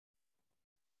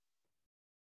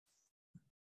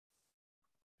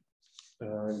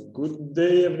Good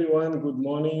day, everyone. Good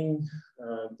morning.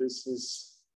 This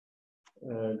is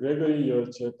Gregory, your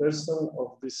chairperson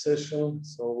of this session.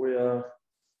 So we are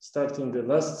starting the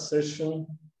last session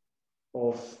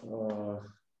of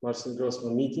Marcel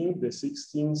Grossman meeting, the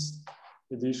 16th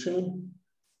edition.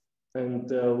 And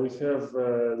we have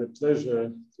the pleasure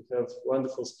to have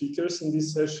wonderful speakers in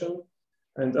this session.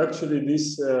 And actually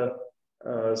this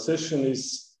session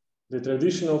is the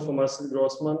traditional for Marcel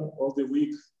Grossman. All the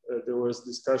week there was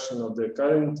discussion of the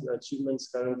current achievements,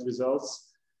 current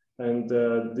results. And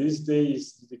this day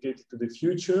is dedicated to the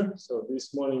future. So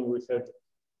this morning we had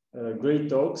great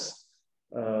talks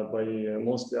by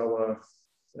mostly our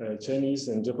Chinese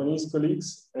and Japanese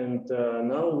colleagues. And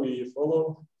now we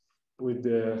follow with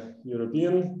the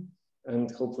European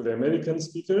and hopefully American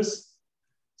speakers.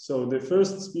 So the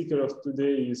first speaker of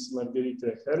today is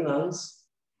Margarita Hernandez,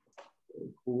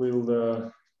 who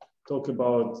will talk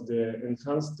about the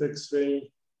enhanced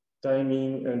X-ray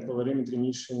timing and polarimetry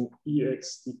mission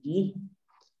EXTP.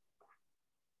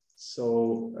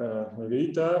 So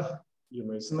Margarita, you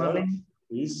may start,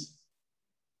 please.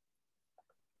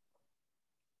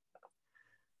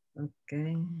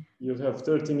 Okay. You have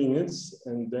 30 minutes,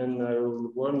 and then I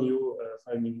will warn you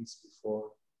 5 minutes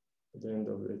before the end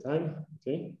of the time.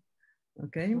 Okay.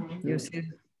 Okay. You see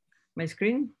my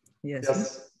screen? Yes.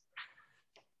 Yes.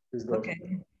 Please go.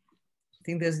 Okay. I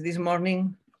think this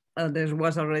morning there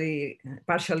was already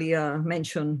partially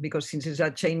mentioned, because since it's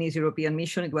a Chinese-European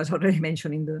mission, it was already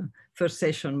mentioned in the first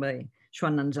session by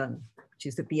Xuan Nanzhan, which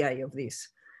is the PI of this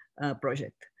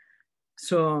project.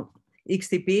 So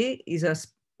XTP is a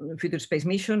future space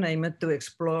mission aimed to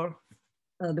explore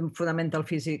the fundamental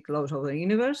physics laws of the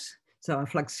universe. It's a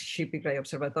flagship X-ray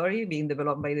observatory being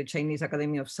developed by the Chinese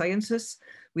Academy of Sciences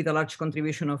with a large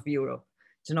contribution of Europe.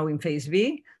 It's now in phase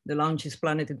B. The launch is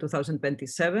planned in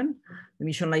 2027. The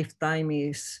mission lifetime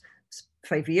is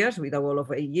 5 years with a goal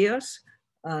of 8 years.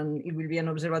 And it will be an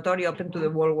observatory open to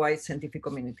the worldwide scientific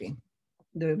community.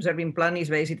 The observing plan is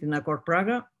based in a core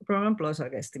program plus a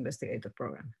guest investigator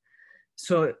program.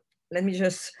 So let me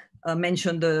just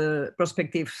mention the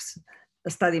prospective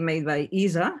study made by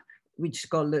ESA, which is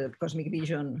called the Cosmic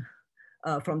Vision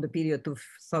from the period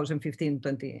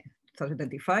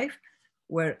 2015-2025,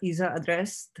 where ESA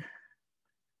addressed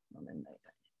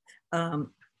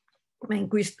main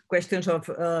questions of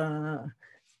 4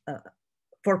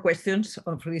 questions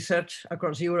of research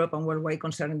across Europe and worldwide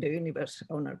concerning the universe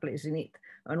and our place in it.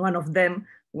 And one of them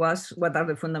was, what are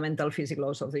the fundamental physics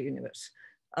laws of the universe?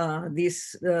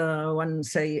 This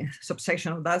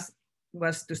subsection of that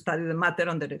was to study the matter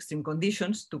under extreme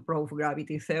conditions to prove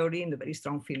gravity theory in the very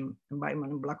strong field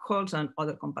environment of black holes and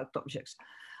other compact objects,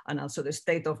 and also the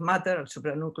state of matter and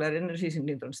supranuclear energies in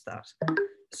neutron stars.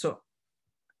 So,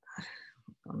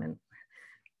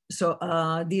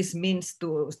 this means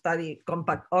to study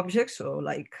compact objects, so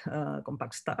like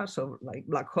compact stars, or like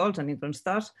black holes and neutron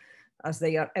stars, as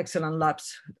they are excellent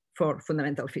labs for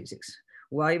fundamental physics.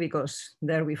 Why? Because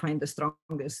there we find the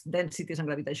strongest densities and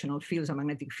gravitational fields and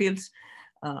magnetic fields,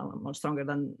 more stronger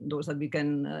than those that we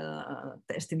can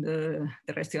test in the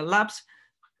terrestrial labs.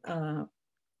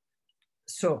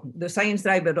 So the science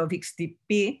driver of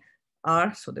XTP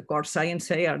are, so the core science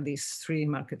are these 3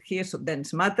 marked here. So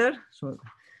dense matter. So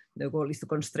the goal is to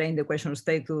constrain the equation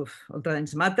state of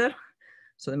ultra-dense matter.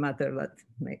 So the matter that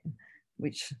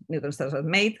which neutron stars have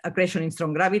made, accretion in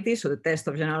strong gravity, so the test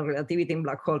of general relativity in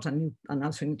black holes and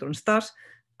also neutron stars,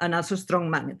 and also strong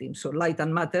magnetism, so light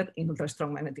and matter in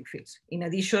ultra-strong magnetic fields. In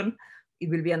addition, it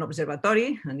will be an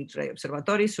observatory, an X-ray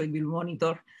observatory, so it will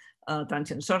monitor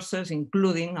transient sources,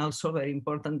 including also very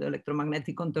important the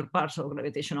electromagnetic counterparts of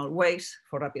gravitational waves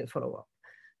for rapid follow-up.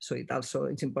 So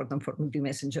it's important for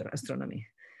multi-messenger astronomy.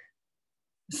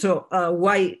 So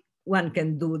why one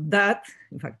can do that?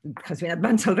 In fact, it has been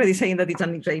advanced already saying that it's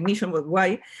an X-ray emission, but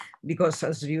why? Because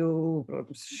as you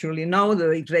surely know,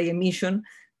 the X-ray emission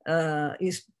there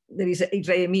is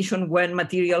X-ray emission when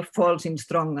material falls in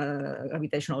strong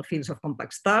gravitational fields of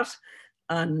compact stars.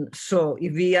 And so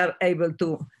if we are able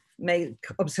to make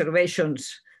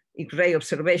observations, X-ray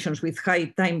observations with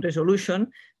high time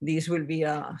resolution, this will be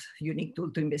a unique tool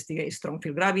to investigate strong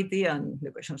field gravity and the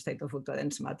equation state of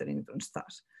ultra-dense matter in neutron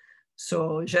stars.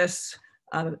 So just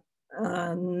a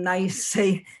nice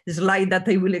slide that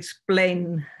I will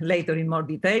explain later in more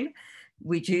detail,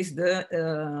 which is the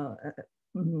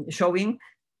showing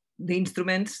the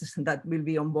instruments that will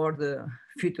be on board the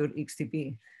future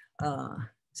XTP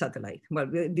satellite. Well,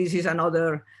 this is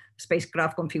another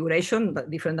spacecraft configuration, but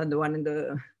different than the one in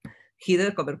the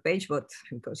header cover page, but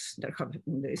because there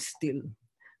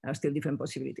are still different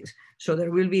possibilities. So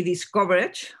there will be this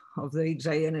coverage of the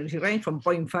X-ray energy range from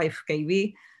 0.5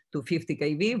 kV to 50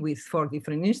 kV with 4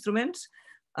 different instruments.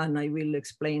 And I will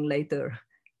explain later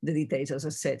the details, as I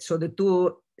said. So the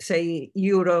two, say,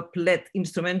 Europe LED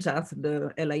instruments are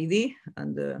the LID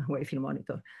and the wave-field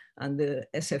monitor, and the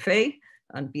SFA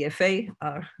and PFA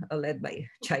are led by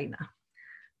China.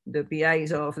 The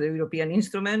PIs of the European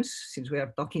instruments, since we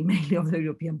are talking mainly of the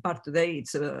European part today,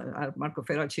 it's Marco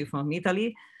Ferrocci from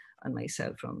Italy and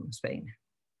myself from Spain.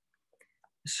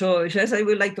 So just I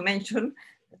would like to mention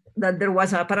that there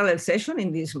was a parallel session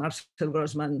in this Marcel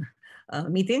Grossman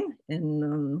meeting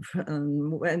on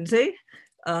Wednesday,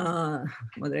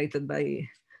 moderated by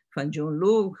Fan Jun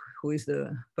Lu, who is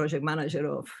the project manager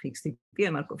of XTP,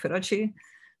 and Marco Ferrocci,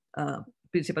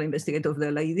 principal investigator of the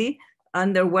LID.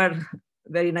 And there were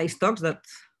very nice talks that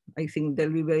I think they'll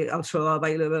be also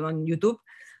available on YouTube.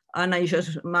 And I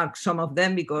just marked some of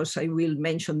them because I will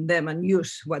mention them and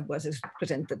use what was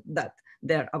presented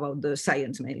there about the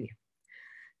science mainly.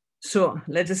 So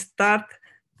let's start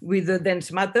with the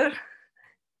dense matter.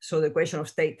 So the question of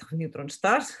state of neutron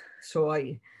stars. So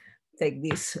I take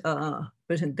this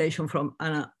presentation from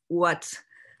Anna Watts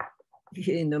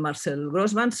in the Marcel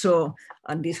Grossman. So,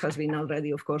 and this has been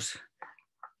already, of course,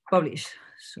 published.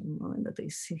 So moment that I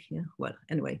see here. Well,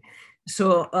 anyway,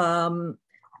 so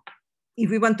if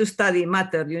we want to study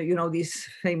matter, you know, this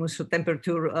famous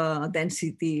temperature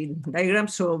density diagram.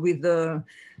 So with the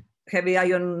heavy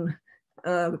ion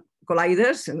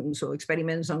colliders, and so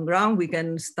experiments on ground, we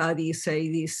can study,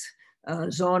 say, this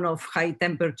zone of high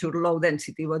temperature, low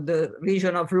density, but the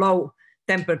region of low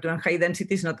temperature and high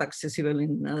density is not accessible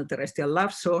in terrestrial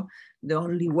labs. So the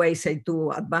only way, say,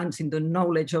 to advance in the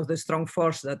knowledge of the strong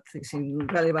force that is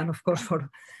relevant, of course, for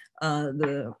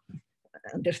the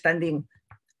understanding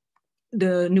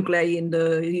the nuclei in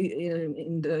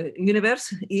the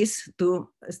universe is to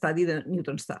study the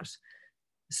neutron stars.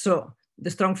 So the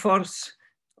strong force,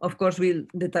 of course, will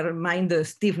determine the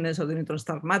stiffness of the neutron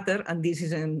star matter, and this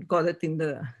is encoded in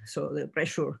the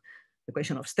pressure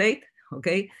equation of state,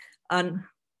 okay? And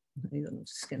I don't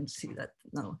can see that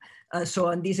now.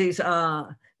 And this is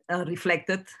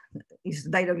reflected, is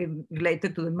directly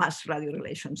related to the mass-radio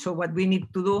relation. So what we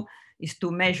need to do is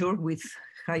to measure with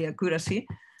high accuracy,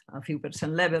 a few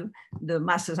percent level, the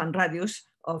masses and radius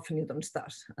of neutron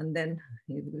stars. And then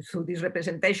through this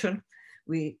representation,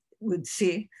 we would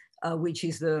see which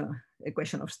is the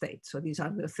equation of state. So these are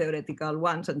the theoretical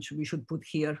ones, and we should put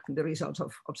here the results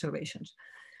of observations.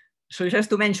 So just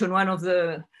to mention one of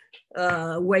the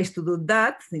ways to do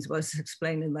that, this was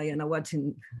explained by Anna Watts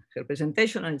in her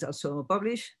presentation, and it's also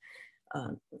published.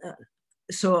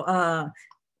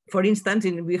 For instance,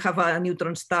 we have a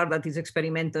neutron star that is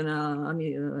experimenting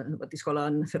what is called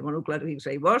a thermonuclear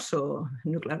X-ray burst, so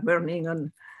nuclear burning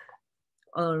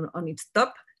on its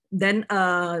top. Then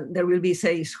there will be,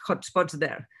 say, hotspots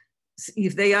there.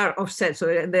 If they are offset, so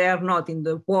they are not in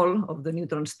the pole of the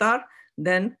neutron star,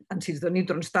 then, and since the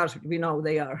neutron stars, we know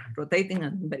they are rotating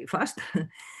and very fast,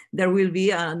 there will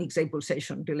be an X-ray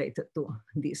pulsation related to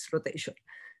this rotation.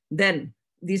 Then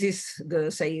this is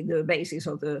the basis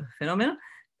of the phenomenon.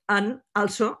 And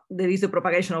also there is the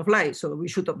propagation of light. So we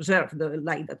should observe the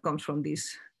light that comes from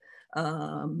this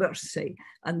burst, say.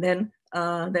 And then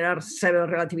there are several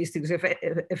relativistic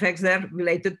effects there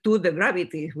related to the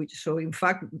gravity, which so in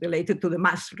fact related to the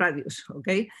mass radius,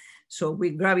 okay? So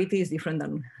weak gravity is different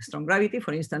than strong gravity.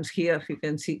 For instance, here you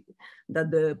can see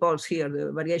that the pulse here,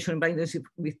 the variation in brightness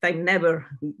with time never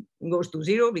goes to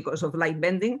zero because of light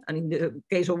bending. And in the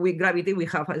case of weak gravity, we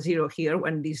have a zero here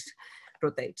when this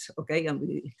rotates, okay? And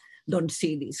we don't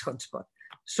see this hotspot.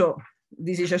 So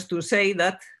this is just to say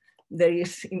that there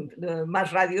is, the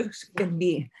mass radius can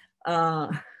be,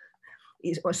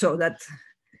 is also that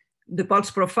the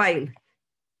pulse profile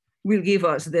will give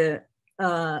us the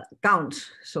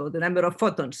counts, so the number of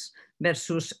photons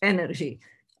versus energy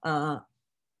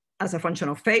as a function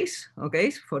of phase,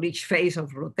 okay, for each phase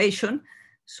of rotation.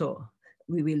 So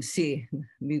we will see,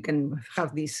 we can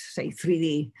have this, say,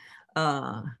 3D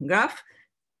graph.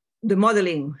 The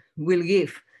modeling will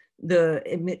give the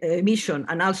emission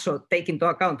and also take into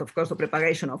account, of course, the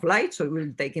propagation of light. So it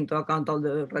will take into account all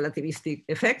the relativistic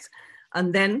effects.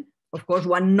 And then, of course,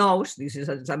 one knows, this is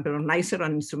an example of NICER,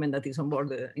 an instrument that is on board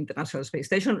the International Space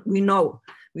Station.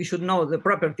 We should know the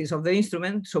properties of the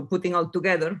instrument. So putting all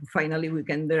together, finally, we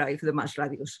can derive the mass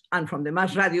radius. And from the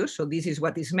mass radius, so this is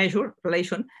what is measured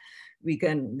relation, we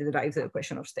can derive the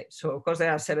equation of state. So of course,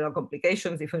 there are several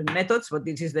complications, different methods, but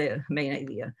this is the main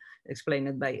idea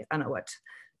explained by Anna Watts.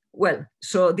 Well,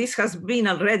 so this has been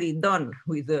already done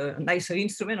with the NICER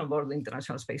instrument on board the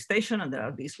International Space Station, and there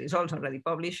are these results already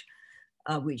published.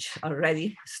 which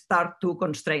already start to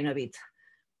constrain a bit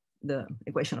the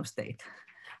equation of state.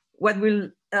 What will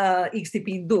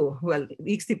XTP do? Well,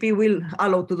 XTP will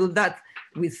allow to do that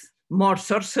with more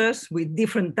sources, with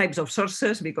different types of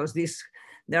sources, because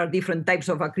there are different types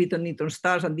of accretion neutron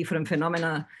stars and different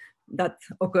phenomena that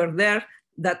occur there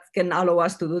that can allow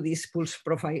us to do this pulse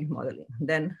profile modeling.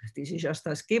 Then this is just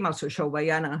a scheme also shown by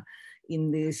Anna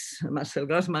in this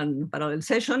Marcel-Grossman parallel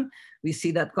session. We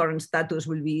see that current status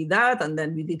will be that, and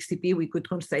then with XTP we could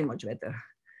constrain much better.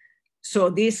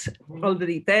 So all the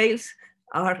details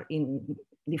are in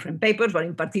different papers, but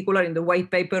in particular in the white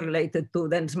paper related to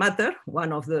dense matter,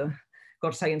 one of the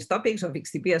core science topics of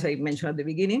XTP, as I mentioned at the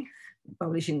beginning,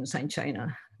 published in Science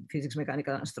China, Physics,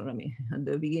 Mechanical, and Astronomy at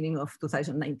the beginning of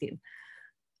 2019.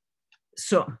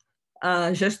 So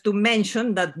just to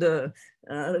mention that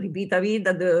repeat a bit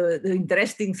that the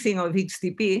interesting thing of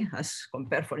XTP, as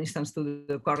compared, for instance, to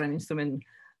the current instrument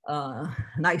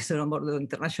NICER on board the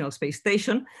International Space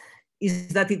Station, is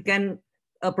that it can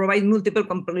provide multiple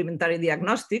complementary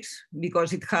diagnostics,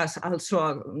 because it has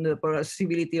also the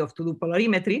possibility of to do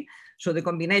polarimetry. So the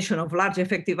combination of large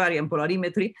effective area and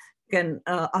polarimetry can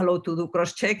allow to do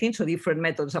cross-checking, so different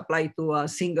methods apply to a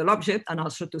single object, and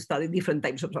also to study different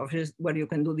types of objects where you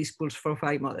can do this pulse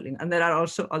profile modeling. And there are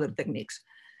also other techniques.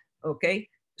 Okay,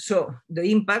 so the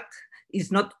impact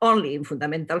is not only in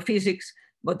fundamental physics,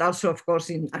 but also, of course,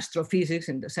 in astrophysics,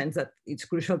 in the sense that it's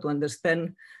crucial to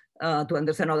understand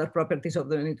other properties of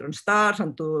the neutron stars,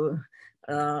 and to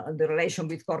the relation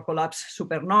with core collapse,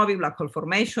 supernovae, black hole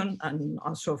formation, and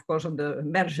also, of course, on the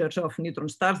mergers of neutron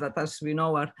stars that, as we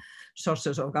know, are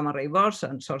sources of gamma ray bursts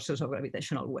and sources of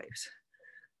gravitational waves.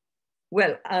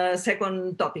 Well,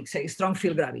 second topic, say strong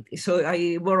field gravity. So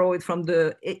I borrow it from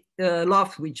the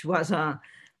LOFT, which was a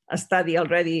study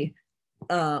already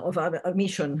of a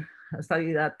mission, a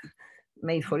study that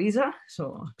made for ESA.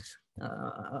 So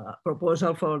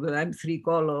proposal for the M3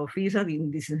 call of ESA in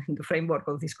the framework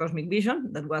of this cosmic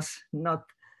vision that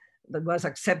was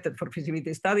accepted for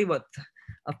feasibility study, but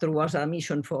afterwards a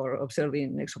mission for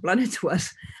observing exoplanets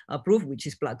was approved, which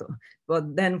is Plato.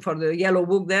 But then for the yellow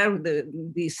book there,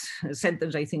 this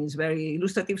sentence I think is very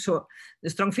illustrative. So the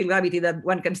strong field gravity that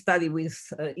one can study with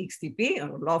XTP,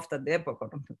 or LOFT at the epoch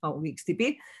of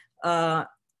XTP,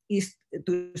 is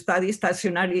to study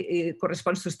stationary, it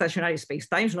corresponds to stationary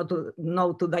spacetimes,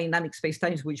 not to dynamic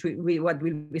spacetimes, which what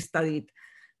will be studied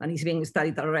and is being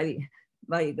studied already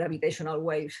by gravitational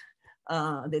waves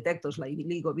detectors like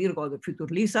LIGO, Virgo, the future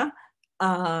LISA,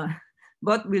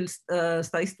 but we'll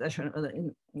study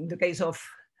stationary. In the case of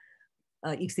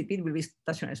XTP, it will be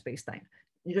stationary spacetime.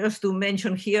 Just to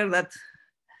mention here that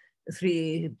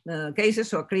three cases,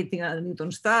 so accreting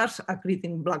neutron stars,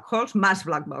 accreting black holes, mass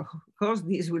black holes,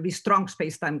 these will be strong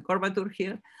space-time curvature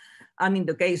here. And in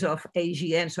the case of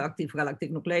AGN, so active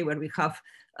galactic nuclei, where we have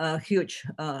huge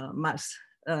mass,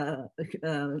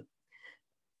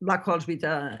 black holes with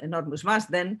enormous mass,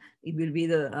 then it will be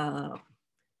the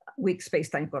weak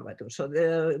space-time curvature.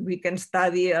 So we can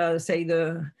study, say,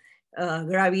 the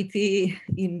gravity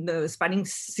in the spanning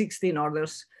 16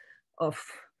 orders of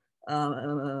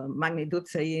magnitude,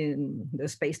 say, in the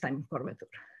space-time curvature.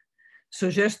 So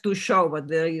just to show, but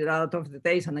there are a lot of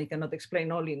details, and I cannot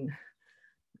explain all in,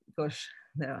 because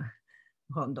I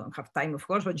don't have time, of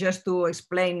course, but just to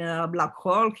explain a black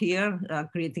hole here,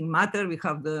 creating matter, we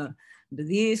have the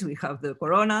disk, we have the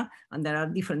corona, and there are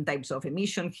different types of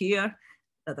emission here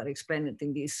that are explained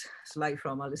in this slide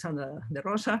from Alessandra De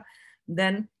Rosa.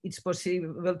 Then it's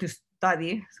possible to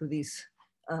study through this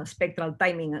spectral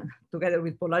timing together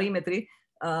with polarimetry,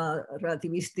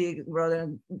 relativistic,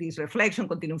 this reflection,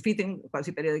 continuum fitting,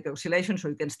 quasi-periodic oscillation, so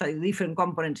you can study different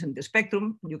components in the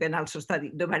spectrum. You can also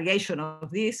study the variation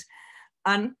of this,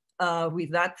 and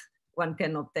with that, one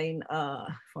can obtain,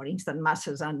 for instance,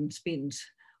 masses and spins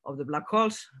of the black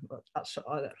holes, but also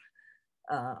other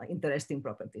interesting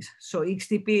properties. So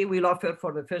XTP will offer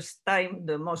for the first time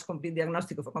the most complete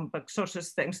diagnostic of complex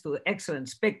sources, thanks to the excellent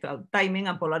spectral timing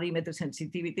and polarimetry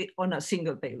sensitivity on a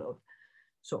single payload.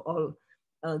 So all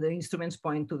the instruments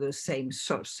point to the same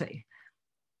source, say.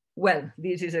 Well,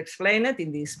 this is explained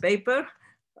in this paper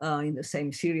in the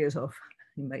same series of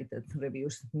invited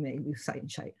reviews made with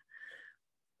Science China.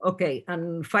 Okay,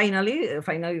 and finally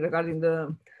regarding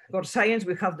the core science,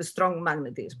 we have the strong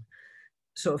magnetism.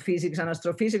 So physics and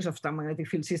astrophysics of strong magnetic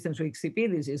field systems with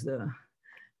XTP, this is the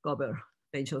cover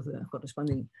page of the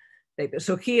corresponding paper.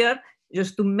 So here,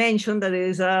 just to mention that there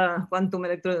is a quantum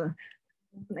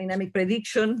electrodynamic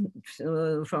prediction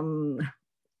from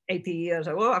 80 years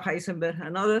ago, Heisenberg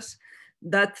and others,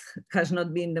 that has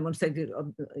not been demonstrated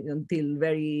until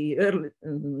very early,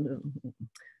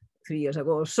 3 years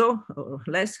ago or so, or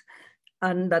less.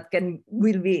 And that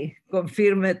will be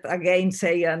confirmed again,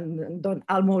 say, and done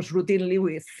almost routinely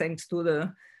with thanks to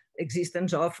the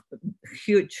existence of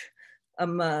huge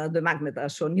the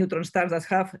magnetars, so neutron stars that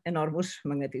have enormous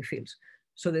magnetic fields.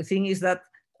 So the thing is that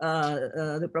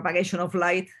the propagation of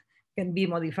light can be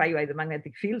modified by the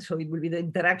magnetic field. So it will be the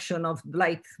interaction of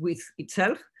light with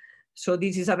itself. So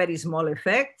this is a very small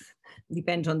effect,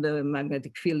 depends on the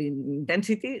magnetic field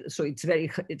intensity. So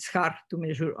it's hard to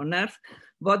measure on Earth,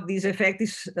 but this effect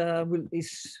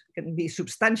can be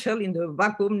substantial in the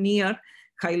vacuum near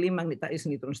highly magnetized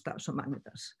neutron stars or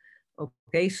magnetars.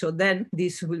 Okay, so then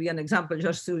this will be an example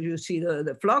just so you see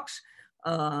the flux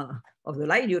of the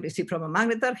light you receive from a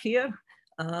magnetar here,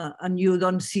 and you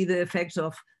don't see the effects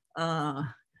of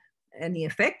any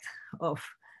effect of.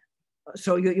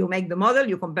 So you make the model,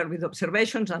 you compare with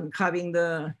observations, and having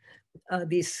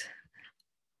this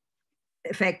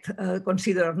effect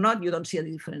considered or not, you don't see a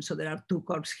difference. So there are two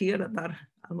curves here that are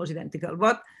almost identical.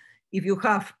 But if you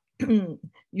have,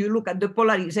 you look at the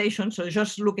polarization, so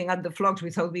just looking at the flux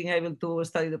without being able to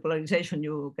study the polarization,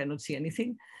 you cannot see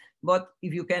anything. But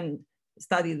if you can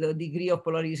study the degree of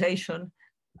polarization,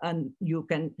 and you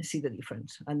can see the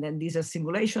difference. And then this is a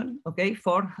simulation, okay,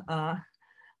 for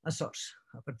a source,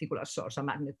 a particular source, a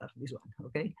magnetar, this one,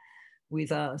 okay,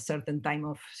 with a certain time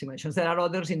of simulations. There are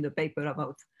others in the paper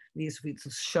about this with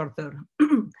shorter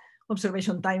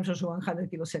observation times, also 100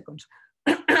 kiloseconds.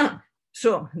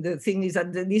 So the thing is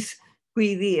that these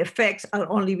QED effects are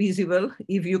only visible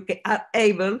if you are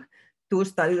able to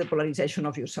study the polarization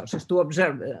of your sources, to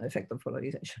observe the effect of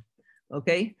polarization,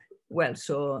 okay? Well,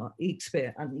 so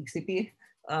XP and XTP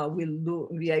will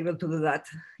be able to do that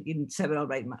in several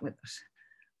bright magnetars.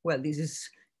 Well, this is,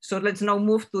 so let's now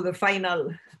move to the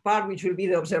final part, which will be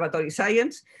the observatory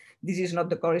science. This is not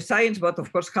the core science, but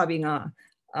of course having a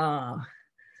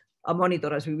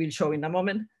monitor, as we will show in a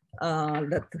moment,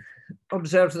 that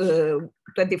observes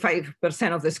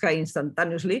 25% of the sky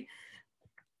instantaneously,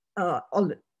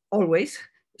 always.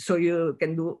 So you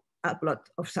can do a lot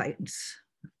of science.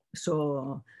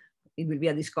 So it will be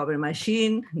a discovery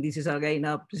machine. This is again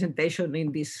a presentation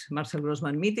in this Marcel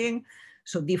Grossman meeting.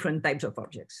 So different types of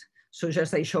objects. So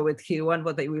just I show it here one,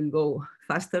 but I will go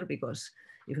faster because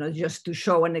if not just to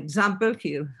show an example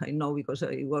here, I know because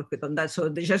I worked on that. So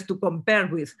just to compare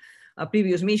with a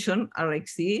previous mission,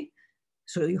 RXTE.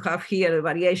 So you have here a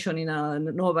variation in a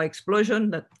nova explosion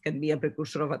that can be a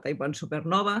precursor of a type 1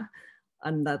 supernova,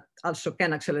 and that also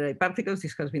can accelerate particles.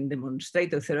 This has been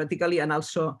demonstrated theoretically and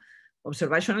also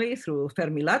observationally through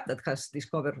Fermi-LAT that has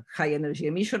discovered high energy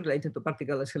emission related to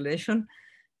particle acceleration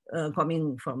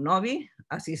coming from novae,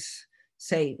 as is,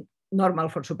 say, normal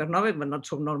for supernovae, but not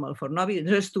so normal for novae.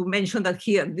 Just to mention that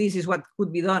here, this is what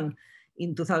could be done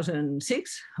in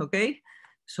 2006, okay?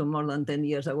 So more than 10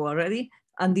 years ago already.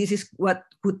 And this is what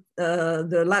could,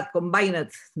 the LAT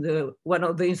combined, one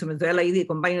of the instruments, the LID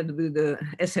combined with the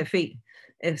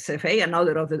SFA,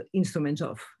 another of the instruments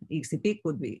of XTP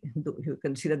could be, you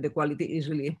can see that the quality is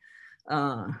really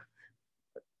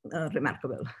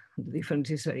remarkable. The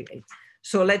difference is very great.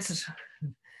 So let's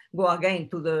go again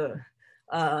to the,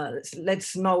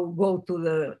 let's now go to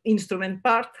the instrument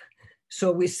part.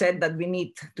 So we said that we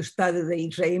need to study the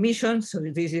X-ray emission. So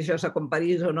this is just a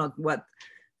comparison of what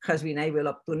has been able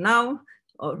up to now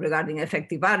regarding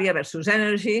effective area versus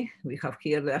energy. We have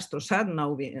here the AstroSat,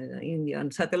 now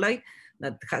Indian satellite,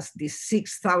 that has this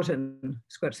 6,000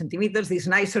 square centimeters, this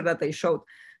nicer that I showed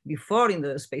before in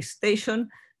the space station,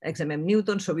 XMM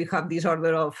Newton. So we have this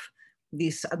order of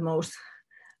these at most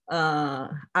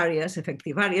areas,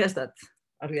 effective areas that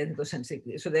are related to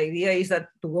sensitivity. So the idea is that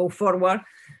to go forward,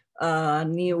 a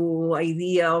new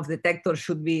idea of detectors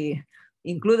should be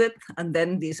included. And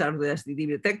then these are the SDD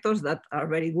detectors that are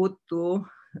very good to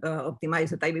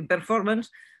optimize the timing performance.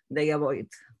 They avoid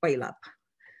pile-up.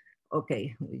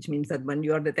 Okay, which means that when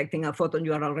you are detecting a photon,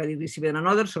 you are already receiving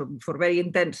another. So for very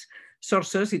intense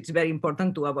sources, it's very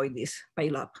important to avoid this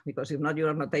pile-up, because if not, you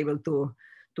are not able to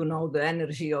know the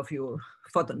energy of your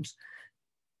photons.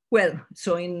 Well,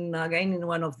 so again, in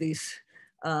one of these,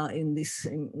 there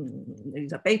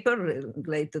is a paper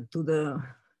related to the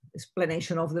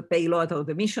explanation of the payload of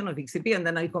the mission of XTP, and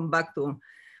then I come back to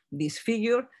this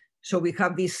figure. So we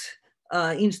have these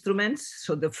instruments,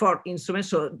 so the 4 instruments.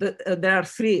 So there are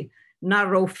 3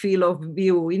 narrow field of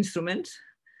view instruments,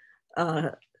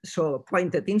 so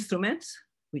pointed instruments,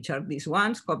 which are these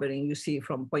ones covering, you see,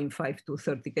 from 0.5 to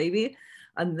 30 kV,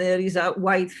 and there is a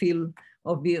wide field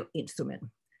of view instrument.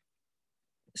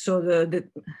 So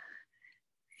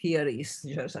here is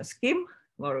just a scheme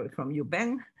borrowed from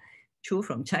Yubeng, Chu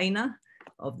from China.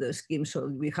 of the scheme. So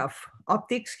we have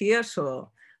optics here,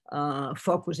 so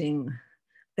focusing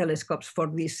telescopes for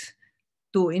these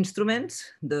two instruments,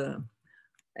 the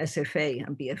SFA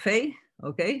and PFA,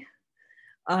 okay?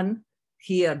 And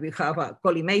here we have a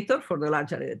collimator for the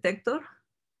large area detector.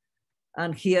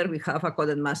 And here we have a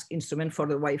coded mask instrument for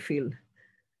the wide field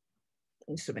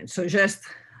instrument. So just,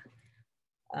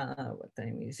 what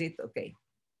time is it? Okay.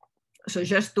 So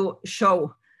just to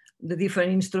show the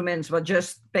different instruments, but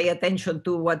just pay attention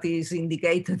to what is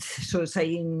indicated. So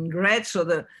say in red, so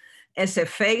the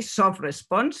SFA soft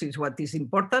response is what is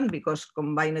important, because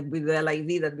combined with the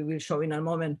LID that we will show in a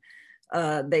moment,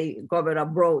 they cover a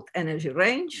broad energy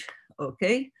range,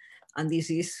 okay? And this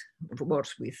is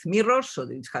works with mirrors, so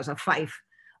it has a 5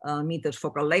 meters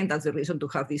focal length. That's the reason to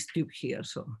have this tube here.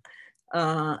 So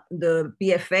the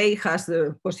PFA has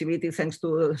the possibility, thanks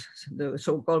to the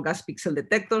so-called gas pixel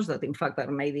detectors that in fact are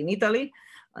made in Italy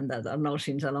and that are known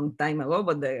since a long time ago,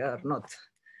 but they are not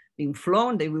being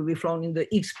flown. They will be flown in the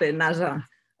ICRANet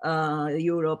NASA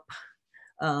Europe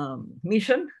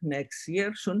mission next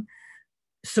year soon.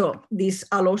 So this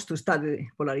allows to study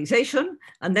polarization,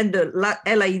 and then the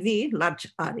LID, large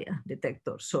area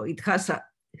detector. So it has a,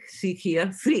 see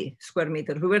here, 3 square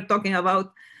meters. We were talking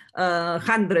about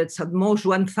hundreds, at most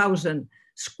 1,000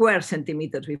 square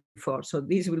centimeters before. So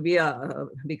this will be a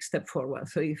big step forward.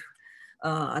 So if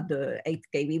at the 8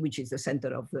 kV, which is the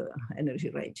center of the energy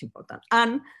range, important.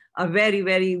 And a very,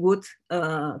 very good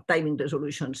timing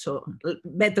resolution. So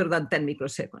better than 10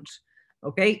 microseconds.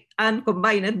 Okay, and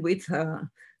combine it with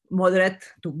moderate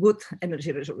to good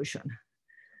energy resolution.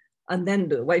 And then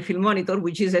the wide field monitor,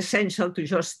 which is essential to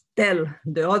just tell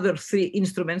the other 3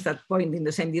 instruments that point in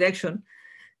the same direction.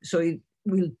 So it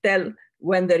will tell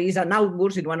when there is an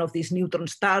outburst in one of these neutron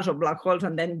stars or black holes,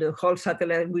 and then the whole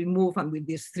satellite will move, and with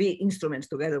these 3 instruments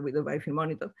together with the wide field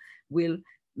monitor will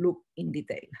look in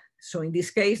detail. So in this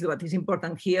case, what is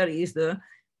important here is the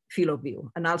field of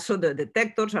view. And also the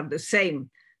detectors are the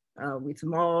same, with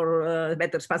more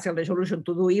better spatial resolution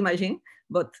to do imaging,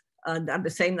 but are the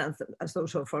same as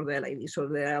also for the LID. So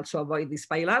they also avoid this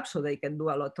pile-up, so they can do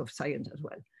a lot of science as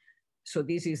well. So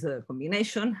this is the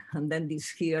combination, and then this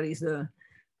here is the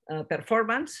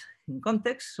performance in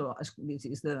context. So this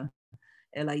is the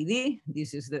LID,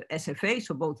 this is the SFA,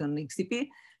 so both on XTP,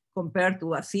 compared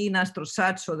to Athena,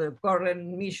 AstroSat, so the current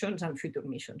missions and future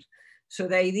missions. So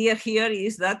the idea here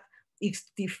is that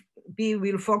XTP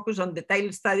will focus on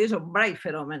detailed studies of bright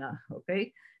phenomena,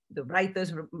 okay? The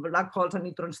brightest black holes and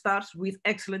neutron stars with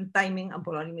excellent timing and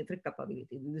polarimetric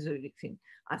capability. This is a big thing.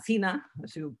 Athena,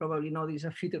 as you probably know, is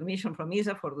a future mission from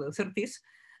ESA for the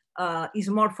 30s, is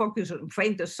more focused on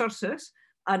fainter sources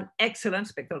and excellent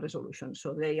spectral resolution.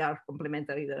 So they are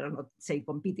complementary, they are not, say,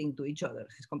 competing to each other.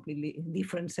 It's completely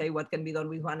different, say, what can be done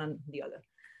with one and the other.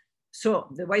 So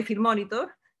the wide field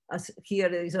monitor, as here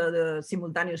is the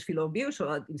simultaneous field of view, so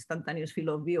an instantaneous field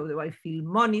of view of the wide field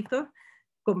monitor,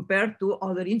 compared to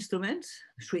other instruments,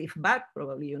 SwiftBAC,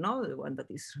 probably you know, the one that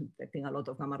is detecting a lot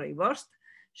of gamma ray burst,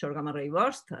 short gamma ray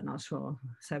burst, and also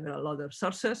several other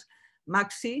sources,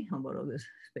 MAXI on board of the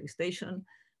space station,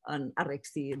 and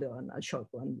RXT, the short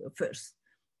one, the first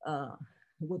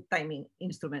good timing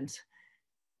instruments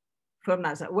for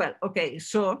NASA. Well, okay,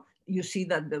 so you see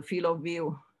that the field of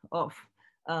view of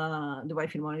the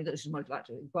wide field monitor is much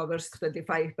larger. It covers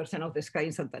 25% of the sky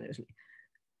instantaneously.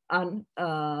 And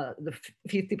the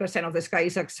 50% of the sky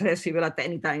is accessible at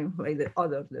any time by the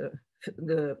other,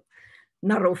 the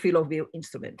narrow field of view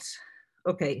instruments.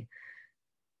 Okay.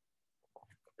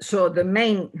 So the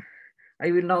main,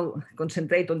 I will now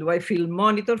concentrate on the wide field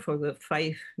monitor for the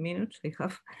 5 minutes I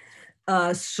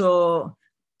have. So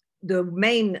the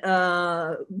main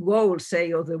goal,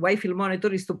 say, of the wide field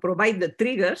monitor is to provide the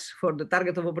triggers for the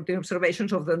target of opportunity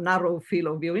observations of the narrow field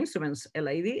of view instruments,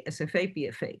 LID, SFA,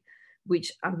 PFA,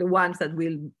 which are the ones that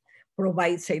will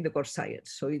provide, say, the core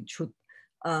science. So it should,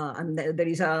 and there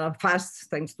is a fast,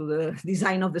 thanks to the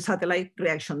design of the satellite,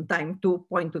 reaction time to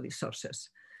point to these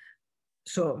sources.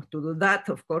 So to do that,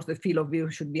 of course, the field of view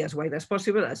should be as wide as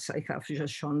possible, as I have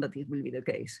just shown that it will be the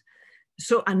case.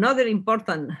 So another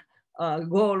important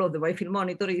goal of the wide field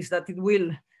monitor is that it will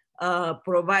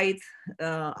provide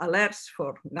alerts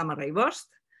for gamma ray burst,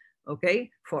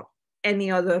 okay, for any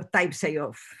other type, say,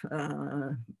 of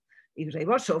X-ray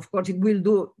burst. So of course it will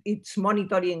do its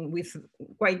monitoring with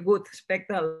quite good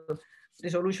spectral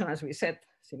resolution, as we said,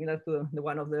 similar to the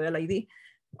one of the LID,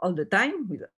 all the time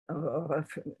with a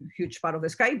huge part of the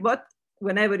sky. But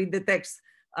whenever it detects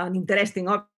an interesting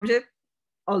object,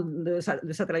 all the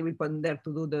satellite will point there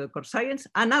to do the core science.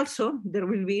 And also there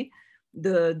will be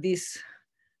this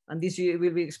will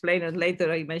be explained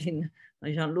later, I imagine,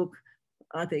 Jean-Luc,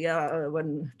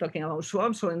 when talking about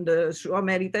swarm. So in the swarm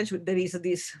heritage, there is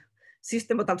this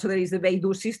system, but also there is the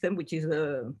Beidou system, which is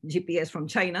the GPS from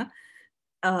China.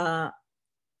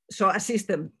 So a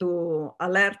system to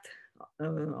alert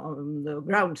on the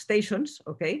ground stations,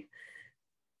 okay?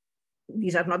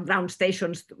 These are not ground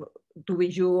stations to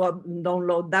which you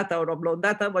download data or upload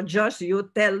data, but just you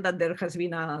tell that there has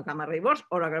been a gamma ray burst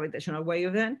or a gravitational wave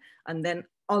event, and then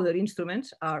other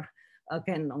instruments are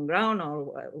can on ground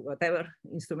or whatever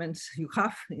instruments you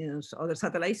have, other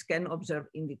satellites can observe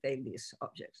in detail these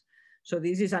objects. So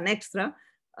this is an extra,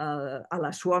 a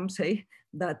la swarm, say,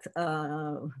 that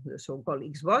the so-called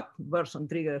XBOT, burst on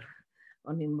trigger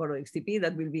on Invoro XTP,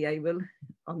 that will be able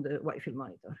on the wide-field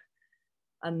monitor.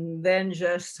 And then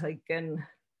just I can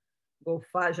go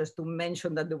fast just to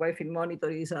mention that the wide-field monitor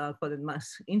is a coded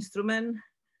mass instrument.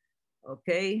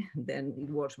 Okay, then it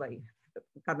works by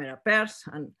camera pairs.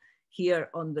 And here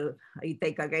on the, I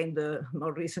take again the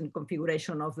more recent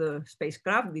configuration of the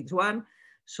spacecraft, this one.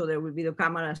 So there will be the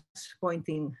cameras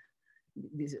pointing,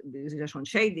 this is on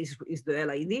shade, this is the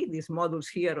LID, these modules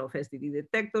here of SDD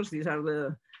detectors. These are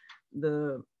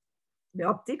the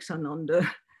optics, and on the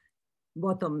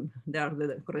bottom, there are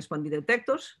the corresponding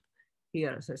detectors.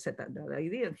 Here, as I said, the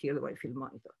LID, and here the wide-field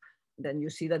monitor. Then you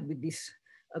see that with this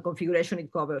configuration,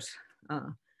 it covers a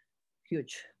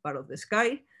huge part of the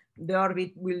sky. The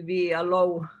orbit will be a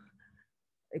low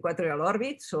equatorial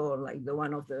orbit, so like the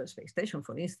one of the space station,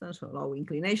 for instance, or low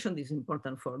inclination. This is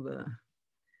important for the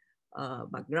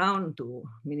background to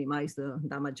minimize the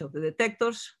damage of the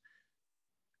detectors.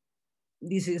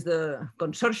 This is the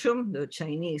consortium, the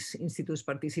Chinese institutes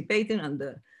participating and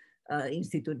the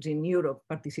institutes in Europe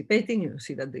participating. You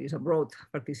see that there is a broad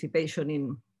participation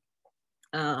in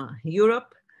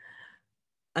Europe.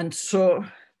 And so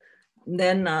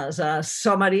then as a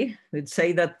summary, we'd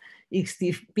say that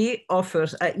XTP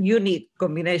offers a unique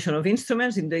combination of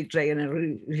instruments in the X-ray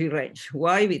energy range.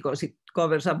 Why? Because it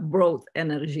covers a broad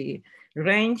energy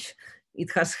range. It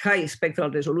has high spectral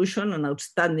resolution and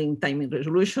outstanding timing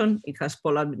resolution. It has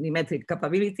polarimetric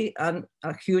capability and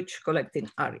a huge collecting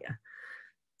area.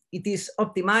 It is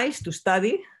optimized to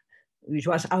study, which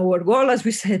was our goal, as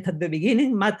we said at the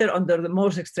beginning, matter under the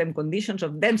most extreme conditions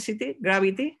of density,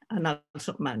 gravity, and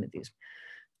also magnetism.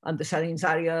 And the science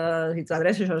area it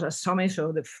addresses as a summary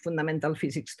of the fundamental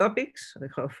physics topics. I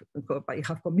hope I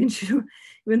have convinced you,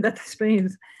 even that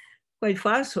explains quite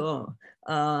fast. So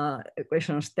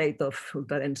equational state of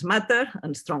ultra-dense matter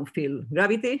and strong field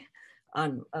gravity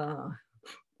and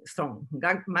strong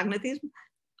magnetism.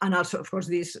 And also, of course,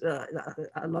 this a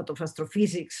lot of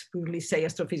astrophysics, purely say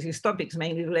astrophysics topics,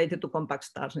 mainly related to compact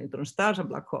stars, neutron stars, and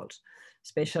black holes,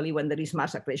 especially when there is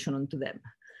mass accretion onto them.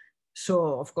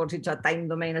 So, of course, it's a time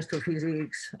domain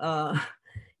astrophysics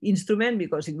instrument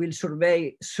because it will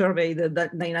survey the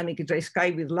dynamic X-ray sky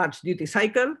with large duty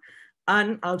cycle.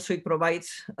 And also it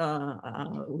provides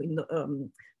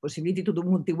possibility to do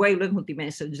multi-wavelength,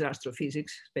 multi-message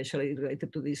astrophysics, especially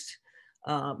related to this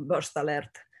burst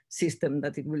alert system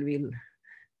that it will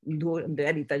do in the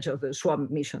heritage of the SWAM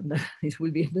mission. This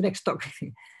will be the next talk.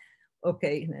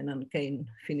 Okay, and I can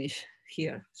finish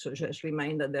here. So just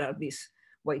remind that there are these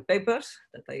white papers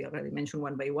that I already mentioned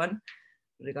one by one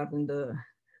regarding the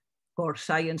core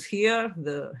science here,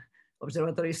 the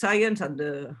observatory science, and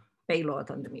the payload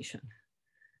and the mission.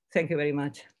 Thank you very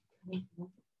much.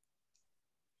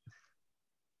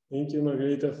 Thank you,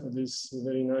 Margarita, for this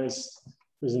very nice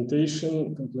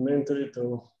presentation, complementary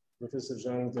to Professor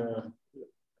Zhang's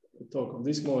talk of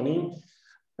this morning.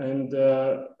 And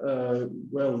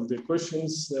well, the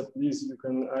questions, please, you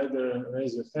can either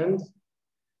raise your hand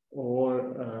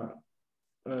or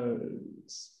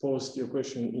post your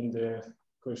question in the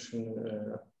question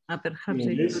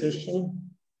Q&A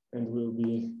session, and we'll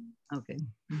be,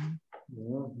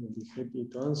 we'll be happy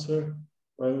to answer.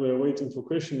 While we're waiting for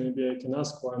question, maybe I can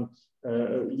ask one.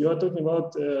 You are talking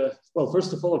about, well,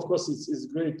 first of all, of course, it's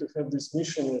great to have this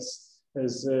mission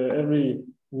as every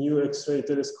new X-ray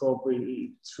telescope,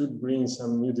 it should bring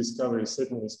some new discoveries,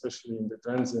 certainly, especially in the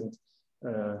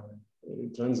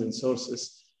transient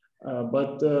sources.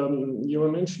 But you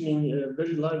were mentioning a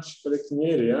very large collecting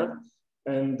area,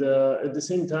 and at the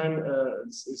same time,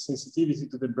 sensitivity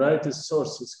to the brightest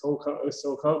sources.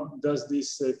 So how does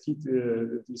this fit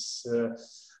this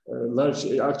large,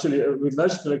 actually with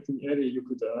large collecting area, you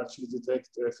could actually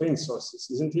detect faint sources,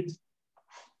 isn't it?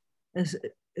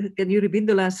 Can you repeat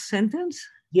the last sentence?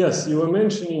 Yes, you were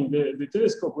mentioning the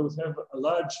telescope will have a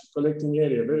large collecting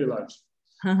area, very large.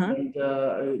 And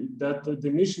that the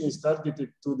mission is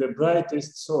targeted to the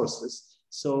brightest sources.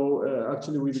 So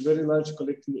actually, with very large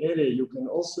collecting area, you can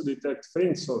also detect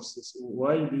faint sources.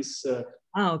 Why this?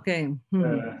 Okay.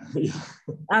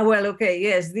 Yeah. Well, okay,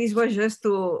 yes, this was just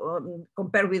to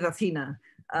compare with Athena,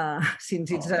 since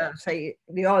it's, say,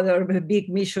 the other big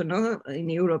mission in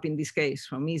Europe, in this case,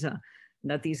 from ESA,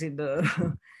 that is in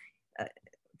the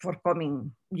for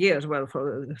coming years, well,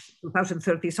 for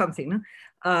 2030 something.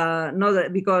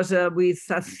 Not because with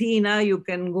Athena, you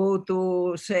can go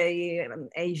to, say,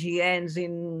 AGNs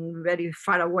in very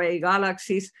far away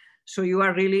galaxies. So you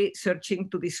are really searching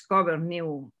to discover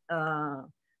new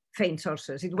faint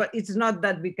sources. It's not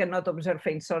that we cannot observe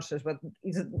faint sources, but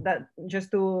it's that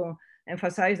just to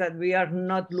emphasize that we are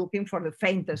not looking for the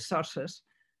faintest sources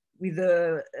with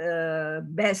the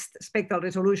best spectral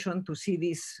resolution to see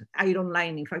this iron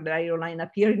line. In fact, the iron line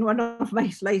appeared in one of my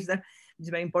slides there. It's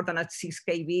very important at 6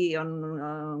 kV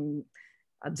on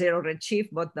at 0 redshift,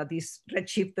 but that is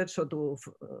redshifted so to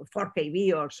 4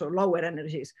 kV or so lower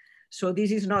energies. So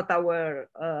this is not our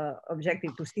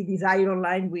objective, to see this iron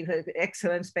line with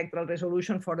excellent spectral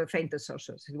resolution for the faintest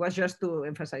sources. It was just to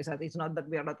emphasize that it's not that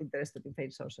we are not interested in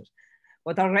faint sources.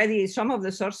 But already some of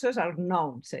the sources are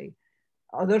known, say.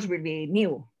 Others will be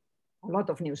new, a lot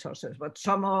of new sources, but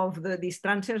some of these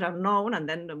tranches are known, and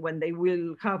then when they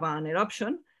will have an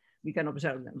eruption, we can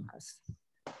observe them.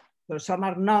 So some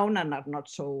are known and are not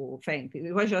so faint.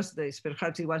 It was just this,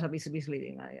 perhaps it was a bit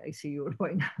misleading. I see your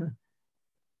point.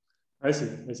 I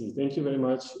see. Thank you very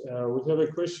much. We have a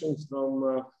question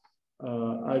from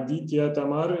Aditya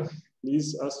Tamar.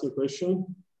 Please ask your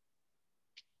question.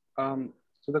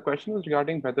 So the question was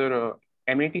regarding whether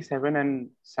M87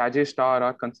 and Sagittarius star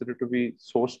are considered to be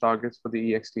source targets for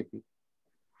the EXTP.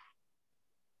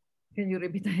 Can you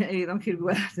repeat? I don't hear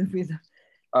well.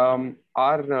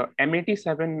 Are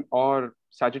M87 or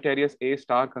Sagittarius A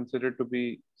star considered to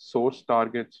be source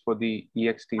targets for the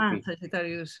EXTP?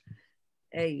 Sagittarius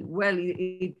A. Well,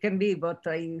 it can be, but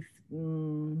I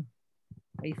think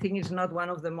it's not one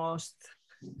of the most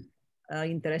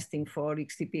interesting for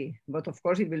XTP. But of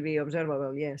course, it will be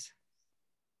observable. Yes.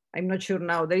 I'm not sure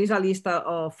now. There is a list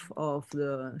of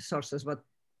the sources, but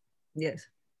yes.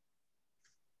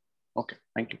 Okay,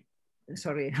 thank you.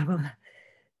 Sorry.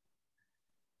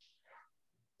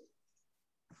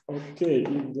 Okay,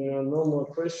 if there are no more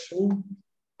questions,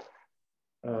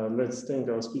 let's thank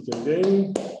our speaker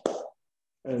again.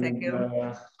 And, thank you.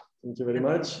 Thank you very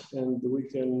much. And we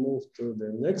can move to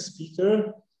the next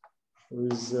speaker, who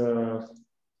is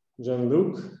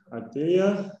Jean-Luc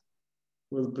Ateya.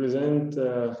 Will present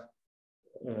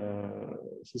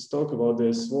his talk about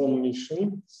the SWARM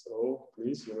mission. So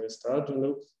please, you may start,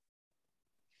 Jean-Luc.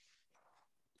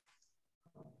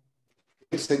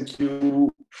 Thank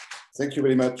you. Thank you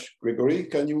very much, Gregory.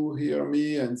 Can you hear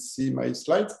me and see my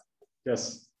slides?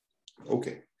 Yes.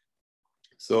 Okay.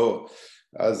 So,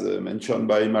 as mentioned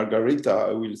by Margarita,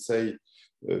 I will say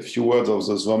a few words of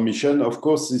the SWARM mission. Of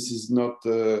course, this is not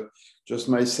just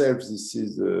myself. This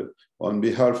is on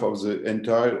behalf of the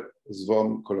entire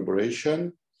SWARM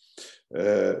collaboration,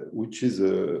 which is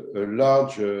a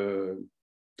large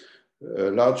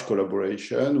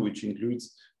collaboration, which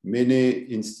includes many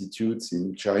institutes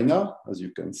in China, as you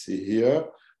can see here,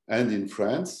 and in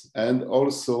France, and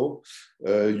also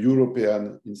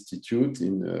European Institute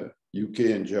in UK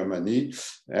and Germany,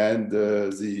 and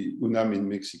the UNAM in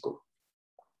Mexico.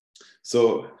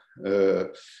 So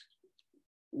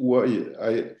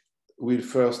I will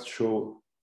first show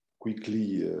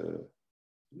quickly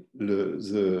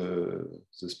the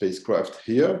spacecraft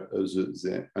here,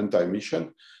 the entire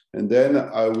mission, and then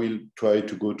I will try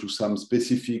to go to some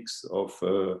specifics of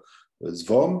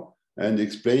SWARM and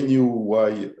explain you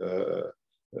why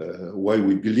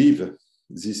we believe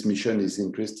this mission is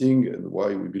interesting and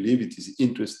why we believe it is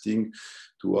interesting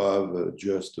to have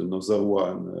just another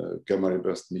one gamma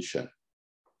burst mission.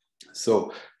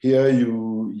 So here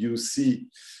you see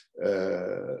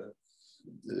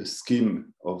the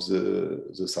scheme of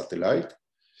the satellite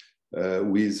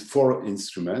with 4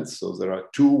 instruments. So there are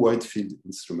 2 wide field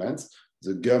instruments,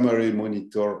 the gamma ray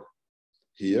monitor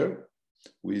here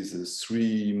with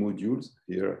 3 modules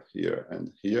here, here,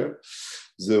 and here.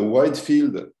 The wide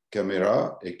field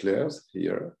camera eclairs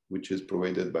here, which is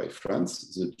provided by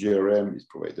France. The GRM is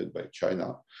provided by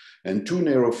China, and 2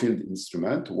 narrow field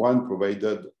instruments, one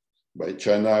provided by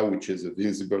China, which is a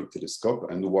visible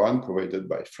telescope, and one provided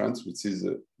by France,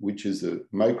 which is a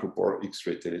micropore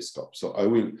X-ray telescope. So I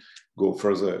will go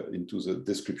further into the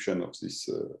description of this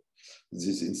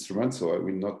instrument, so I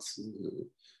will not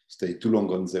stay too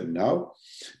long on them now.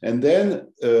 And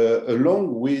then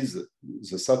along with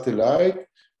the satellite,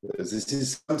 This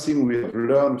is something we have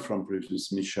learned from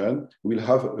previous mission. We'll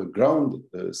have a ground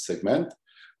segment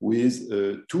with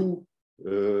two,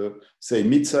 say,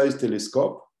 mid-sized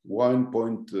telescope,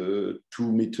 1.2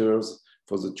 meters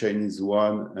for the Chinese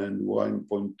one and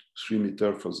 1.3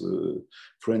 meter for the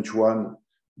French one,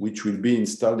 which will be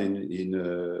installed in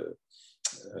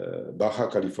Baja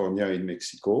California in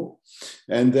Mexico.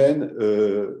 And then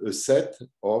a set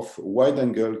of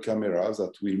wide-angle cameras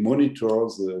that will monitor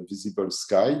the visible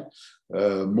sky,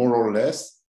 more or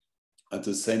less at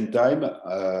the same time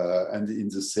and in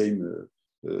the same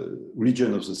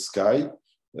region of the sky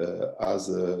as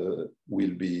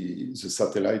will be the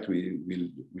satellite will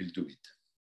do it.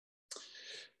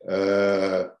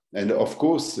 And of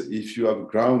course, if you have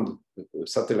ground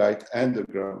satellite and the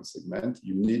ground segment,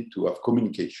 you need to have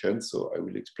communication. So I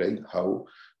will explain how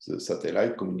the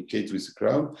satellite communicates with the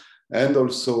ground and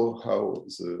also how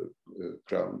the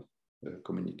ground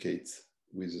communicates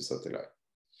with the satellite.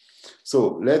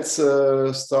 So let's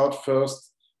start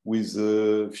first with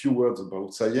a few words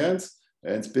about science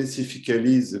and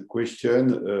specifically the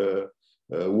question,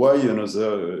 why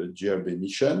another GRB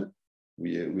mission?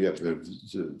 We have a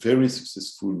very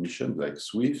successful mission like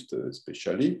SWIFT,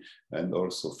 especially, and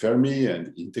also Fermi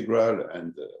and Integral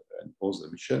and other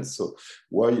missions. So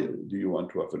why do you want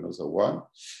to have another one?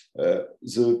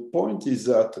 The point is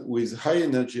that with high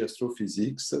energy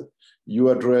astrophysics, you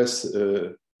address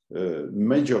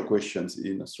major questions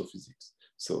in astrophysics.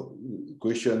 So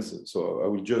questions, so I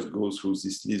will just go through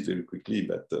this list very quickly,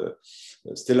 but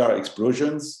stellar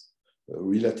explosions,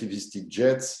 relativistic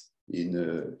jets, in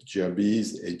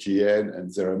GRBs, AGN,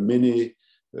 and there are many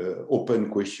open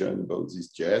questions about these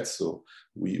jets. So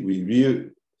we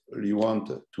really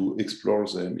want to explore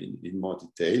them in more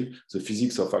detail. The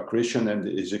physics of accretion and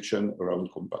ejection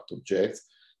around compact objects,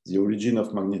 the origin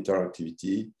of magnetar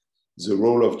activity, the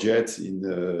role of jets in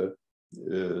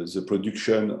the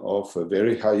production of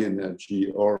very high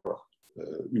energy or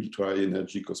ultra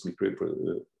energy cosmic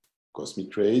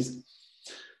rays,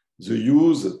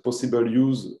 the possible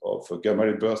use of gamma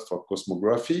ray burst for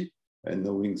cosmography and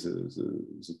knowing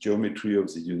the geometry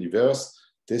of the universe,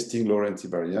 testing Lorentz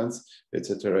invariance,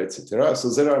 etc., etc. So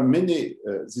there are many,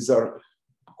 these are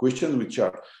questions which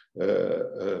are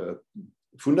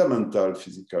fundamental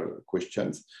physical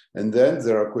questions. And then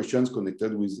there are questions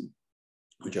connected with,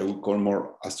 which I would call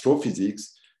more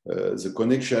astrophysics, the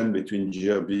connection between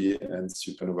GRB and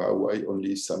supernova, why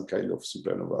only some kind of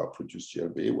supernova produce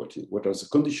GRB, what are the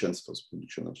conditions for the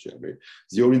production of GRB,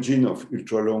 the origin of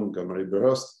ultra-long gamma ray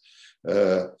burst.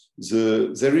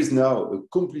 There is now a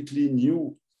completely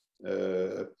new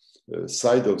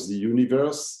side of the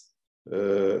universe,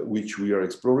 which we are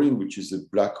exploring, which is a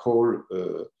black hole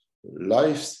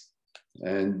life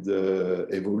and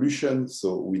evolution.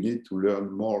 So we need to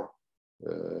learn more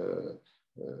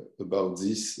about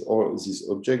this, or these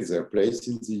objects, their place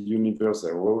in the universe,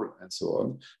 their role, and so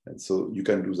on. And so you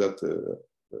can do that.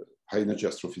 High energy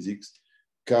astrophysics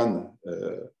can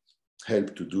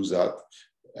help to do that.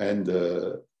 And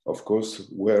of course,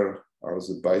 where are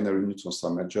the binary neutron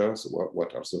star mergers?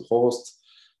 What are the hosts?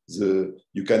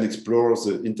 You can explore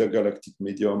the intergalactic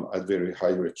medium at very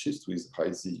high redshift with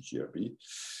high Z GRB,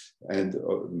 and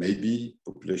maybe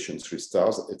population 3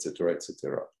 stars, etc.,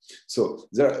 etc. So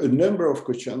there are a number of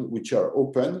questions which are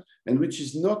open and which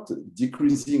is not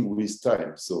decreasing with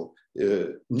time. So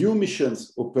new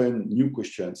missions open new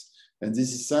questions, and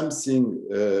this is something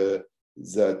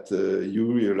that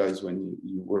you realize when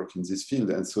you work in this field,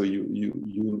 and so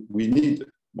we need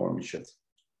more missions.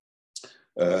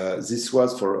 This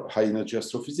was for high energy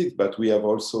astrophysics, but we have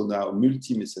also now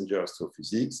multi-messenger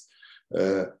astrophysics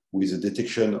with the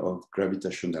detection of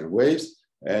gravitational waves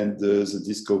and the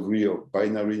discovery of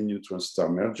binary neutron star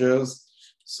mergers.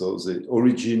 So the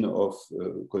origin of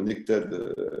connected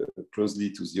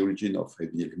closely to the origin of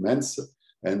heavy elements.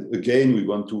 And again, we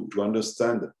want to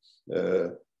understand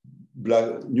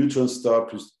neutron star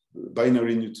plus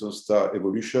binary neutron star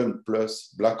evolution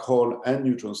plus black hole and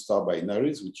neutron star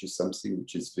binaries, which is something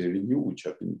which is very new, which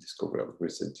have been discovered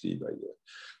recently by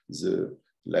the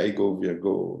LIGO,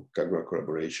 Virgo, Cagra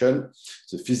collaboration,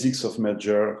 the physics of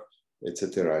merger,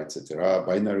 etc., etc.,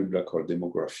 binary black hole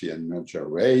demography and merger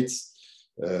rates,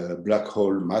 black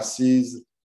hole masses,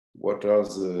 what are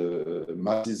the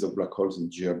masses of black holes in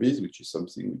GRBs, which is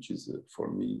something which is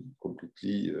for me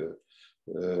completely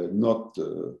not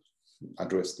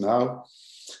addressed now,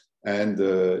 and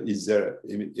is there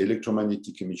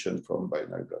electromagnetic emission from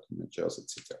binary black mergers,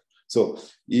 etc. So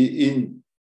in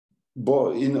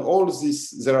all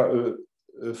this, there are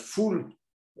a full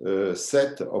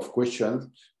set of questions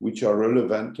which are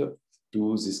relevant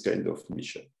to this kind of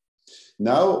mission.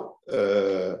 Now,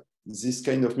 this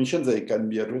kind of mission, they can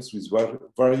be addressed with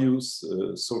various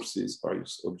sources,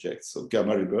 various objects. So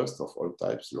gamma ray bursts of all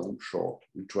types, long, short,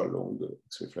 ultra long,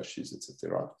 X-ray flashes,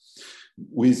 etc.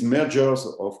 With mergers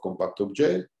of compact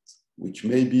objects, which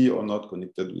may be or not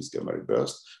connected with gamma ray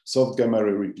bursts, soft gamma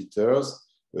ray repeaters,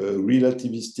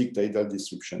 relativistic tidal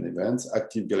disruption events,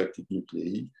 active galactic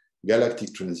nuclei,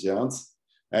 galactic transients,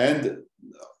 and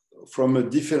from a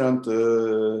different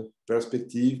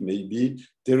perspective, maybe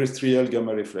terrestrial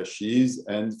gamma ray flashes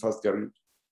and fast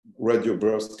radio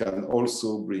bursts can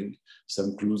also bring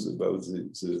some clues about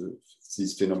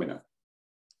this phenomena.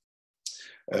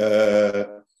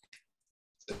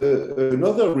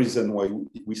 Another reason why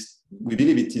we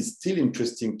believe it is still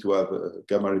interesting to have a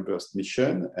gamma ray burst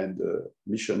mission and a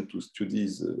mission to study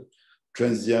the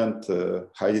transient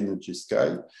high energy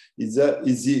sky is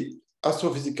the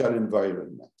astrophysical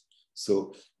environment.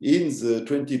 So in the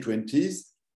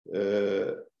 2020s,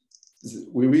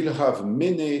 we will have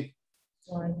many,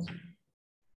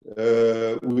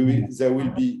 there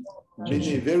will be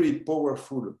many very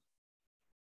powerful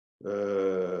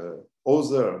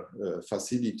other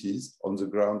facilities on the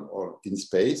ground or in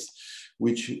space,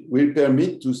 which will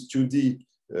permit to study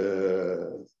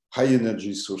high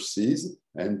energy sources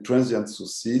and transient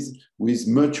sources with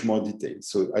much more detail.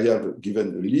 So I have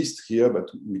given a list here, but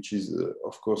which is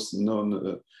of course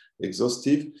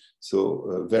non-exhaustive.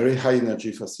 So very high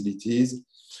energy facilities,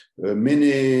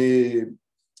 many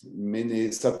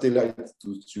satellites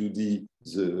to study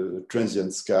the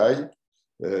transient sky,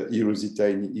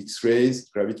 Eurositine X-rays,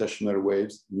 gravitational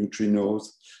waves,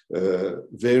 neutrinos,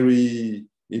 very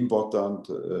important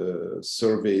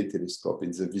survey telescope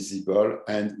in the visible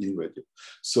and in radio.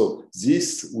 So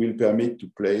this will permit to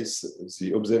place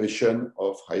the observation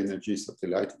of high energy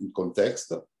satellite in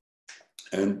context.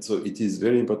 And so it is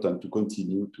very important to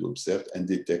continue to observe and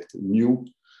detect new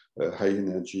high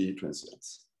energy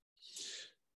transients.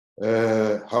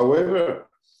 However,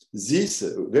 this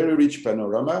very rich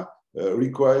panorama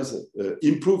requires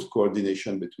improved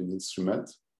coordination between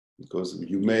instruments, because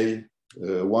you may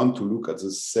want to look at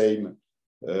the same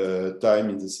time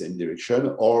in the same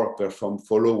direction or perform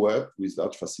follow-up with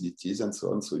large facilities and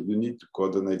so on. So you need to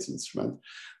coordinate the instrument.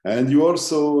 And you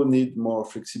also need more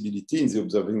flexibility in the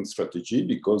observing strategy,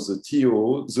 because the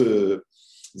TO,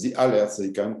 the alerts,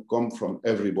 they can come from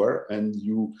everywhere and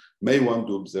you may want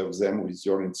to observe them with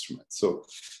your instrument. So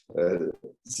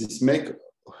this makes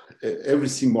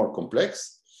everything more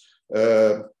complex.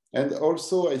 And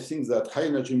also, I think that high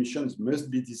energy missions must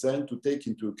be designed to take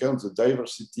into account the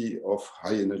diversity of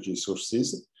high energy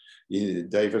sources,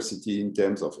 diversity in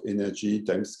terms of energy,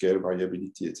 time scale,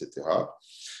 variability, etc.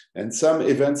 And some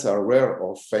events are rare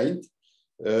or faint,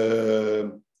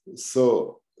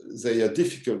 so they are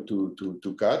difficult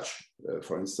to catch.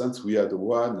 For instance, we had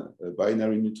one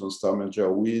binary neutron star merger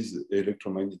with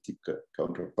electromagnetic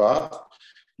counterpart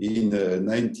in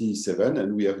 1997,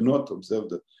 and we have not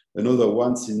observed another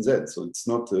one since then. So it's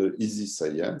not easy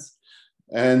science.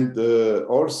 And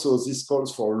also this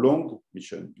calls for long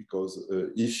mission, because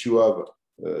if you have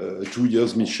 2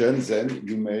 years mission, then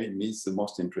you may miss the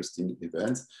most interesting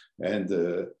events. And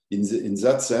in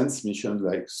that sense, missions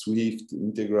like SWIFT,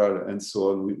 Integral, and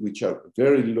so on, which are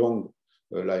very long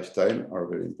lifetime, are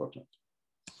very important.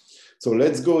 So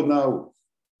let's go now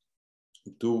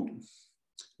to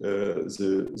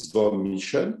the SVOM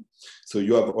mission. So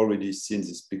you have already seen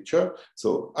this picture.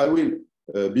 So I will,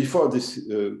 before this,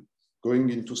 going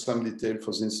into some detail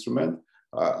for the instrument,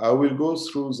 I will go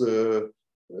through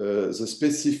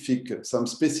some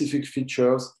specific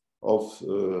features of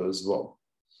SVOM.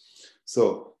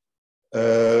 So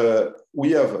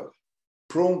we have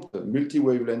prompt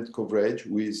multi-wavelength coverage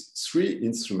with 3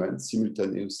 instruments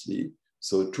simultaneously.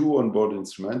 So 2 onboard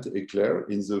instruments, Eclair,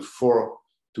 in the 4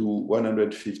 to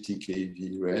 150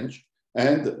 kV range,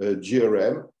 and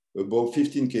GRM above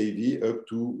 15 kV up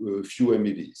to a few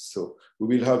MeVs. So we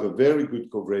will have a very good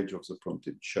coverage of the prompt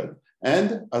emission.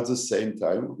 And at the same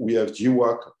time, we have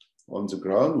GWAC on the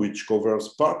ground, which covers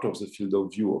part of the field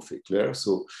of view of Eclair.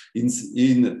 So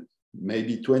in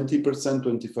maybe 20%,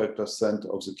 25%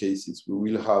 of the cases, we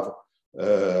will have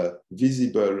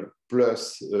visible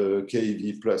plus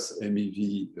KV plus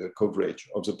MEV coverage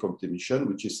of the prompt emission,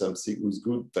 which is something with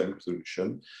good time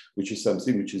resolution, which is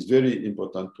something which is very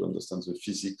important to understand the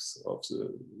physics of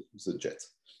the jet.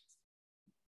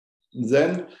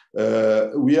 Then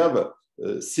we have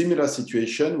a similar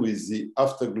situation with the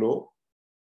afterglow,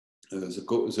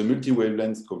 the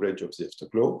multi-wavelength coverage of the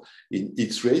afterglow in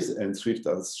X-rays, and Swift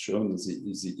has shown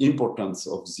the importance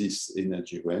of this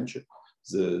energy range,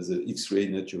 the X-ray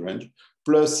energy range.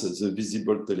 plus the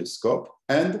visible telescope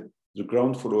and the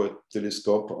ground follower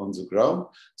telescope on the ground.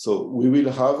 So we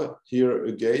will have here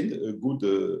again a good,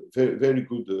 very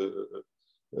good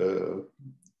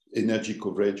energy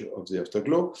coverage of the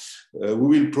afterglow.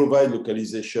 We will provide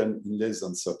localization in less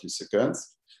than 30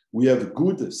 seconds. We have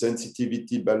good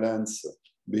sensitivity balance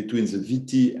between the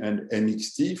VT and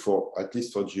MXT for at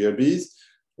least for GRBs,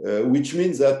 which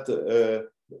means that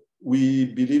we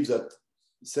believe that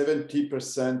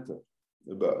 70%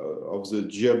 of the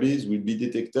GRBs will be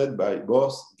detected by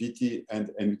both VT and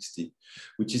MXT,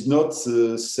 which is not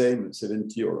the same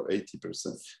 70 or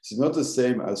 80%. It's not the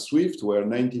same as SWIFT, where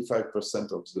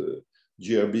 95% of the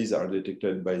GRBs are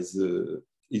detected by the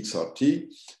XRT,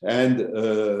 and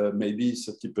maybe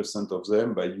 30% of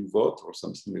them by UVOT or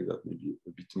something like that, maybe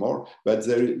a bit more. But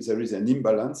there is an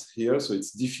imbalance here, so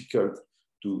it's difficult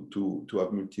to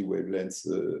have multi-wavelength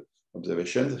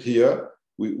observations. Here,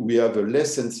 we have a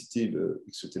less sensitive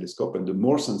X-ray telescope and a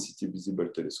more sensitive visible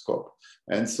telescope.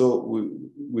 And so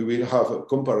we will have a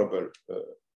comparable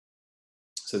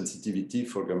sensitivity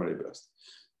for gamma ray burst.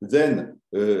 Then,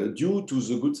 due to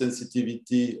the good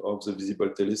sensitivity of the visible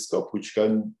telescope, which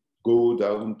can go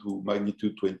down to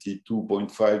magnitude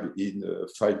 22.5 in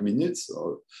 5 minutes,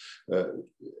 or,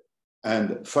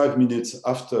 and 5 minutes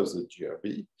after the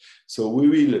GRB, so we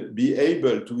will be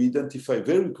able to identify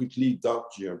very quickly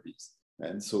dark GRBs,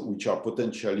 and so which are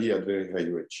potentially at very high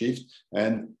redshift,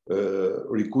 and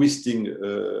requesting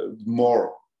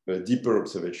more deeper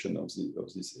observation of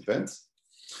these events.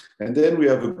 And then we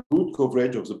have a good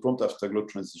coverage of the prompt afterglow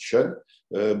transition,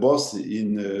 both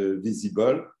in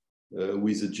visible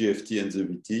with the GFT and the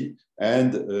VT,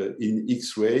 and in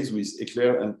X-rays with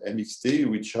Eclair and MXT,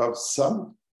 which have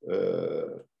some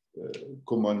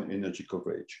common energy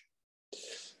coverage.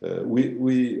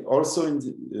 We also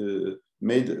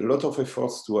made a lot of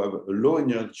efforts to have a low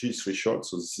energy threshold.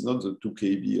 So this is not the 2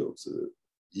 keV of the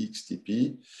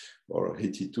EXTP or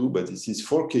 82, but this is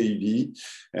 4 keV.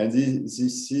 And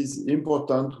this is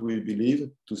important, we believe,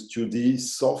 to study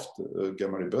soft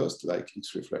gamma ray burst like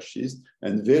X-ray flashes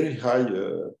and very high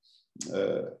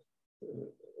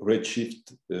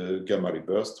redshift gamma ray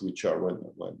burst, which are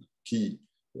one key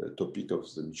topic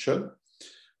of the mission.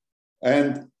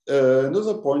 And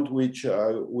another point which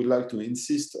I would like to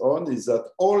insist on is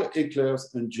that all eclairs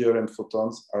and GRM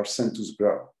photons are sent to the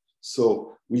ground.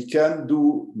 So we can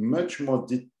do much more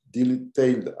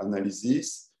detailed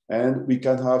analysis, and we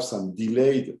can have some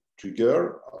delayed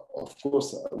trigger, of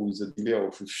course, with a delay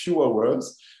of a few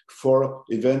hours for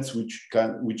events which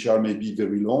are maybe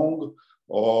very long,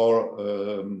 or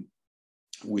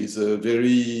with a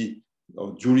very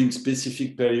during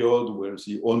specific period where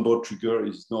the onboard trigger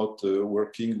is not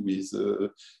working with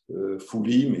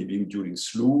fully, maybe during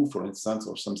slew, for instance,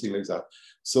 or something like that.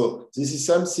 So this is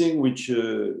something which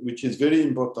is very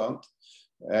important,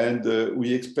 and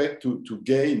we expect to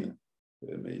gain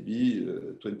maybe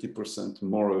 20%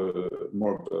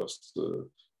 more bursts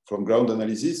from ground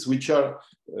analysis, which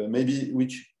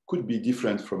could be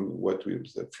different from what we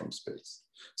observe from space.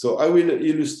 So I will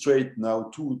illustrate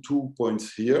now two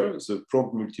points here: the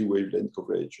prompt multi-wavelength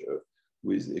coverage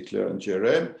with Eclair and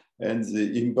GRM, and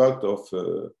the impact of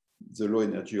the low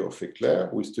energy of Eclair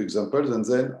with 2 examples, and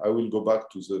then I will go back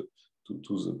to the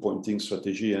pointing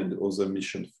strategy and other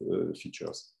mission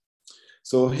features.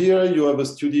 So here you have a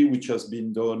study which has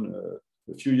been done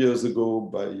a few years ago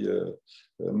by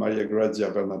Maria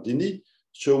Grazia Bernardini,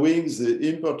 showing the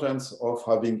importance of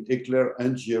having Eclair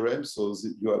and GRM, so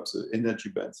you have the energy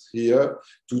bands here,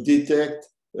 to detect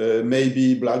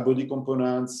maybe black body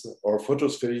components or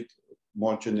photospheric,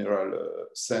 more general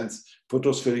sense,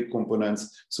 photospheric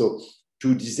components. So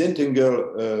to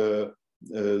disentangle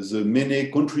the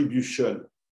many contribution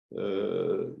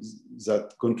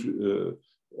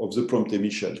of the prompt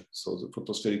emission, so the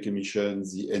photospheric emission,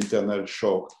 the internal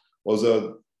shock,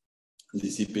 other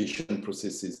dissipation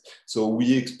processes. So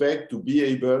we expect to be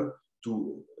able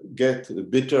to get a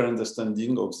better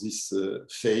understanding of this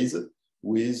phase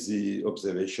with the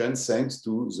observation, thanks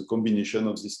to the combination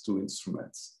of these 2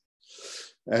 instruments.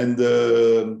 And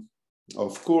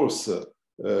of course,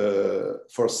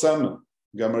 for some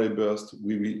gamma ray burst,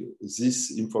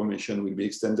 this information will be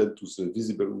extended to the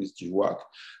visible with GWAC,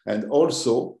 and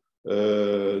also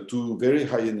to very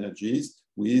high energies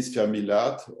with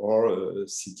Fermi-LAT or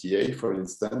CTA, for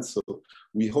instance. So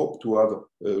we hope to have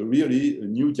really a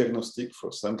new diagnostic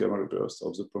for some gamma ray burst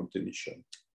of the prompt emission.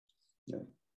 Yeah.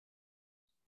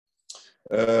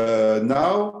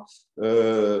 Now,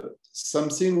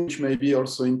 something which may be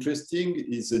also interesting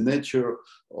is the nature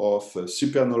of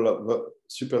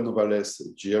supernova-less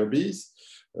GRBs.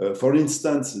 For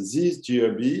instance, this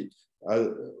GRB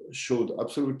showed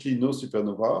absolutely no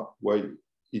supernova, while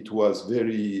it was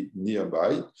very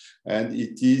nearby. And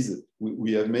it is,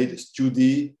 we have made a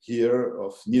study here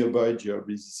of nearby GRBs.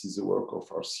 This is the work of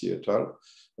R.C. et al.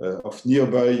 Of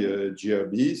nearby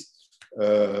GRBs,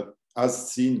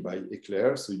 as seen by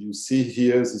eclair. So you see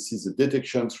here, this is the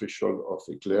detection threshold of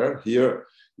eclair. Here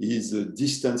is the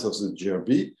distance of the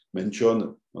GRB, mentioned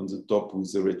on the top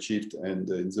with the redshift and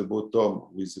in the bottom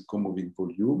with the co-moving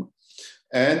volume.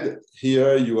 And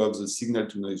here you have the signal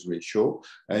to noise ratio,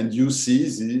 and you see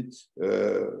the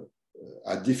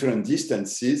at different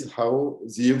distances how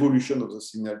the evolution of the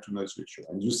signal to noise ratio.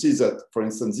 And you see that, for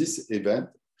instance, this event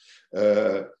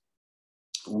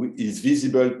is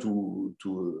visible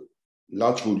to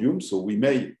large volume, so we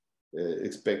may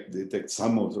detect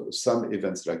some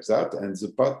events like that. And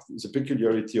the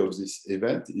peculiarity of this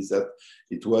event is that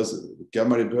it was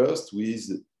gamma ray burst with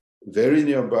very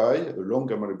nearby a long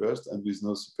gamma ray burst and with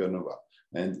no supernova.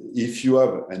 And if you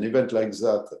have an event like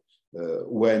that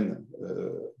when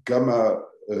gamma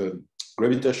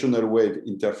gravitational wave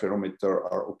interferometer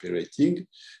are operating,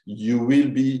 you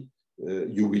will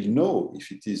know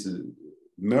if it is a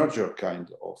merger kind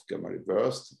of gamma ray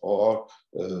burst or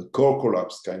core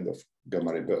collapse kind of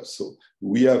gamma ray burst. So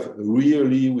we have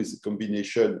really, with the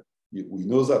combination, we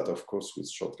know that of course with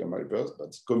short gamma ray burst,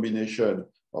 but the combination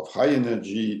of high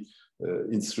energy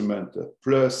instrument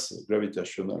plus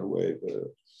gravitational wave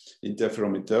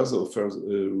interferometers offers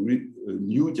a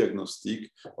new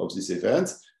diagnostic of these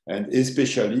events, and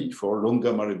especially for long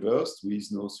gamma ray burst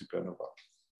with no supernova.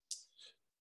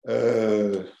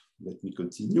 Let me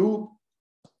continue.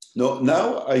 No,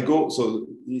 now I go, so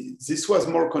this was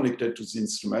more connected to the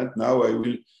instrument. Now I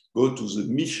will go to the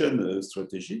mission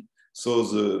strategy. So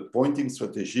the pointing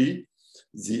strategy,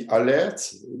 the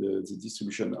alerts, the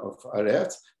distribution of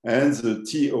alerts, and the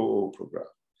TOO program.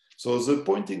 So the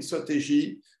pointing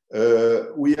strategy,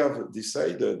 we have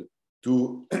decided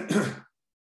to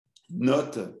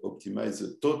not optimize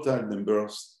the total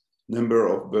number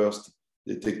of bursts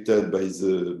detected by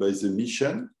the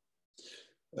mission,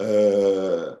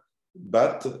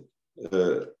 but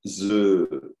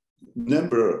the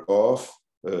number of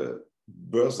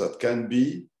bursts that can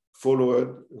be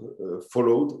followed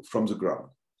from the ground.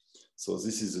 So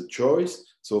this is a choice.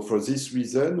 So for this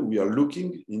reason, we are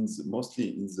looking mostly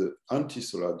in the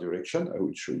anti-solar direction. I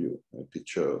will show you a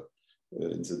picture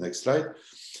in the next slide.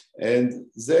 And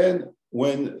then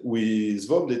when we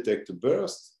SVOM detect a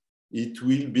burst, it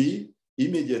will be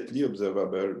immediately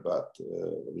observable by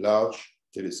large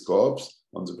telescopes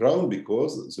on the ground,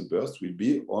 because the burst will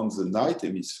be on the night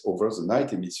over the night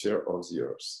hemisphere of the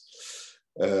Earth.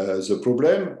 The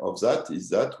problem of that is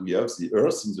that we have the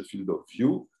Earth in the field of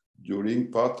view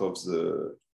during part of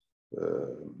the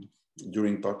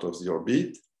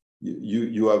orbit.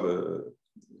 You have a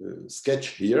sketch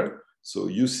here. So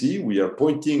you see we are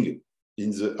pointing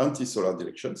in the anti-solar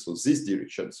direction, so this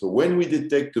direction. So when we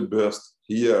detect a burst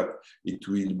here, it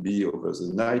will be over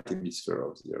the night hemisphere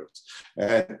of the Earth.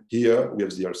 And here we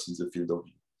have the Earth in the field of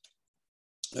view.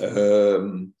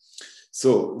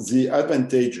 So the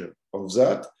advantage of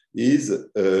that is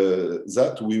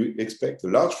that we expect a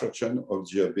large fraction of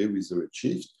GRB with the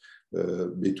redshift,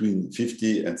 between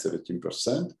 50 and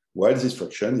 17%, while this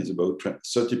fraction is about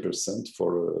 30%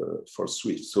 for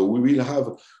SWIFT. So we will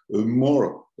have a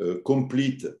more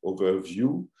complete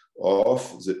overview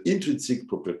of the intrinsic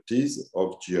properties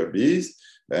of GRBs.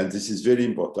 And this is very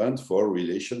important for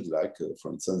relations like,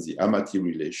 for instance, the Amati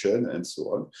relation and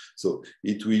so on. So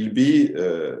it will be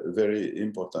very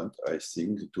important, I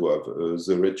think, to have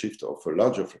the redshift of a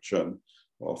larger fraction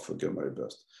of gamma ray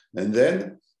burst. And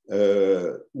then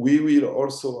we will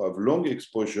also have long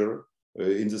exposure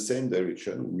in the same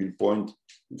direction. We'll point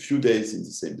a few days in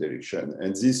the same direction,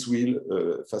 and this will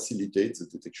facilitate the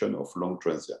detection of long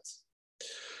transients.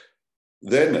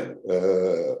 Then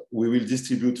we will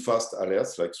distribute fast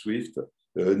alerts like SWIFT,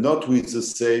 not with the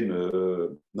same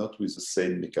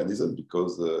mechanism,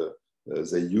 because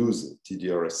they use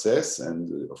TDRSS,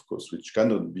 and of course, which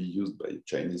cannot be used by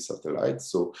Chinese satellites.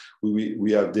 So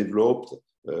we have developed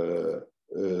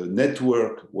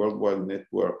network, worldwide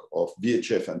network of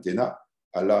VHF antenna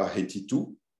a la Haiti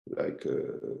 2, like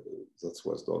that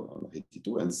was done on Haiti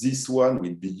 2. And this one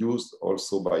will be used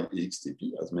also by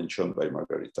EXTP, as mentioned by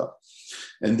Margarita.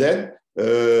 And then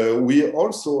we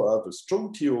also have a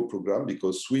strong TO program,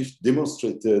 because SWIFT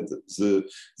demonstrated the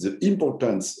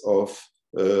importance of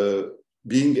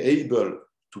being able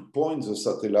to point the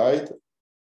satellite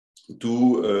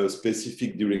to a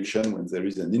specific direction when there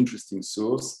is an interesting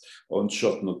source on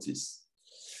short notice.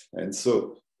 And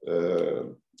so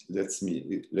let me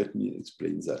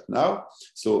explain that now.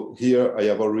 So here I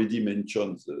have already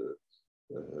mentioned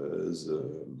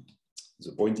the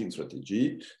pointing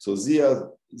strategy. So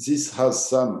this has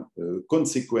some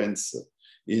consequence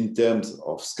in terms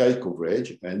of sky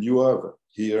coverage, and you have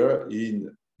here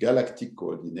in galactic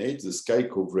coordinates the sky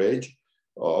coverage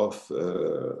of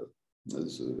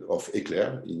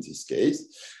eclair in this case.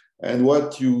 And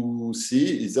what you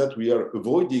see is that we are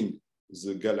avoiding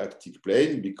the galactic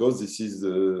plane because this is,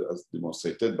 as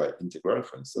demonstrated by integral,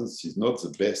 for instance, this is not the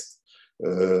best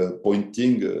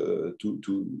pointing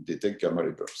to detect gamma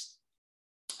ray bursts.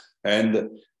 And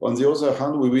on the other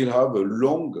hand, we will have a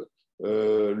long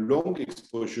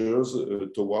exposures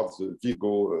towards the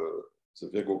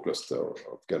Virgo cluster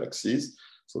of galaxies.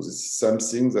 So this is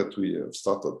something that we have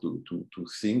started to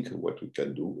think what we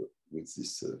can do with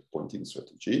this pointing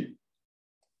strategy.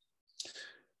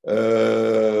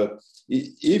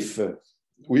 If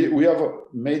we have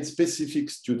made specific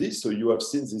studies, so you have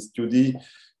seen this study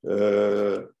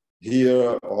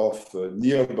here of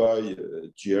nearby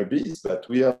GRBs, but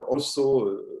we have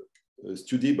also a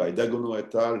study by Dagono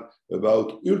et al.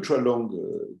 About ultra-long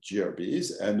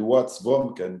GRBs and what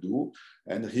SVOM can do.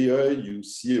 And here you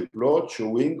see a plot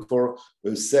showing for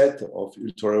a set of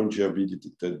ultra-long GRB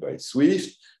detected by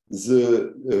SWIFT,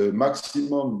 the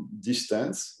maximum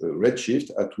distance,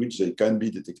 redshift, at which they can be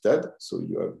detected. So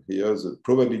you have here the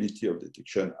probability of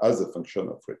detection as a function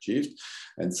of redshift.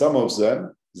 And some of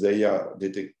them,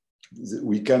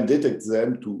 we can detect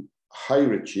them to high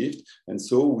redshift. And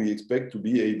so we expect to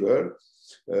be able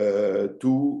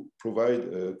to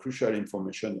provide crucial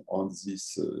information on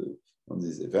these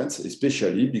events,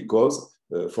 especially because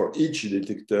for each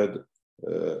detected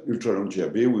ultra-long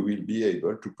GRB, we will be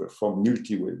able to perform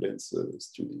multi-wavelength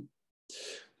study.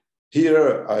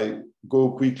 Here, I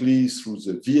go quickly through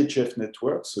the VHF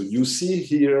network. So you see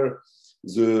here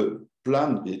the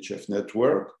planned VHF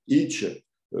network. Each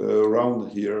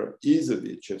round here is a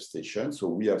VHF station. So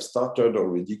we have started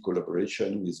already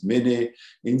collaboration with many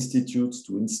institutes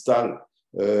to install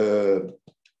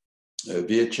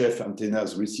VHF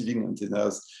antennas, receiving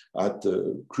antennas at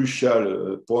a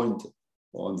crucial point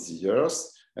on the Earth.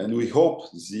 And we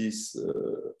hope this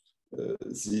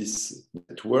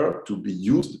network to be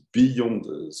used beyond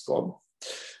SCOM.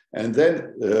 And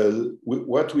then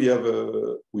what we have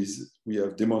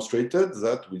demonstrated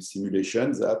that with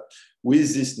simulations that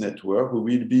with this network, we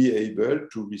will be able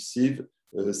to receive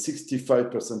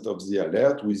 65% of the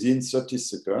alert within 30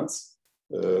 seconds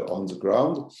on the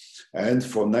ground. And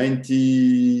for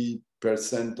 90%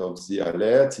 of the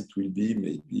alert, it will be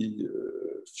maybe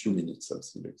a few minutes,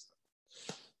 something like that.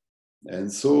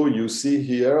 And so you see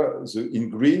here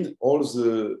in green, all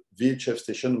the VHF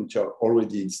stations which are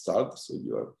already installed. So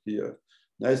you have here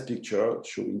a nice picture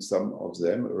showing some of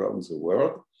them around the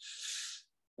world.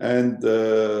 And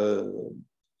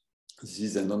this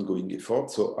is an ongoing effort.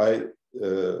 So I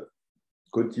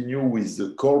continue with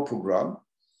the core program,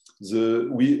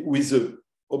 with the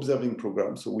observing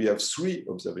program. So we have 3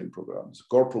 observing programs. The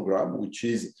core program, which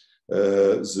is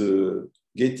the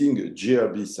getting a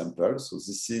GRB sample. So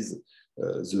this is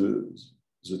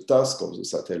the task of the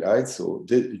satellite. So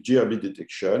the GRB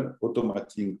detection,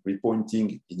 automatic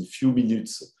repointing in a few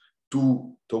minutes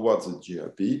towards the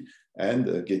GRB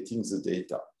and getting the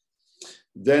data.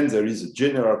 Then there is a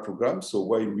general program. So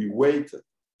while we wait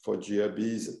for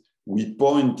GRBs, we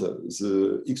point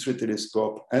the X-ray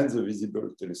telescope and the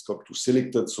visible telescope to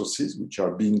selected sources, which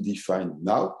are being defined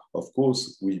now. Of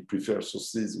course, we prefer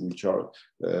sources which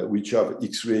have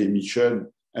X-ray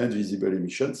emission and visible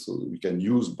emission, so we can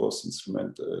use both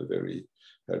instruments very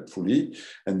helpfully.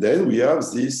 And then we have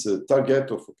this target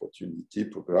of opportunity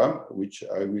program, which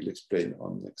I will explain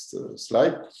on next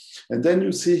slide. And then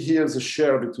you see here the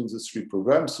share between the 3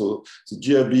 programs. So the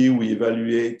GRB, we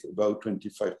evaluate about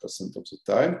 25% of the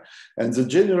time. And the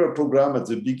general program at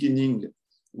the beginning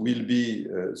will be,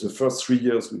 the first 3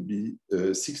 years will be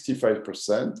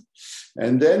 65%.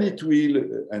 And then it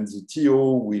will, and the TO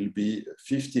will be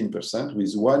 15%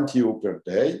 with 1 TO per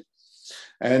day.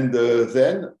 And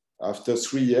then after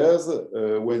 3 years,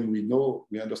 when we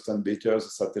understand better the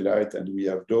satellite and we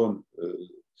have done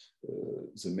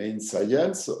the main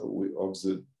science of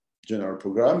the general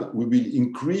program, we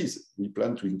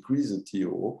plan to increase the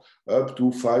TO up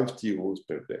to 5 TOs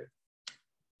per day.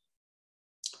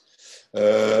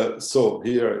 So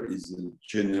here is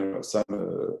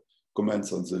some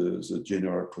comments on the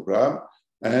general program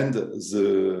and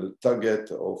the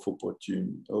target of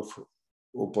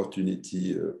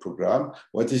opportunity program.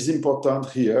 What is important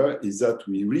here is that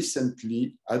we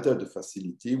recently added a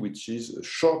facility which is a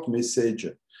short message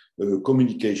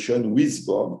communication with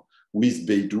SVOM, with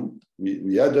Beidou.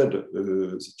 We added,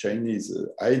 the Chinese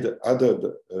added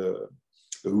a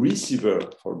receiver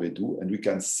for Beidou, and we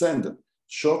can send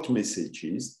short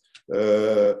messages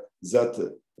that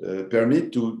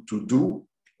permit to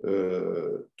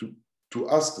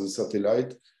ask the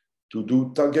satellite to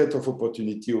do target of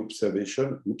opportunity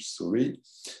observation,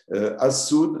 as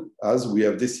soon as we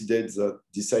have decided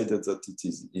that it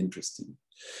is interesting.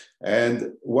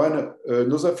 And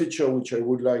another feature which I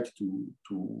would like to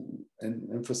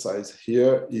emphasize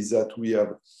here is that we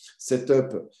have set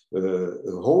up a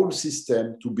whole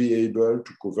system to be able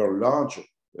to cover large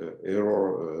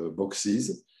error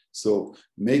boxes. So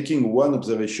making one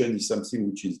observation is something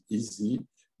which is easy,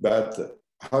 but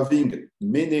having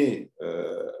many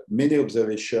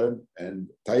observations and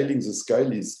tiling the sky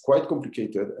is quite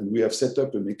complicated, and we have set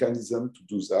up a mechanism to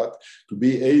do that, to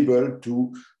be able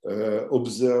to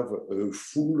observe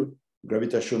full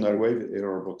gravitational wave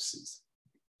error boxes.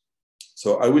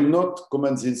 So I will not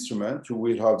comment the instrument, you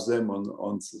will have them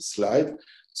on the slide.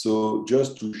 So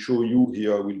just to show you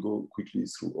here, I will go quickly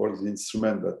through all the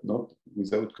instruments, but not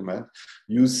without comment.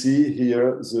 You see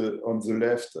here on the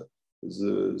left,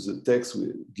 the text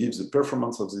gives the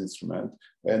performance of the instrument,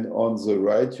 and on the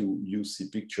right you see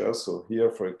pictures. So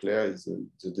here for Eclair is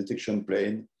the detection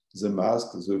plane, the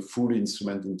mask, the full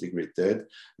instrument integrated,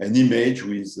 an image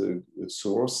with a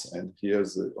source, and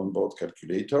here's the onboard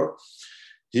calculator.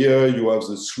 Here you have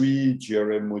the 3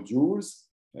 GRM modules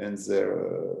and their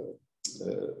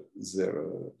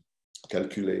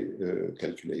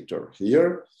calculator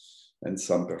here, and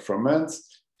some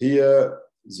performance. Here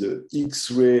the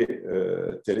X-ray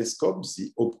telescope,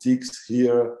 the optics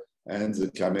here, and the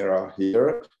camera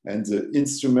here, and the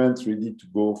instrument ready to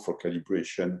go for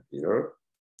calibration here.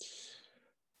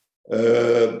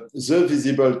 The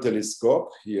visible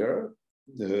telescope here,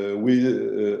 the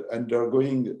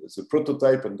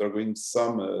prototype undergoing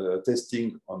some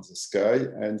testing on the sky.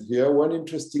 And here one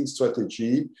interesting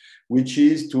strategy, which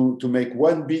is to make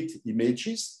 1-bit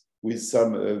images with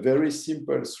some very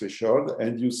simple threshold,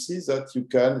 and you see that you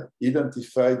can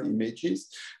identify the images,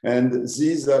 and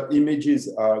these images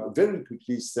are very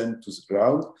quickly sent to the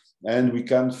ground, and we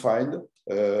can find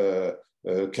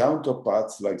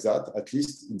counterparts like that, at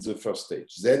least in the first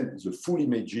stage. Then the full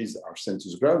images are sent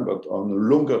to the ground, but on a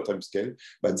longer time scale.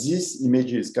 But these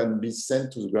images can be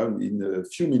sent to the ground in a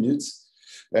few minutes,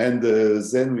 and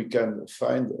then we can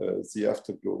find the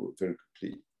afterglow very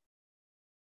quickly.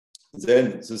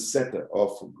 Then the set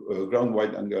of ground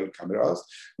wide angle cameras,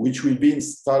 which will be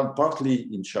installed partly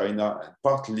in China and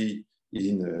partly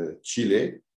in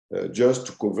Chile, just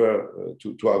to cover,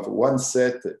 to have one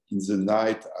set in the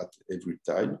night at every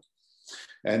time.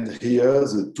 And here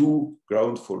the 2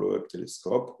 ground follow-up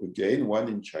telescope, again, one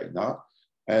in China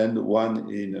and one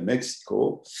in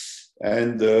Mexico.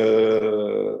 And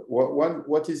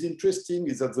what is interesting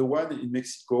is that the one in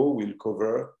Mexico will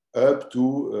cover up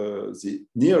to the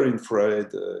near-infrared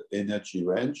energy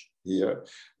range here.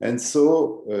 And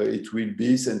so it will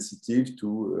be sensitive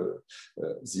to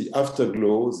the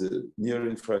afterglow, the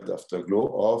near-infrared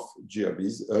afterglow of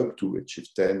GRBs up to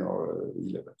HF10 or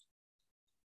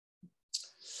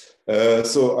 11.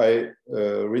 So I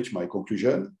reach my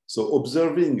conclusion. So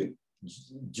observing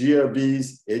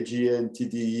GRBs, AGN,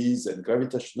 TDEs, and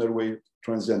gravitational wave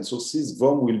transient sources,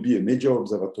 VOM will be a major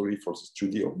observatory for the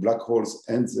study of black holes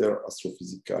and their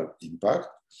astrophysical impact.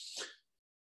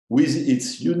 With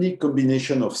its unique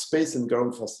combination of space and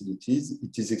ground facilities,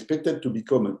 it is expected to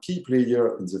become a key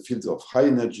player in the fields of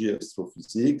high-energy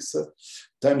astrophysics,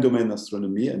 time-domain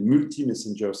astronomy, and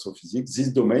multi-messenger astrophysics.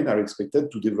 These domains are expected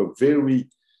to develop very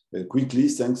quickly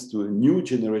thanks to a new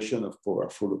generation of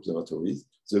powerful observatories,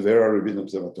 the Vera Rubin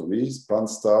observatories,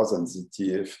 pan-stars and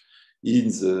ZTF in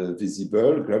the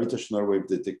visible, gravitational wave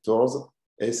detectors,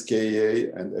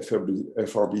 SKA and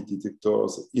FRB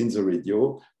detectors in the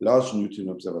radio, large Newton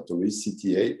observatories,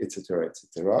 CTA, etc.,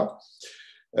 etc.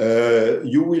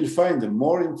 You will find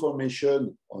more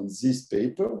information on this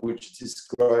paper, which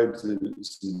describes the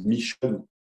mission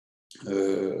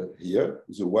here,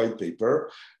 the white paper,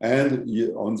 and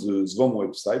on the SVOM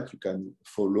website, you can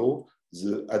follow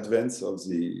the advance of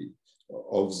the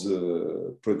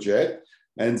project.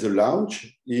 And the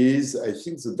launch is, I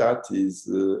think the date is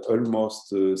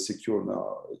almost secure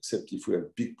now, except if we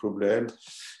have big problem,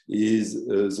 is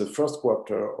the first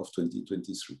quarter of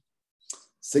 2023.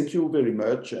 Thank you very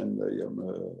much, and I am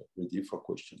ready for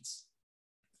questions.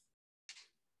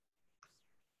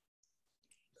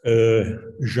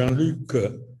 Jean-Luc,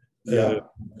 Yeah.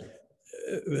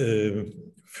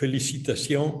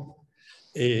 Félicitations.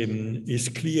 It's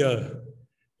clear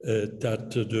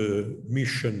that the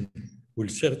mission will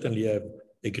certainly have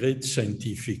a great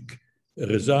scientific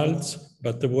results.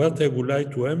 But what I would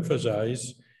like to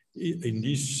emphasize in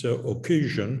this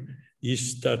occasion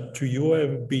is that you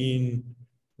have been,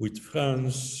 with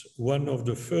France, one of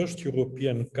the first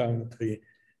European countries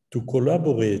to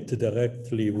collaborate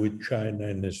directly with China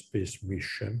in a space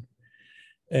mission.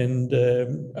 And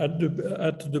at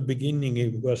the beginning,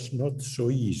 it was not so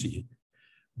easy,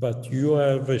 but you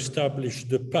have established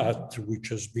the path which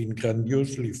has been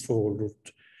grandiosely followed,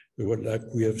 like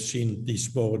we have seen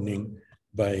this morning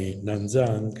by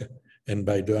Nanzang and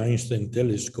by the Einstein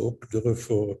telescope.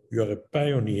 Therefore, you are a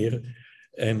pioneer,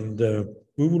 and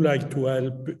we would like to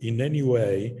help in any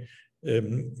way.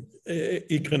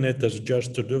 ICRANet has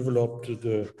just developed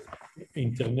the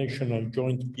international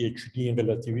joint PhD in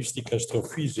relativistic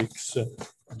astrophysics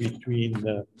between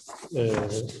the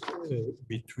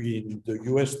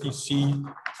USDC,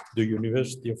 the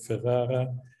University of Ferrara,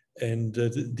 and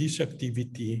this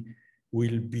activity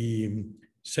will be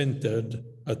centered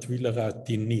at Villarat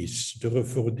in Nice.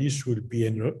 Therefore, this will be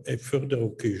a further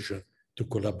occasion to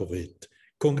collaborate.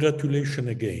 Congratulations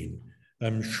again.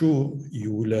 I'm sure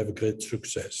you will have great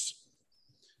success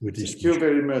with this. Thank you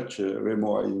very much,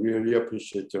 Remo. I really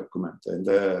appreciate your comment. And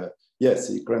yes,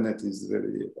 ICRANet is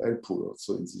very helpful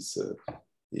also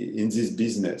in this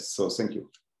business. So thank you.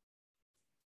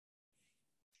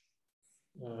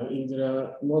 If there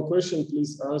are more questions,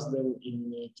 please ask them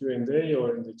in Q&A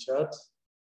or in the chat.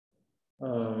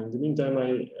 In the meantime,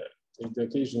 I take the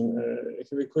occasion. I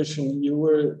have a question. You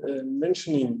were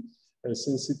mentioning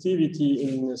sensitivity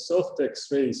in soft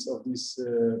X-rays of this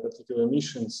particular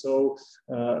mission, so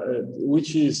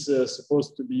which is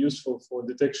supposed to be useful for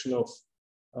detection of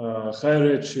high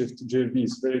redshift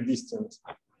GRBs, very distant.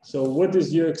 So what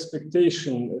is your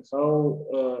expectation?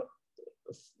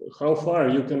 How far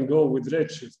you can go with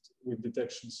redshift with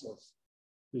detections of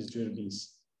these GRBs?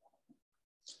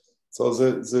 So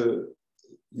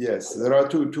yes, there are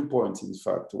two points, in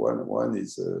fact. One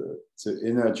is the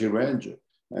energy range,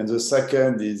 and the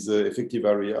second is effective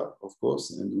area, of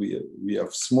course. And we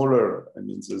have smaller, I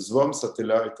mean, the SWAM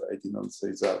satellite, I didn't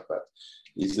say that, but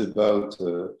is about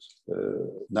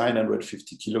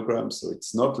 950 kilograms. So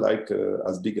it's not like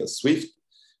as big as SWIFT.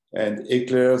 And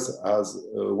ECLAIRS has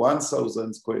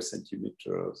 1,000 square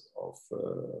centimeters of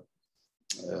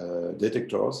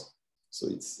detectors. So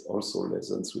it's also less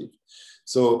than SWIFT.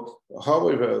 So,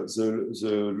 however,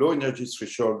 the low energy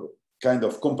threshold kind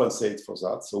of compensates for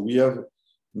that. So we have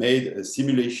made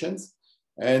simulations,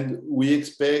 and we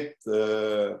expect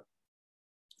more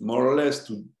or less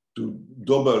to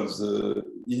double the,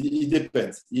 it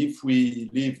depends. If we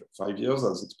live 5 years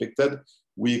as expected,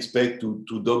 we expect to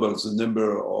double the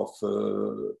number of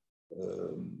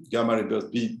gamma ray bursts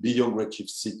beyond redshift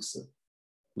 6,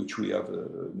 which we have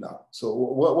now. So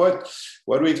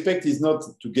what we expect is not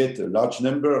to get a large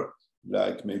number,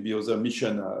 like maybe other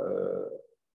missions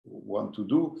want to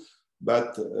do,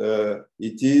 but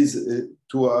it is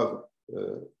to have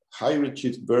high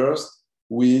redshift bursts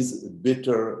with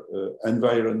better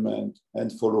environment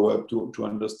and follow-up to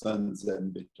understand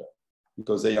them better.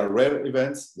 Because they are rare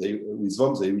events, with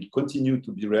them they will continue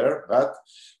to be rare, but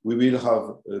we will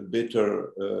have a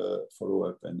better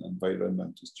follow-up and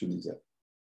environment to study them.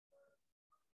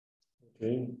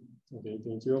 Okay,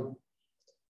 thank you.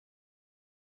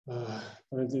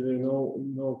 Apparently there are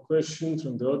no questions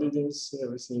from the audience,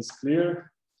 everything is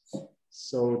clear.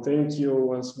 So thank you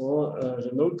once more,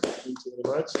 Jean-Luc, thank you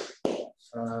very much.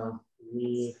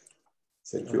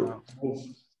 Thank you. Move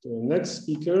to the next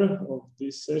speaker of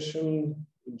this session,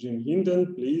 Jim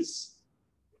Hinden, please.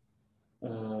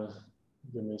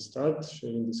 You may start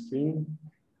sharing the screen.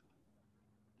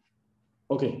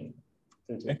 Okay,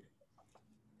 thank you.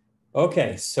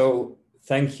 Okay, so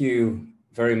thank you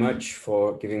very much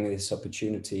for giving me this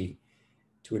opportunity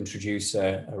to introduce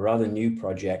a rather new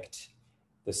project,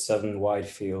 the Southern Wide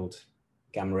Field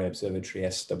Gamma Ray Observatory,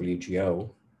 SWGO.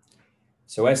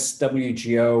 So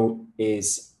SWGO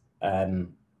is a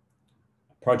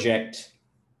project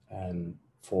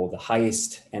for the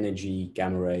highest energy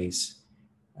gamma rays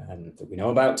that we know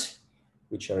about,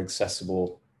 which are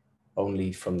accessible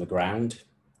only from the ground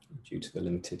due to the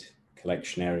limited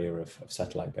collection area of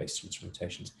satellite-based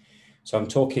instrumentations. So I'm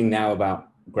talking now about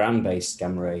ground-based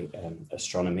gamma ray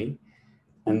astronomy.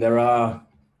 And there are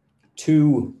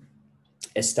two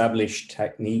established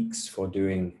techniques for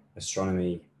doing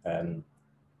astronomy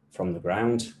from the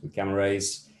ground with gamma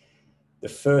rays. The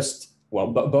first, well,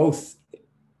 both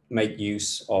make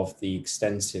use of the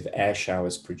extensive air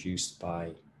showers produced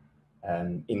by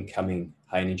incoming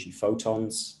high-energy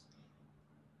photons.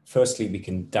 Firstly, we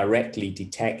can directly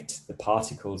detect the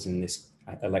particles in this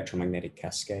electromagnetic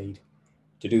cascade.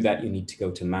 To do that, you need to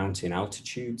go to mountain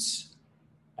altitudes,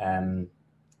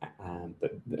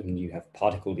 but then you have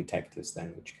particle detectors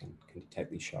then, which can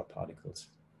detect these sharp particles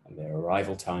and their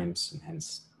arrival times, and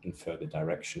hence infer the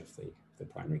direction of the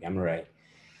primary gamma ray.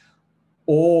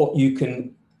 Or you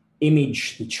can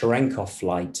image the Cherenkov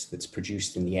light that's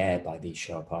produced in the air by these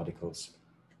sharp particles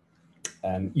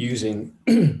using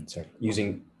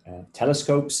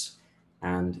telescopes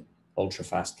and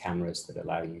ultra-fast cameras that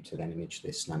allow you to then image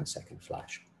this nanosecond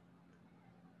flash.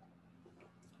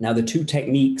 Now, the two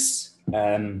techniques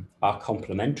are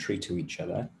complementary to each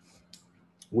other.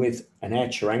 With an Air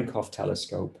Cherenkov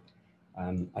telescope,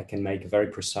 I can make a very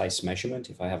precise measurement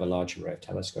if I have a large array of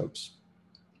telescopes.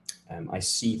 I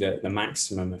see the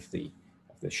maximum of the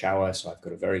shower, so I've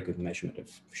got a very good measurement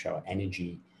of shower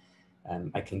energy.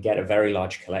 I can get a very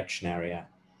large collection area,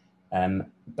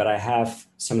 but I have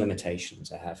some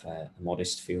limitations. I have a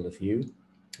modest field of view.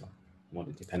 Well,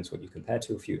 it depends what you compare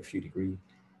to, a few degree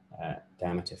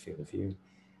diameter field of view.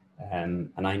 And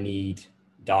I need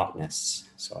darkness,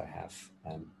 so I have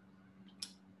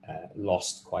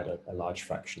lost quite a large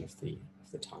fraction of the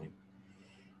time.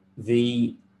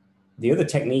 The other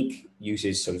technique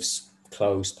uses sort of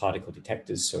closed particle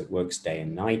detectors, so it works day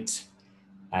and night,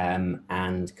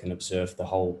 and can observe the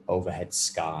whole overhead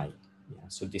sky. Yeah,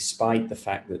 so despite the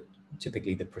fact that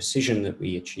typically the precision that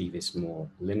we achieve is more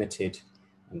limited,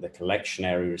 and the collection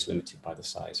area is limited by the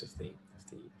size of the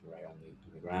array on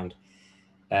the ground,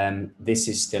 this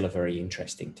is still a very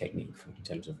interesting technique in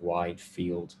terms of wide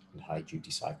field and high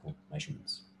duty cycle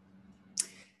measurements.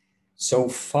 So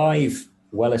 5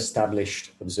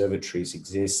 well-established observatories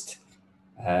exist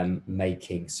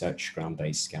making such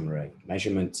ground-based gamma ray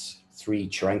measurements. 3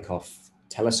 Cherenkov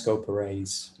telescope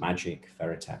arrays, MAGIC,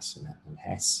 Veritas, and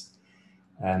HESS.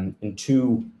 And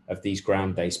 2 of these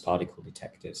ground-based particle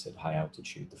detectors at high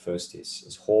altitude. The first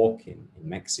is HAWK in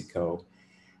Mexico.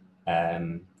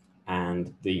 And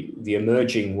the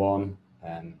emerging one,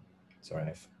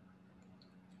 sorry,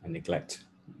 I neglect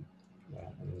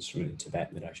an instrument in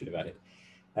Tibet that I should have added.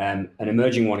 An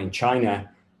emerging one in China,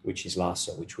 which is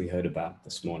LASO, which we heard about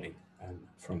this morning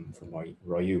from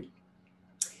Royu.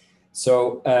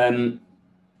 So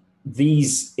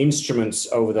these instruments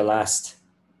over the last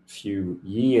few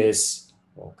years,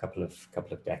 or a couple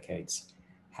of decades,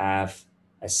 have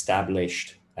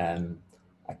established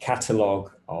a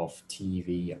catalog of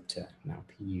TeV up to now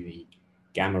PeV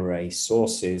gamma ray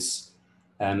sources.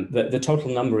 The total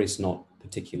number is not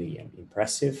particularly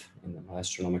impressive in the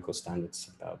astronomical standards,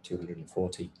 about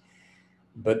 240,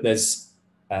 but there's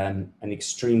an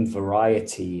extreme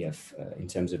variety of in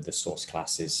terms of the source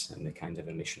classes and the kind of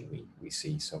emission we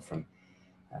see. So from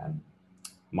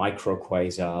micro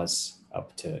quasars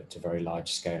up to very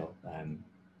large scale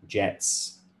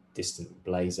jets, distant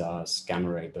blazars, gamma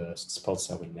ray bursts,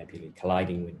 pulsar wind nebulae,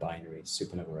 colliding with binaries,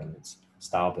 supernova remnants,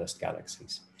 starburst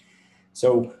galaxies.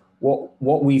 So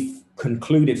what we've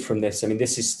concluded from this, I mean,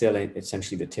 this is still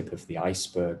essentially the tip of the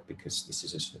iceberg because this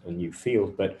is a new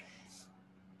field, but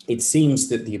it seems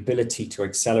that the ability to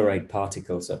accelerate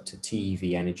particles up to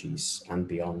TeV energies and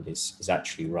beyond is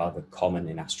actually rather common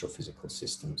in astrophysical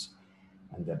systems.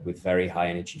 And that with very high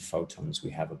energy photons,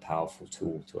 we have a powerful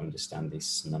tool to understand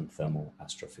this non-thermal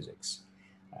astrophysics,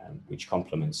 which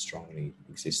complements strongly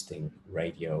existing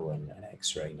radio and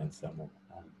X-ray non-thermal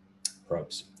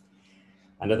probes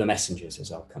and other messengers,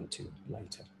 as I'll come to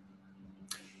later.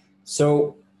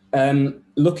 So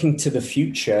looking to the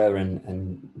future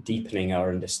and deepening our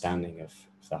understanding of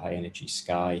the high energy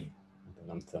sky, the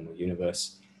non-thermal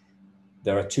universe,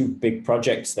 there are 2 big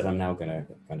projects that I'm now going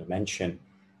to mention,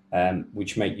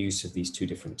 which make use of these 2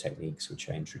 different techniques, which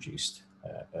I introduced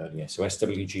earlier. So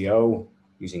SWGO,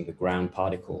 using the ground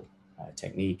particle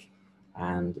technique,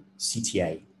 and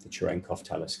CTA, the Cherenkov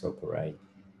telescope array,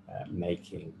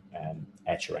 making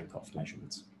Air Cherenkov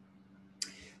measurements.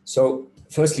 So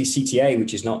firstly, CTA,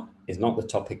 which is not the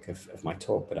topic of my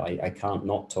talk, but I can't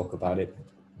not talk about it.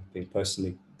 I've been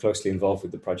personally closely involved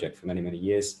with the project for many, many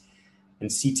years. And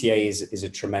CTA is a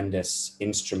tremendous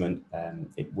instrument.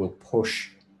 It will push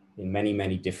in many,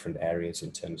 many different areas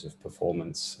in terms of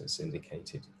performance, as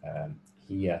indicated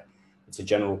here. It's a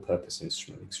general purpose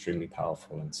instrument, extremely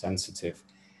powerful and sensitive.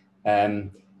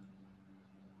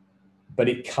 But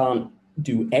it can't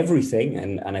do everything.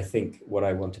 And I think what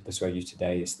I want to persuade you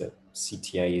today is that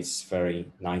CTA is very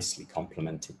nicely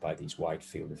complemented by these wide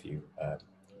field of view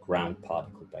ground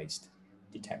particle based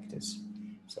detectors.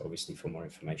 So obviously for more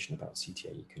information about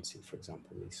CTA, you can see, for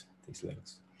example, these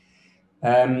links.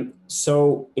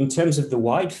 So in terms of the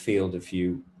wide field of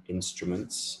view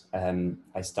instruments,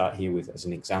 I start here with, as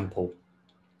an example,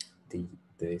 the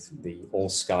all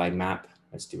sky map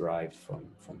as derived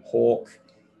from Hawk.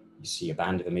 You see a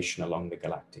band of emission along the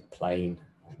galactic plane,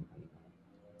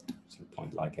 some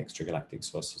point-like extragalactic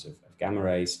sources of gamma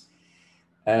rays.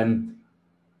 In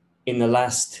the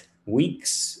last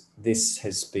weeks, this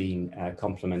has been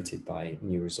complemented by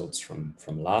new results from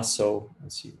LASO,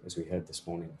 as we heard this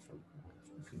morning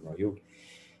from Royu.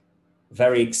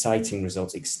 Very exciting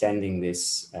results extending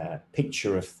this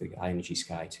picture of the high energy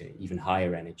sky to even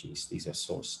higher energies. These are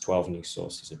 12 new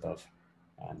sources above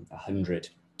 100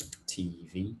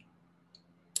 TeV,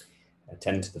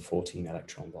 10 to the 14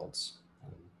 electron volts,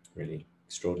 really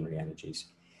extraordinary energies,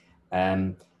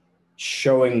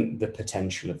 showing the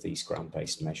potential of these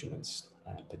ground-based measurements,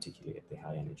 particularly at the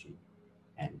high energy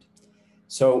end.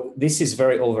 So this is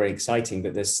all very exciting,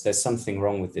 but there's something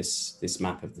wrong with this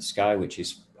map of the sky, which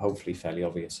is hopefully fairly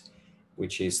obvious,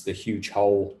 which is the huge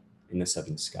hole in the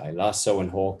southern sky. LASO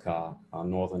and Hawk are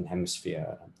northern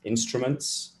hemisphere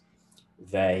instruments.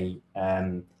 They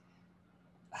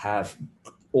have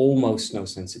almost no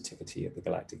sensitivity at the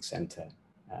galactic center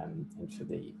and for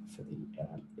the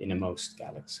innermost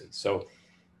galaxy. So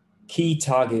key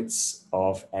targets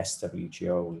of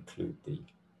SWGO include the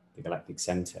galactic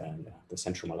center and the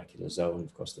central molecular zone,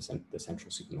 of course, the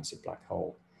central supermassive black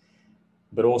hole,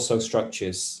 but also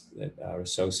structures that are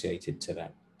associated to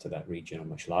that region on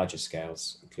much larger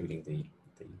scales, including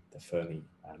the Fermi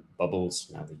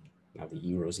bubbles, now the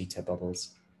E Rosita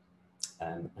bubbles,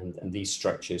 and these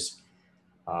structures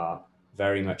are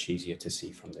very much easier to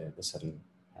see from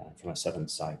from a southern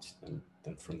site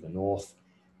than from the north.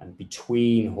 And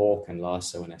between Hawk and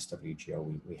LASO and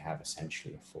SWGO, we have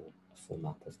essentially a full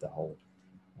map of the whole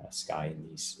sky in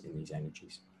these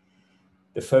energies.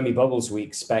 The Fermi bubbles, we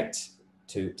expect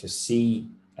to see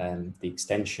the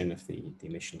extension of the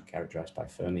emission characterized by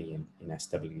Fermi in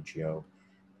SWGO,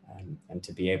 and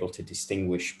to be able to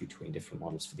distinguish between different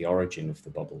models for the origin of the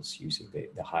bubbles using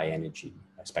the high energy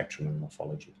spectrum and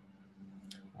morphology,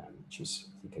 which is,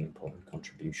 I think, an important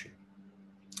contribution.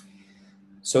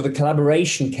 So the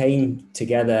collaboration came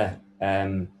together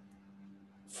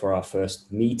for our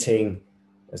first meeting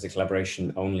as a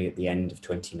collaboration only at the end of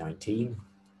 2019.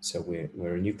 So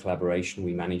we're a new collaboration.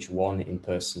 We managed one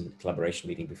in-person collaboration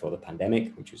meeting before the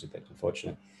pandemic, which was a bit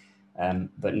unfortunate.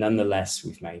 But nonetheless,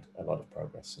 we've made a lot of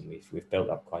progress, and we've built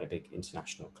up quite a big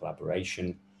international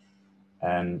collaboration.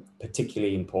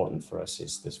 Particularly important for us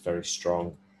is this very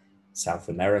strong South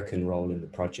American role in the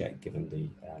project, given the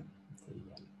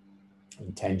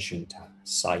intention to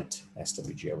site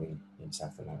SWGO in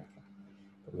South America.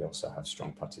 But we also have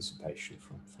strong participation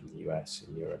from the US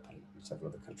and Europe and several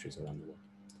other countries around the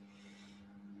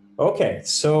world. Okay,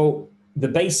 so the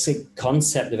basic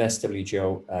concept of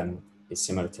SWGO is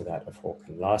similar to that of Hawk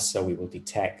and LASO. We will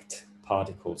detect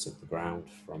particles at the ground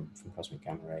from cosmic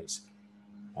gamma rays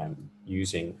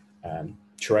using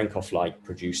Cherenkov light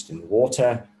produced in the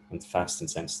water and fast and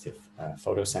sensitive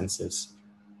photosensors.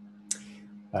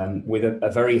 With a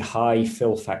very high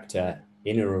fill factor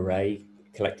inner array,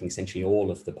 collecting essentially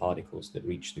all of the particles that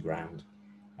reach the ground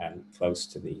close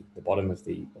to the bottom of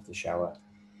the shower,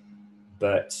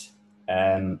 but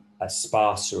a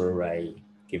sparser array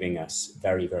giving us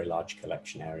very, very large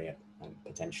collection area and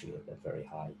potentially at very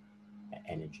high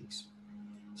energies.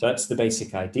 So that's the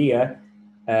basic idea.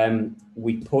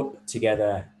 We put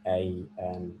together a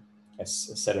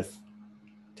set of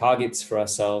targets for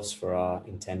ourselves for our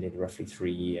intended roughly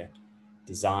 3-year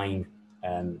design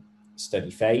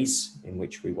study phase, in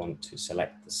which we want to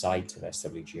select the site of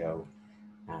SWGO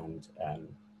and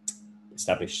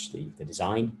establish the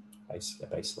design, a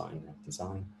baseline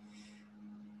design.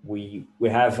 We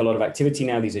have a lot of activity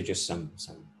now. These are just some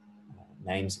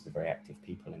names of the very active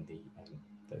people in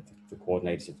the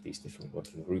coordinators of these different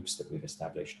working groups that we've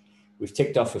established. We've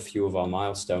ticked off a few of our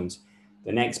milestones.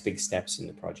 The next big steps in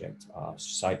the project are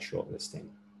site shortlisting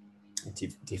and to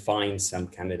define some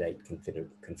candidate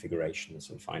configurations,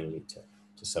 and finally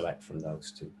to select from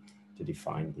those to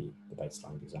define the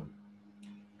baseline design.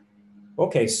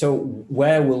 Okay, so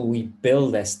where will we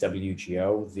build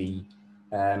SWGO?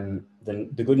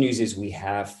 The good news is we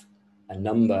have a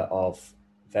number of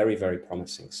very, very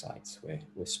promising sites.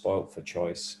 We're spoiled for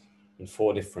choice in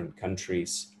 4 different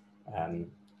countries.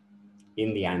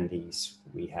 In the Andes,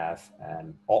 we have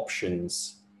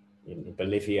options in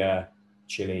Bolivia,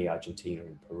 Chile, Argentina,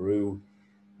 and Peru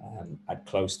at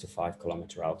close to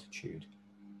 5-kilometer altitude,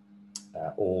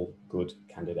 all good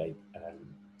candidate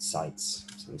sites.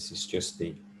 So this is just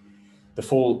the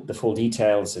full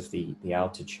details of the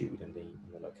altitude and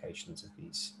the locations of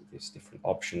these different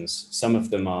options. Some of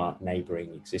them are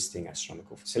neighboring existing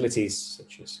astronomical facilities,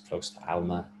 such as close to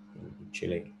Alma in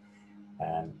Chile.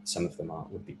 some of them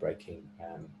would be breaking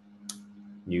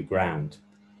new ground.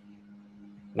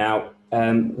 Now,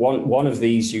 one of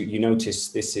these, you notice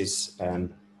this is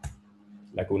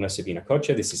Laguna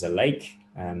Sabina-Cocha. This is a lake,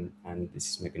 and this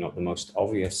is maybe not the most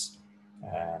obvious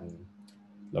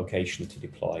location to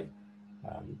deploy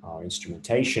our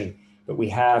instrumentation, but we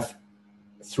have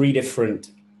 3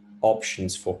 different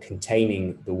options for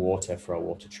containing the water for our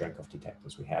water Cherenkov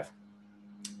detectors. We have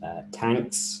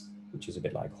tanks, which is a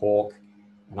bit like HAWK,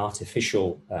 an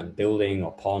artificial building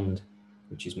or pond,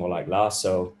 which is more like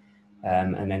LASO,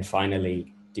 and then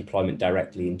finally deployment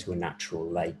directly into a natural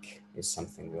lake is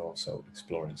something we're also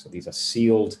exploring. So these are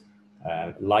sealed,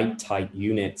 light-tight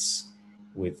units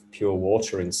with pure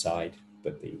water inside,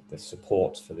 but the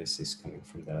support for this is coming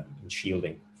from the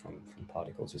shielding from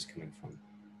particles is coming from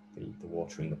the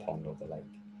water in the pond or the lake.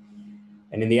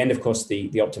 And in the end, of course, the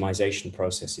optimization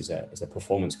process is a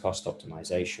performance cost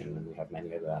optimization, and we have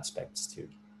many other aspects to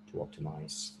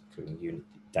optimize, including unit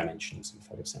dimensions and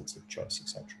photosensitive choice,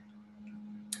 etc.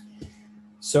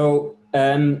 So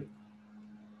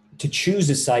to choose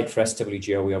a site for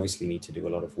SWGO, we obviously need to do a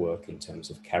lot of work in terms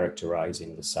of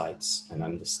characterizing the sites and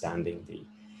understanding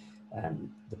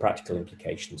the practical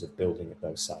implications of building at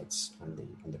those sites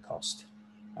and the cost.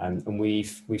 And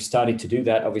we've started to do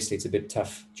that. Obviously, it's a bit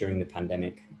tough during the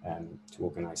pandemic to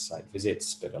organize site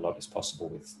visits, but a lot is possible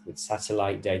with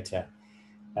satellite data.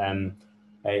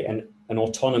 An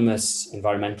autonomous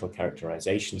environmental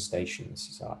characterization station, this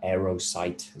is our aero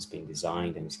site, has been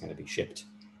designed and is going to be shipped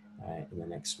in the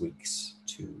next weeks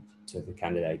to the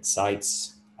candidate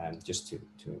sites, just to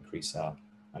increase our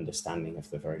understanding of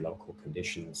the very local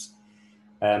conditions.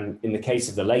 In the case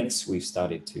of the lakes, we've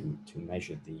started to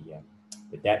measure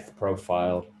the depth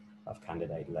profile of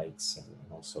candidate lakes, and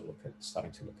also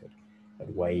starting to look at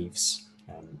waves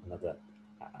and other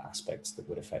aspects that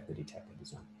would affect the detector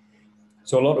design.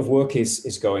 So a lot of work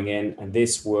is going in, and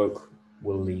this work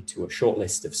will lead to a short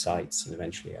list of sites and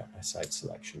eventually a site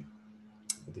selection.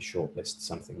 With the short list,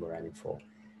 something we're aiming for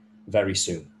very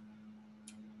soon.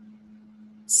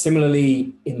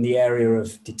 Similarly, in the area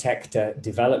of detector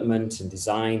development and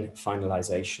design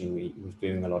finalization, we're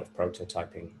doing a lot of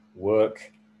prototyping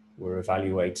work. We're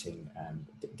evaluating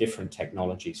different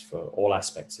technologies for all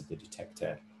aspects of the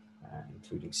detector,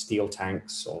 including steel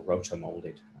tanks or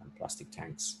rotor-molded plastic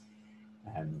tanks,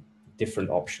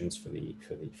 different options for the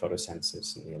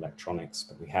photosensors and the electronics,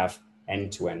 but we have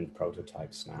end-to-end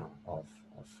prototypes now of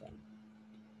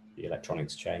the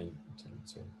electronics chain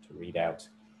to read out,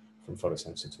 from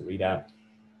photosensor to readout.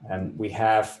 We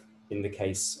have, in the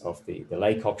case of the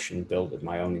lake option, built at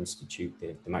my own institute,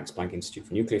 the Max Planck Institute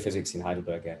for Nuclear Physics in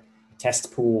Heidelberg, a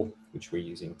test pool, which we're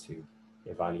using to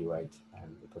evaluate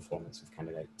the performance of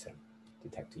candidate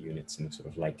detector units in a sort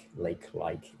of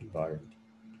lake-like environment.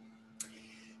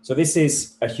 So this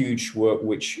is a huge work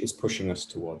which is pushing us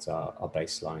towards our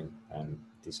baseline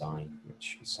design,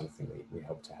 which is something we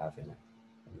hope to have in a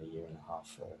year and a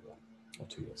half or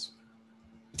 2 years.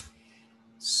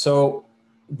 So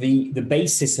the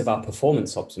basis of our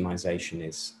performance optimization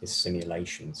is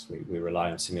simulations. We rely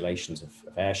on simulations of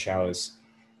air showers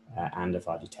and of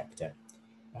our detector.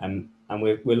 And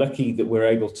we're lucky that we're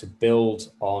able to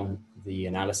build on the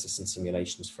analysis and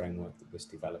simulations framework that was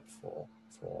developed for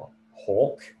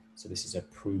HAWK. So this is a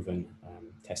proven,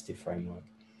 tested framework.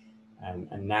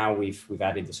 And now we've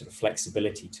added the sort of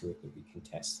flexibility to it that we can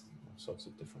test all sorts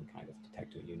of different kind of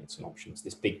detector units and options.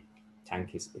 This big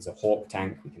tank is a HAWK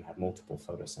tank. We can have multiple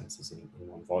photosensors in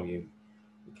one volume.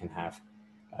 We can have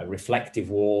reflective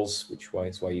walls, which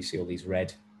is why you see all these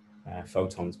red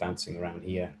photons bouncing around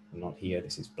here and not here.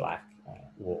 This is black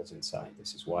walls inside.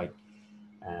 This is white,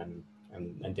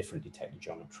 and different detector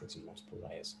geometries and multiple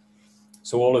layers.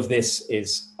 So all of this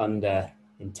is under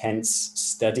intense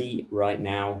study right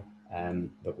now,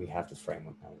 but we have the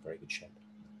framework now in very good shape.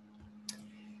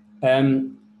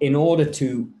 In order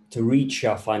to reach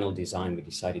our final design, we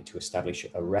decided to establish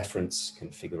a reference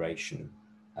configuration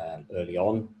early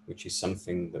on, which is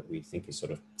something that we think is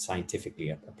sort of scientifically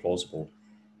a plausible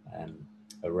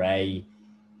array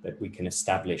that we can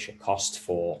establish a cost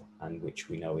for, and which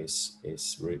we know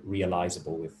is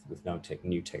realizable with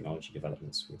new technology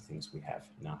developments, with things we have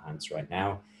in our hands right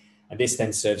now. And this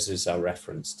then serves as our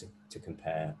reference to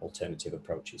compare alternative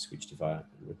approaches which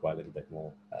require a little bit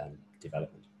more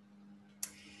development.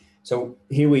 So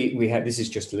here we have, this is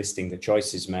just listing the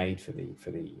choices made for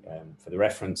the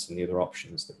reference and the other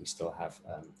options that we still have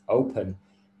open.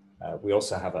 We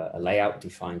also have a layout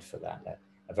defined for that,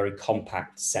 a very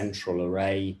compact central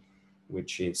array,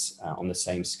 which is on the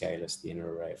same scale as the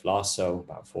inner array of LASO,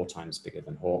 about 4 times bigger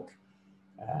than HAWK,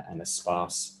 and a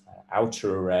sparse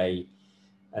outer array.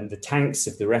 And the tanks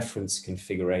of the reference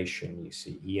configuration you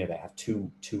see here, they have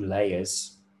two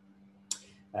layers.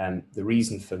 The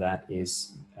reason for that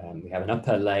is we have an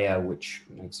upper layer which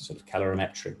makes a sort of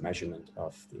calorimetric measurement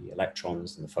of the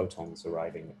electrons and the photons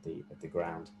arriving at the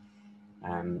ground.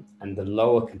 And the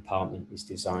lower compartment is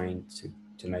designed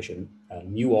to measure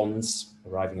muons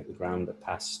arriving at the ground that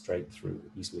pass straight through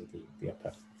easily the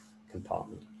upper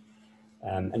compartment.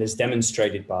 And as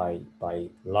demonstrated by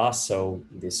LASO,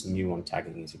 this muon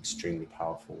tagging is an extremely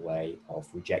powerful way of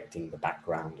rejecting the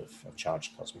background of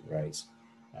charged cosmic rays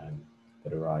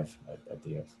that arrive at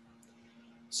the Earth.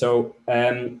 So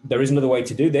there is another way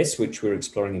to do this, which we're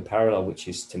exploring in parallel, which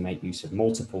is to make use of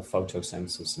multiple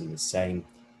photosensors in the same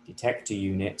detector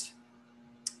unit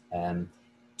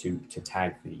to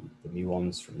tag the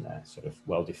muons from their sort of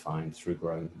well-defined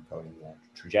through-going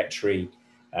trajectory.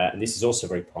 And this is also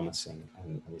very promising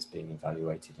and is being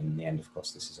evaluated. And in the end, of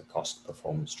course, this is a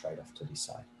cost-performance trade-off to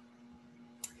decide.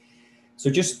 So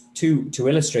just to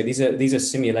illustrate, these are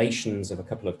simulations of a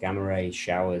couple of gamma ray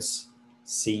showers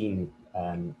seen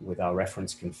with our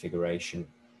reference configuration.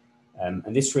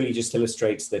 And this really just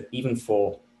illustrates that even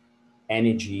for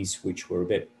energies which were a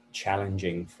bit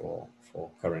challenging for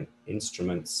current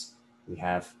instruments, we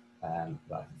have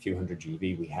a few hundred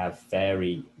GeV, we have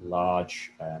very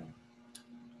large,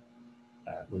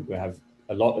 we have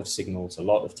a lot of signals, a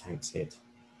lot of tanks hit,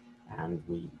 and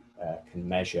we can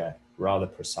measure rather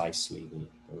precisely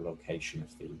the location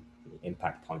of the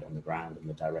impact point on the ground and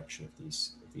the direction of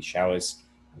these showers,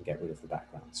 and get rid of the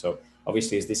background. So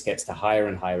obviously, as this gets to higher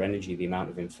and higher energy, the amount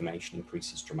of information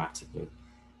increases dramatically,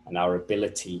 and our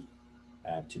ability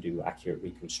to do accurate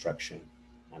reconstruction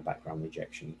and background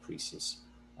rejection increases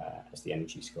as the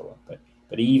energies go up.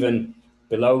 But even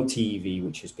below TeV,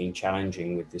 which has been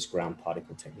challenging with this ground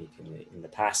particle technique in the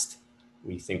past,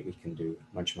 we think we can do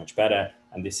much, much better.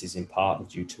 And this is in part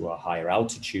due to our higher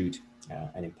altitude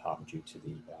and in part due to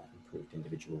the improved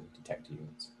individual detector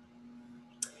units.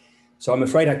 So I'm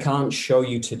afraid I can't show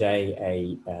you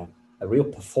today a real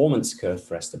performance curve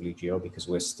for SWGO because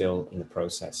we're still in the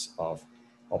process of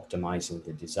optimizing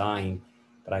the design,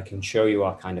 but I can show you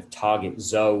our kind of target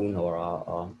zone or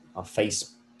our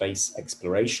phase space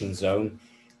exploration zone.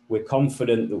 We're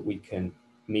confident that we can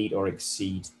meet or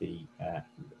exceed the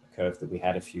curve that we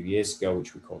had a few years ago,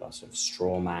 which we called our sort of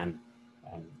straw man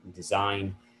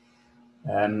design.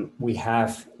 We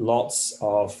have lots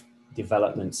of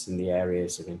developments in the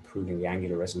areas of improving the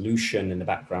angular resolution and the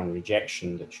background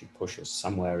rejection that should push us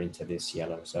somewhere into this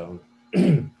yellow zone.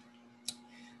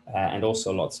 And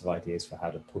also lots of ideas for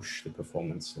how to push the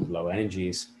performance of low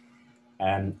energies.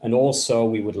 And also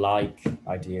we would like,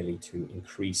 ideally, to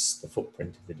increase the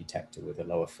footprint of the detector with a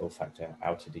lower fill factor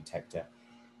outer detector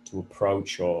to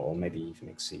approach or maybe even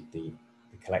exceed the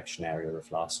collection area of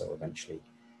LASO eventually,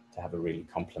 to have a really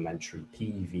complementary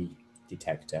PeV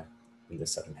detector in the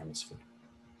Southern Hemisphere.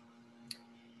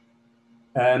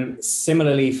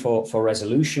 Similarly, for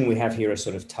resolution, we have here a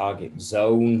sort of target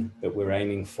zone that we're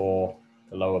aiming for.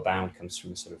 The lower bound comes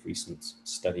from a sort of recent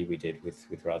study we did with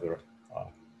rather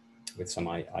with some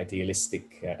idealized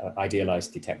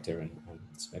detector and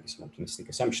maybe some optimistic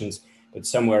assumptions, but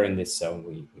somewhere in this zone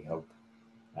we hope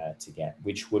to get,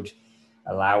 which would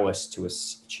allow us to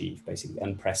achieve basically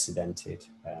unprecedented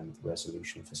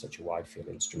resolution for such a wide field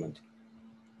instrument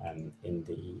in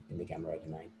the gamma ray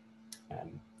domain.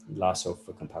 LASO,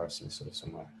 for comparison, is sort of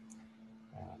somewhere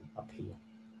up here.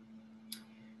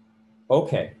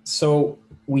 Okay, so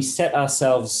we set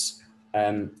ourselves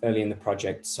early in the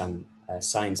project some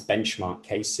science benchmark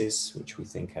cases, which we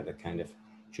think are the kind of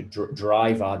should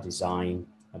drive our design.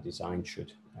 Our design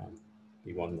should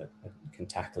be one that can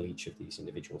tackle each of these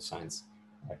individual science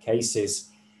cases.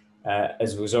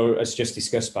 As just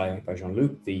discussed by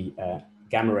Jean-Luc, the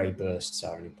gamma ray bursts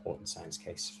are an important science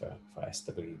case for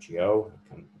SWGO. I'll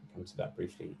come to that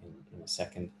briefly in a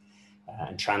second.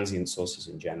 And transient sources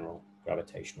in general,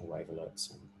 gravitational wave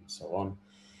alerts and so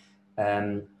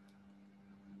on.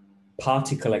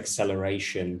 Particle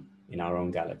acceleration in our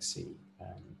own galaxy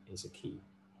is a key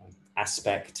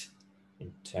aspect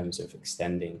in terms of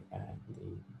extending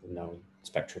the known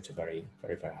spectra to very,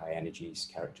 very, very high energies,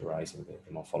 characterizing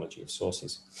the morphology of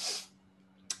sources.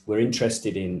 We're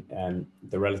interested in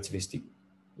the relativistic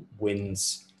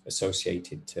winds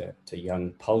associated to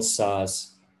young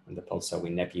pulsars and the pulsar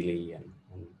wind nebulae and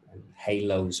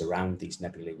halos around these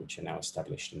nebulae, which are now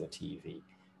established in the TeV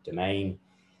domain.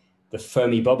 The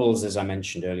Fermi bubbles, as I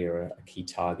mentioned earlier, are a key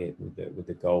target with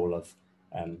the goal of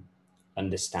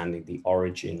understanding the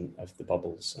origin of the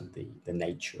bubbles and the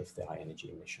nature of the high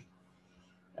energy emission.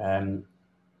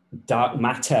 Dark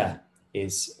matter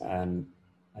is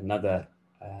another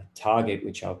target,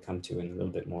 which I'll come to in a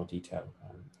little bit more detail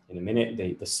in a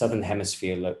minute. The southern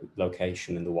hemisphere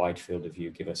location and the wide field of view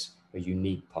give us a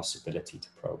unique possibility to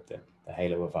probe the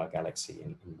halo of our galaxy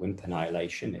in WIMP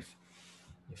annihilation,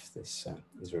 if this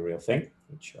is a real thing,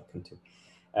 which I'll come to.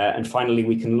 And finally,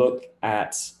 we can look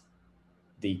at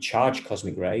the charged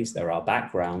cosmic rays. They're our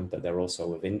background, but they're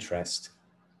also of interest.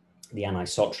 The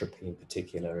anisotropy in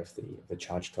particular of the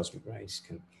charged cosmic rays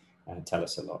can tell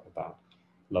us a lot about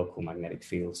local magnetic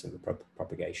fields and the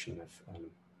propagation of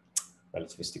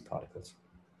relativistic particles.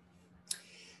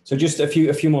 So just a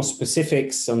few more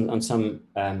specifics on some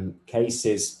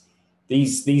cases.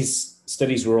 These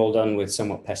studies were all done with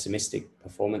somewhat pessimistic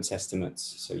performance estimates,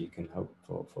 so you can hope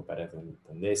for better than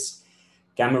this.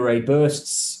 Gamma ray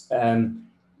bursts,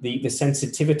 the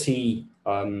sensitivity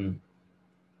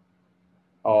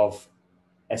of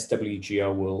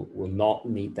SWGO will not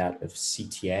meet that of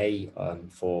CTA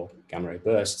for gamma ray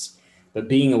bursts, but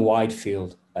being a wide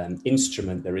field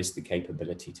instrument, there is the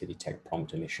capability to detect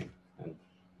prompt emission.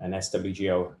 And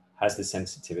SWGO has the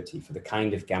sensitivity for the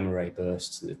kind of gamma ray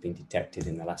bursts that have been detected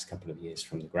in the last couple of years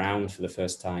from the ground for the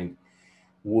first time,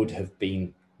 would have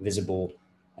been visible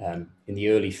in the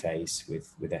early phase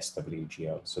with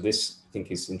SWGO. So this, I think,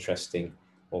 is interesting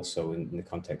also in the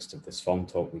context of the SVOM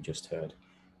talk we just heard,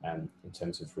 in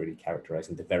terms of really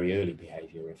characterizing the very early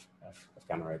behavior of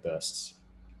gamma ray bursts.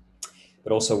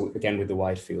 But also, again, with the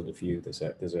wide field of view, there's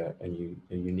a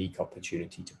unique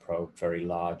opportunity to probe very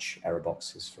large error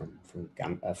boxes from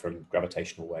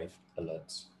gravitational wave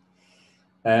alerts.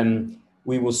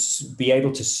 We will be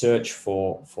able to search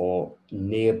for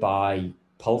nearby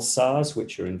pulsars,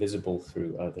 which are invisible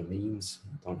through other means.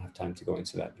 I don't have time to go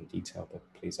into that in detail, but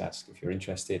please ask if you're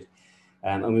interested.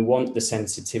 And we want the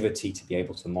sensitivity to be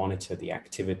able to monitor the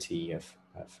activity of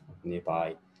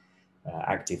nearby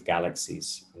active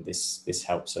galaxies. And this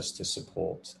helps us to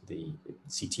support the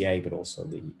CTA, but also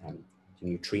the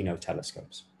neutrino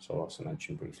telescopes. So I'll also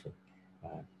mention briefly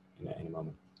in a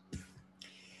moment.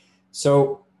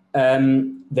 So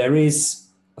there is,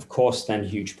 of course, then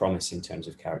huge promise in terms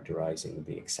of characterizing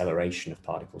the acceleration of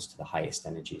particles to the highest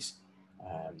energies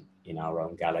in our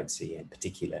own galaxy, in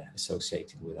particular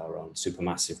associated with our own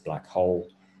supermassive black hole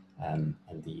and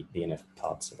the inner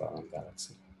parts of our own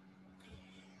galaxy.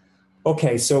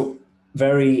 Okay, so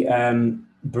very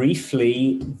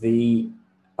briefly,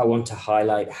 I want to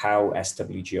highlight how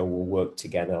SWGO will work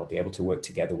together, or be able to work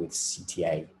together with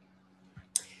CTA.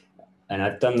 And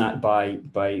I've done that by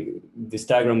this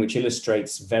diagram, which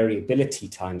illustrates variability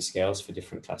timescales for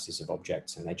different classes of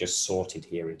objects. And they're just sorted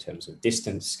here in terms of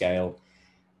distance scale.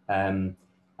 And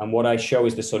what I show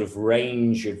is the sort of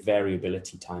range of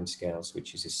variability timescales,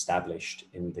 which is established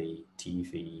in the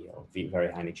TeV, or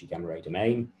very high energy gamma ray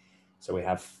domain. So we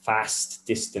have fast,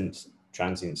 distant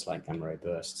transients like gamma ray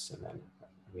bursts, and then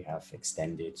we have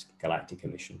extended galactic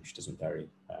emission, which doesn't vary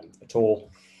at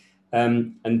all.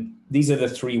 And these are the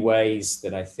three ways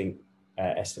that I think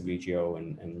SWGO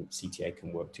and CTA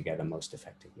can work together most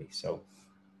effectively. So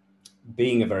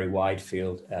being a very wide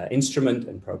field instrument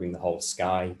and probing the whole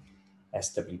sky,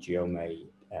 SWGO may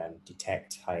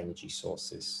detect high energy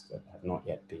sources that have not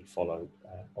yet been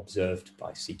observed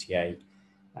by CTA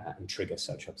and trigger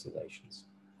such observations.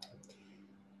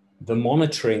 The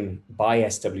monitoring by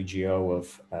SWGO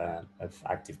of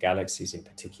active galaxies in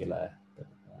particular, but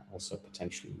also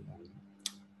potentially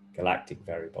galactic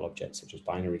variable objects such as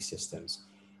binary systems,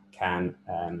 can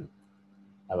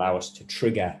allow us to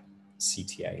trigger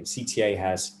CTA. And CTA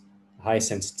has higher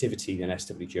sensitivity than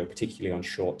SWGO, particularly on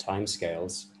short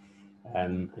timescales,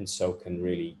 and so can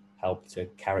really help to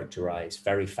characterize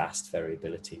very fast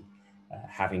variability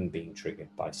having been triggered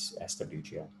by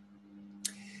SWGO.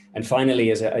 And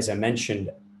finally, as I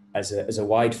mentioned, as a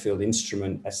wide field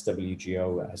instrument,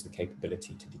 SWGO has the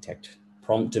capability to detect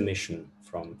prompt emission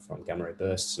from gamma ray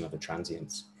bursts and other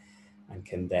transients, and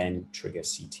can then trigger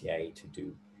CTA to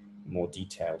do more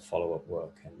detailed follow-up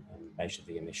work and measure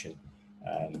the emission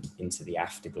into the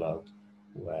afterglow,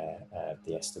 where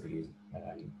the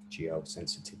SWGO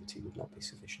sensitivity would not be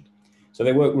sufficient. So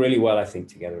they work really well, I think,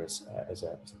 together as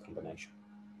a combination.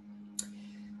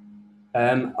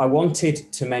 I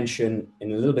wanted to mention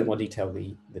in a little bit more detail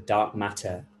the dark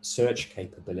matter search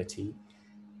capability.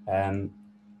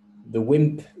 The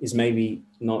WIMP is maybe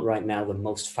not right now the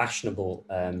most fashionable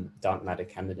dark matter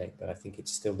candidate, but I think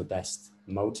it's still the best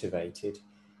motivated.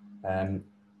 And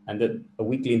that a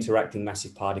weakly interacting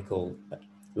massive particle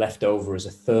left over as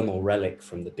a thermal relic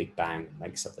from the Big Bang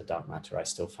makes up the dark matter. I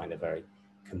still find a very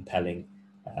compelling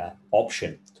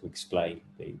option to explain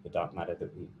the dark matter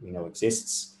that we know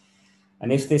exists.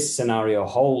 And if this scenario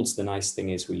holds, the nice thing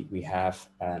is we have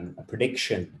a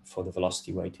prediction for the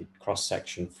velocity-weighted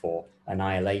cross-section for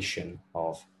annihilation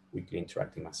of weakly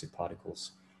interacting massive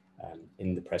particles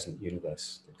in the present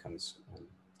universe that comes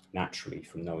naturally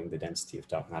from knowing the density of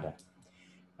dark matter.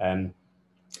 And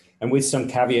with some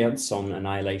caveats on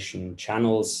annihilation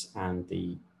channels and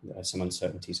some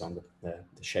uncertainties on the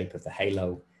shape of the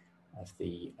halo of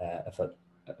the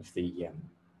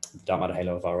dark matter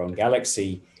halo of our own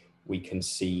galaxy, we can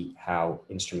see how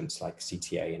instruments like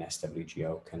CTA and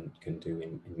SWGO can do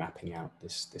in mapping out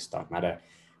this dark matter.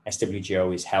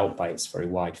 SWGO is helped by its very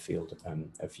wide field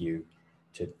of view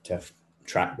to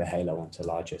track the halo onto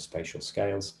larger spatial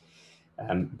scales.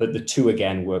 But the two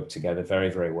again work together very,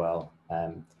 very well.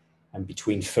 And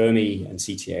between Fermi and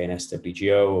CTA and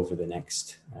SWGO over the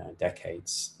next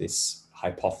decades, this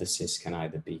hypothesis can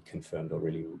either be confirmed or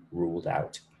really ruled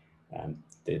out.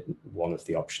 One of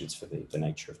the options for the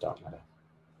nature of dark matter.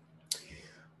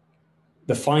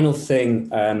 The final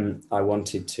thing I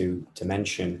wanted to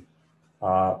mention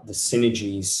are the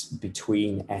synergies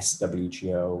between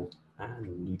SWGO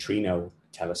and neutrino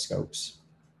telescopes.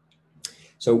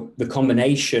 So the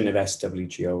combination of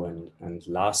SWGO and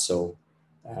LASO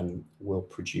will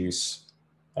produce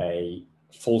a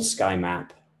full sky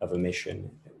map of emission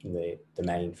in the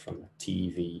domain from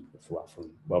TeV, well,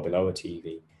 from well below a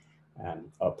TeV,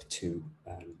 up to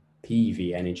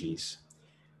PeV energies.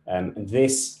 And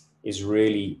this is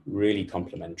really, really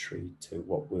complementary to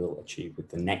what we'll achieve with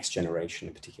the next generation,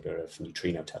 in particular, of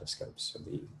neutrino telescopes, so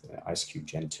the IceCube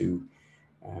Gen 2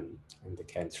 and the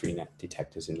KN3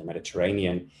 detectors in the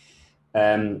Mediterranean.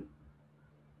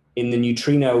 In the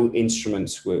neutrino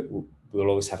instruments, we'll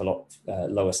always have a lot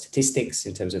lower statistics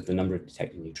in terms of the number of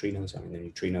detected neutrinos. I mean, the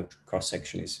neutrino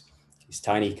cross-section is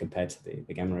tiny compared to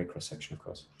the gamma ray cross-section, of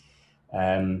course.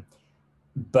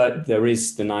 But there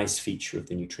is the nice feature of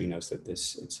the neutrinos that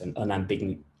it's an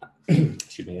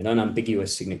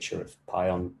unambiguous signature of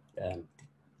pion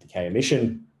decay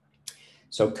emission.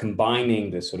 So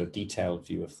combining the sort of detailed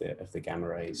view of the gamma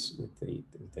rays with the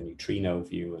neutrino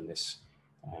view and this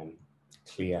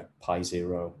clear charged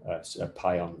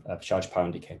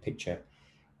pion decay picture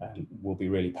will be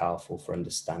really powerful for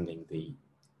understanding the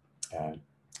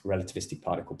relativistic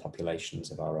particle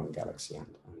populations of our own galaxy and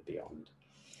beyond.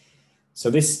 So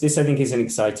this I think is an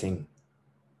exciting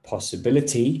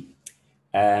possibility.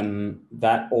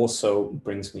 That also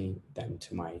brings me then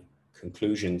to my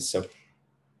conclusions. So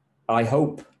I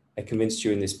hope I convinced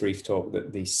you in this brief talk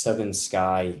that the southern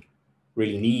sky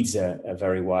really needs a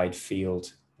very wide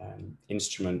field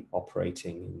instrument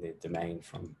operating in the domain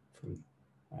from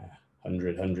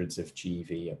hundreds of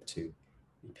GeV up to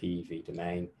the PeV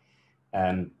domain.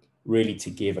 Really to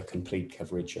give a complete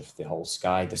coverage of the whole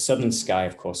sky. The southern sky,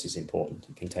 of course, is important.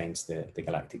 It contains the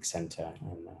galactic center,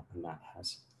 and that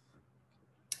has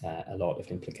a lot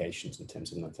of implications in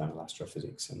terms of nocturnal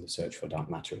astrophysics and the search for dark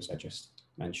matter, as I just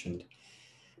mentioned.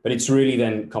 But it's really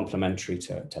then complementary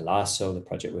to LASO, the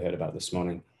project we heard about this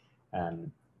morning,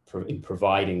 in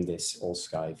providing this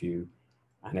all-sky view.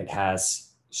 And it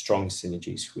has strong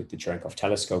synergies with the Cherenkov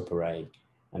telescope array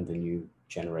and the new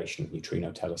generation of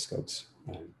neutrino telescopes.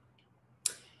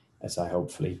 As I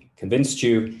hopefully convinced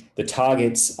you, the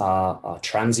targets are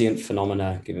transient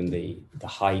phenomena. Given the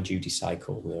high duty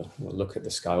cycle, we'll look at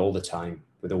the sky all the time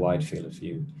with a wide field of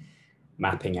view,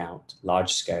 mapping out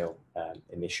large scale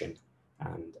emission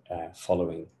and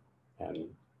following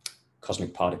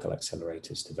cosmic particle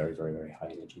accelerators to very, very, very high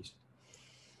energies.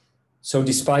 So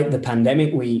despite the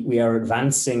pandemic, we are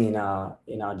advancing in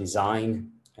our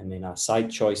design and in our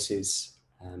site choices.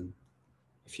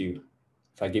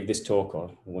 If I give this talk, or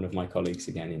one of my colleagues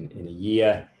again in a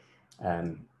year,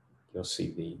 you'll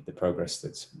see the progress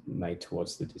that's made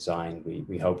towards the design.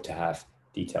 We hope to have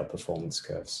detailed performance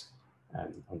curves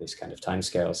on this kind of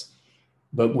timescales,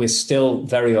 but we're still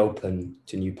very open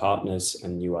to new partners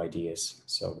and new ideas.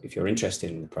 So if you're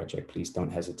interested in the project, please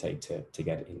don't hesitate to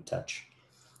get in touch.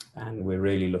 And we're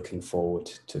really looking forward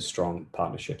to strong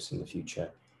partnerships in the future,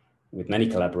 with many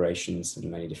collaborations and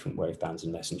many different wave bands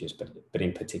and messengers, but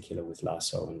in particular with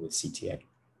LASO and with CTA.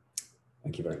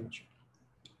 Thank you very much.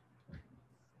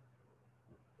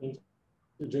 Thank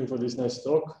you, Jim, for this nice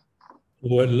talk.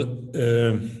 Well,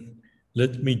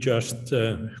 let me just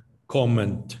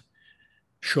comment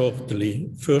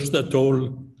shortly. First of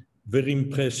all, very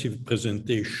impressive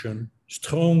presentation,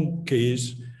 strong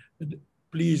case.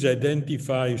 Please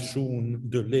identify soon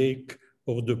the lake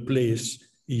or the place.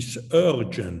 Is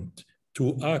urgent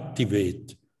to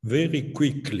activate very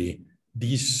quickly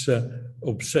this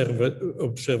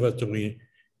observatory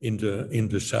in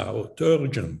the south.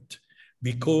 Urgent.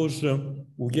 because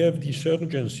we have this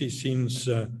urgency since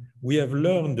we have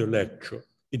learned the lecture.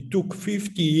 It took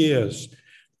 50 years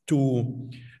to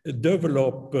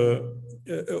develop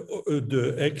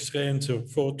the X-ray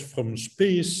thought from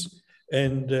space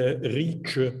and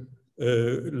reach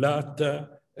LATA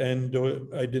and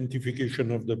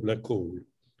identification of the black hole.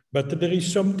 But there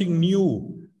is something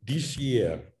new this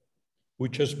year,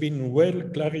 which has been well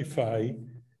clarified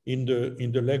in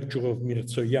the lecture of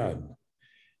Mirzoyan.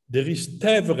 There is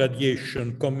TEV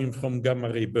radiation coming from gamma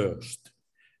ray burst.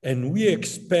 And we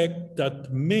expect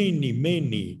that many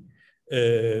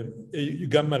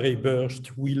gamma ray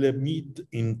bursts will emit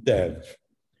in TEV.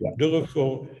 Yeah.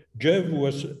 Therefore, Jeff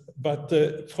was, but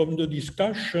from the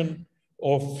discussion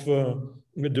of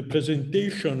the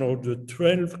presentation of the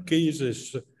 12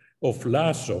 cases of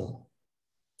LASO,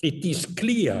 it is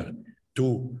clear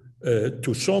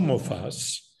to some of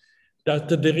us that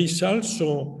there is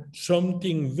also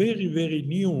something very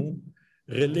new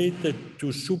related to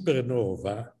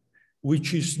supernova,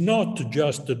 which is not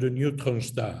just the neutron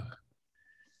star.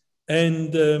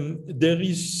 And there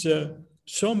is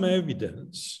some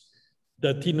evidence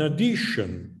that in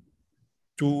addition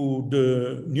to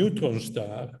the neutron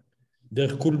star,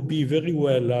 there could be very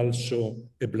well also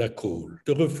a black hole.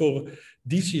 Therefore,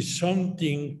 this is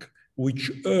something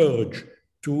which urge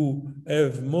to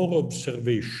have more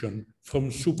observation from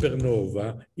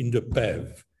supernova in the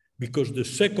PEV, because the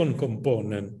second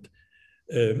component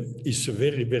is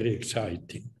very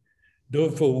exciting.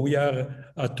 Therefore, we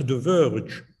are at the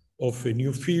verge of a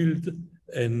new field,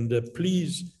 and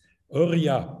please hurry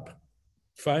up,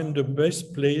 find the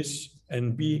best place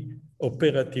and be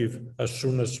operative as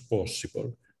soon as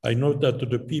possible. I know that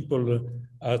the people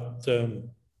at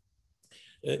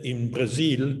in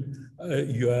Brazil,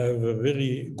 you have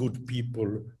very good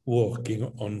people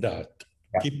working on that.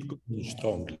 Yeah. Keep going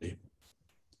strongly.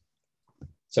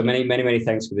 So many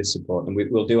thanks for this support, and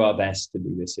we'll do our best to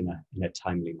do this in a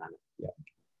timely manner. Yeah.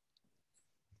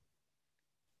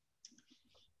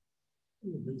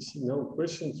 We see no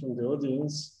questions from the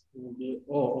audience. Maybe,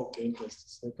 oh, okay, just a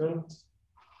second.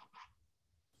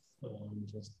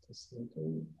 Just a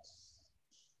second.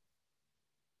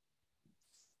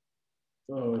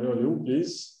 Rolu,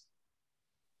 please.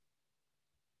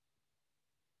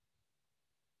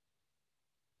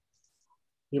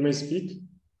 You may speak.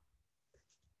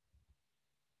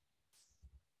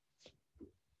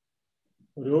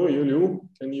 Rolu,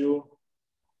 can you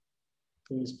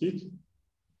speak?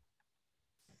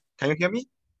 Can you hear me?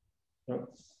 Yeah.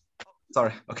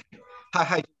 Sorry. Okay.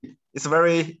 Hi. It's a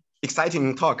very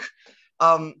exciting talk.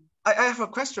 I have a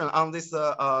question on this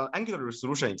angular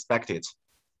resolution expected.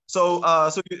 So,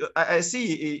 I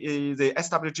see the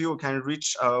SWGO can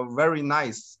reach a very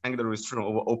nice angular resolution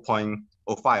over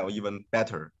 0.05 or even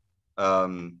better.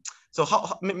 So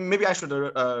maybe I should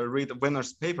read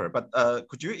Werner's paper, but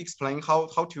could you explain how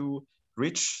to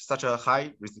reach such a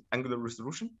high angular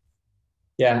resolution?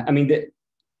 Yeah, I mean,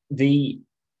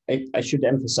 I should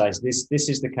emphasize this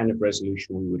is the kind of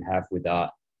resolution we would have with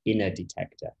our inner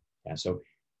detector. Yeah, so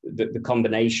the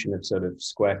combination of sort of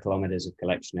square kilometers of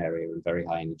collection area and very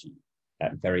high energy,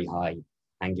 very high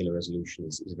angular resolution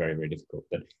is very difficult.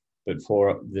 But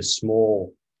for the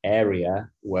small area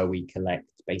where we collect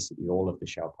basically all of the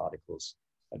shell particles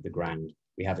at the ground,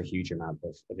 we have a huge amount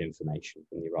of information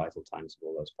from the arrival times of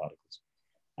all those particles.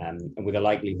 And with a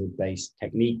likelihood-based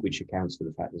technique, which accounts for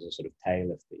the fact there's a sort of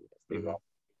tail of the arrival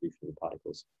of the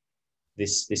particles,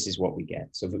 this is what we get.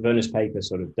 So Werner's paper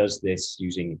sort of does this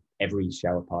using every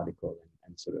shower particle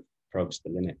and sort of probes the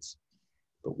limits,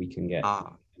 but we can get.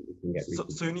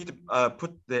 So you need to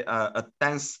put a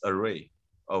dense array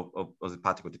of the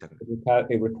particle detector.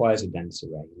 It requires a dense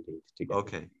array indeed to get.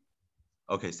 Okay.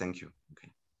 Okay. Thank you.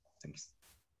 Okay. Thanks.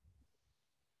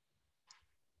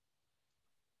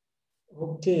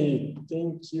 Okay.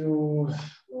 Thank you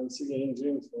once again,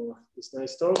 Jim, for this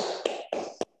nice talk.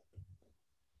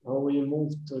 Now we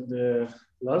move to the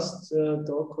last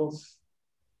talk of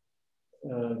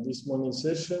this morning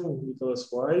session. Nicholas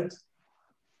White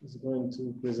is going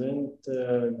to present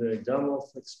the Gamma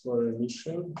Explorer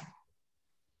mission.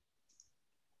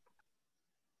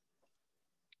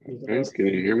 Okay, can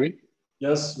you hear me?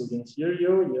 Yes, we can hear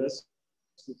you. Yes,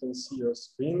 we can see your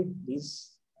screen.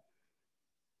 Please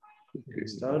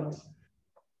start.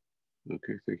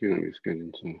 Okay, thank you. Let me just get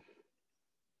into.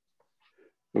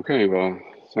 Okay, well,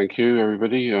 thank you,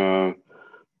 everybody.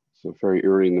 So very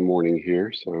early in the morning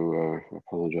here, so I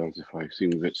apologize if I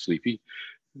seem a bit sleepy.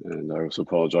 And I also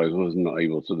apologize I was not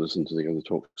able to listen to the other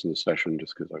talks in the session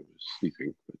just because I was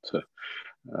sleeping. But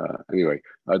Anyway,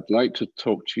 I'd like to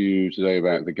talk to you today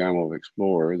about the Gamow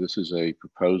Explorer. This is a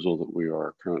proposal that we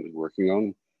are currently working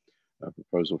on, a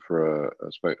proposal for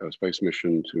a space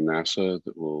mission to NASA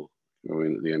that will go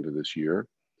in at the end of this year.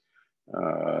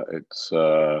 It's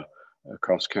a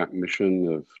cost-cap mission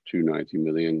of $290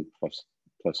 million plus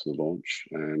the launch.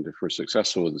 And if we're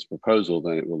successful with this proposal,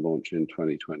 then it will launch in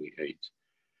 2028.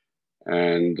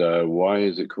 And why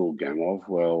is it called Gamow?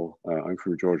 Well, I'm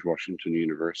from George Washington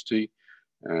University,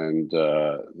 and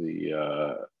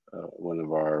one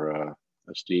of our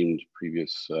esteemed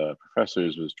previous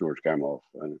professors was George Gamow,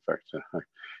 and in fact,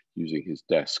 using his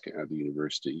desk at the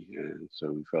university. And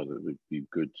so we felt it would be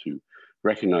good to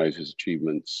recognize his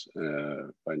achievements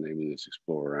by naming this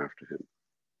explorer after him.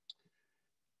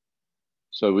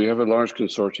 So we have a large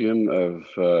consortium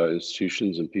of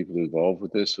institutions and people involved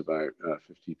with this, about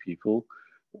 50 people.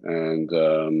 And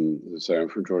so I'm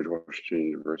from George Washington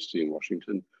University in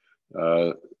Washington.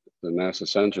 The NASA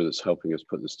center that's helping us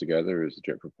put this together is the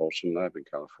Jet Propulsion Lab in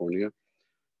California.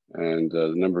 And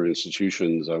the number of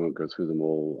institutions, I won't go through them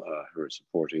all, who are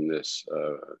supporting this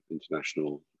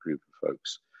international group of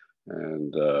folks.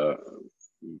 And a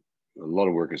lot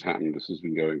of work has happened. This has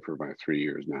been going for about 3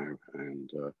 years now. And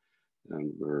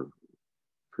we're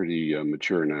pretty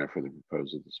mature now for the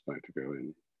proposal that's about to go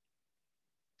in.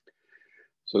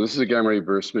 So this is a gamma ray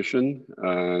burst mission,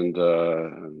 and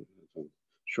I'm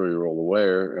sure you're all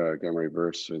aware, gamma ray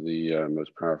bursts are the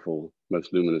most powerful,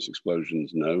 most luminous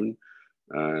explosions known,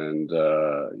 and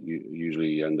you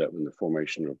usually end up in the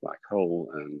formation of a black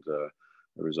hole and a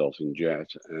resulting jet.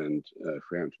 And if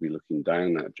we happen to be looking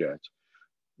down that jet,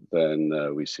 then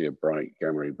we see a bright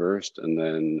gamma ray burst, and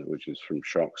then which is from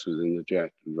shocks within the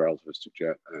jet, relativistic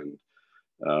jet, and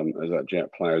as that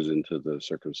jet plows into the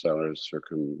circumstellar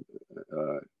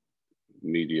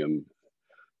medium,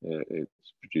 it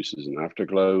produces an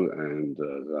afterglow, and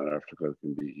that afterglow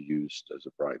can be used as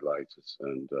a bright light as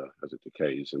it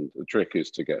decays. And the trick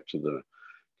is to get to the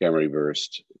gamma ray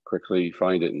burst quickly,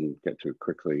 find it and get to it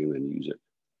quickly, and then use it.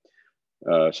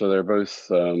 So they're both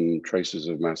traces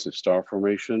of massive star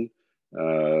formation.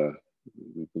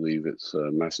 We believe it's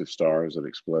massive stars that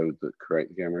explode that create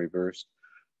the gamma ray burst.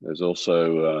 There's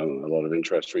also a lot of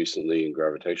interest recently in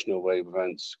gravitational wave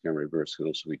events. Gamma ray bursts can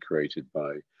also be created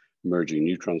by merging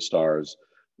neutron stars.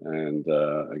 And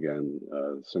again,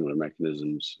 similar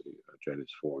mechanisms. A jet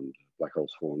is formed, black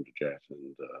holes formed a jet,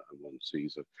 and one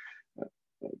sees a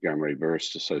gamma ray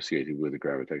burst associated with a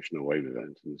gravitational wave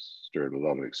event, and this stirred a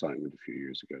lot of excitement a few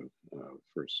years ago,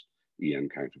 first EM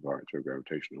counterpart to a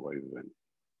gravitational wave event.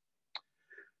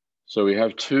 So we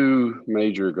have two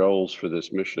major goals for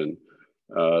this mission.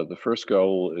 The first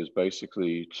goal is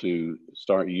basically to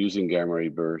start using gamma ray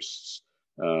bursts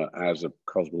as a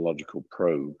cosmological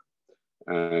probe.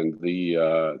 And the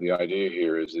idea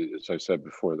here is, as I said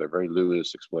before, they're very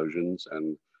luminous explosions,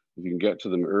 and if you can get to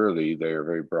them early, they are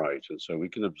very bright. And so we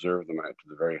can observe them out to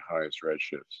the very highest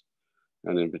redshifts.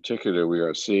 And in particular, we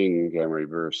are seeing gamma ray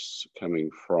bursts coming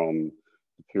from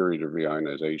the period of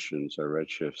reionization, so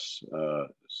redshifts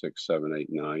 6, 7, 8,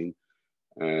 9.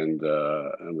 And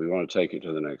we want to take it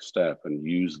to the next step and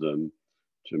use them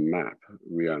to map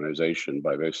reionization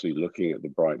by basically looking at the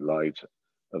bright light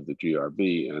of the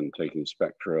GRB and taking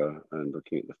spectra and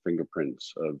looking at the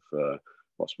fingerprints of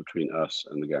what's between us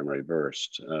and the gamma ray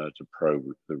burst to probe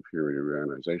the period of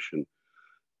reionization.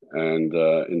 And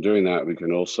in doing that, we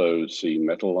can also see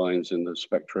metal lines in the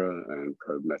spectra and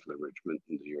probe metal enrichment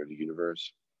in the early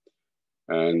universe.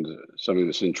 And something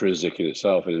that's intrinsic in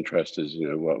itself and interest is,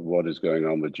 what is going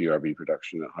on with GRB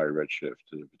production at high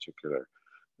redshift, and in particular,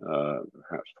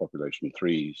 perhaps population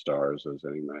 3 stars, those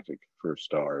enigmatic first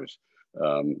stars,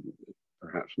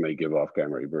 perhaps may give off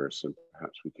gamma ray bursts, and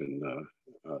perhaps we can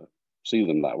see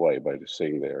them that way by just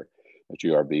seeing their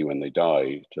GRB when they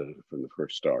die from the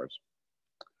first stars.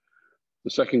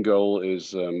 The second goal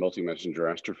is multi-messenger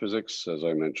astrophysics, as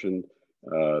I mentioned.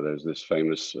 There's this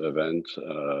famous event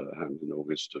that happened in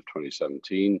August of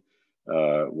 2017,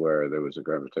 where there was a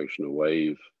gravitational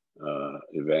wave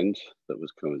event that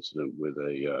was coincident with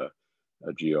a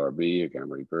GRB, a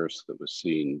gamma ray burst, that was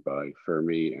seen by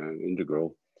Fermi and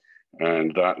Integral.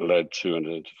 And that led to an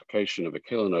identification of a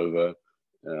kilonova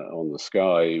on the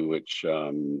sky, which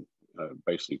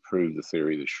basically proved the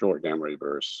theory that short gamma ray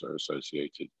bursts are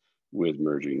associated with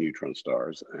merging neutron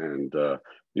stars. And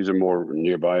these are more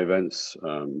nearby events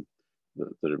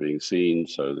that are being seen.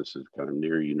 So this is kind of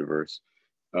near universe.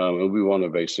 And we want to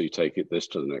basically take this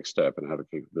to the next step and have a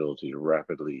capability to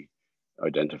rapidly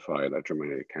identify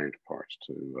electromagnetic counterparts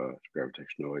to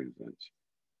gravitational wave events.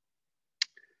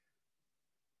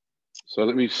 So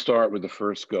let me start with the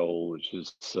first goal, which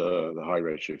is the high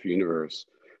redshift universe.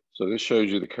 So this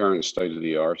shows you the current state of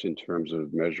the art in terms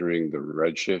of measuring the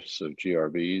redshifts of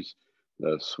GRBs.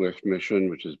 The SWIFT mission,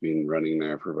 which has been running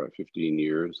now for about 15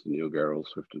 years, the Neil Gehrels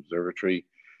Swift Observatory,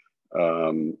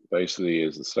 basically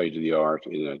is the state of the art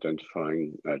in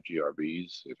identifying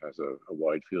GRBs. It has a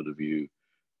wide field of view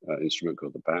instrument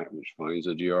called the BAT, which finds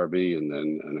a GRB, and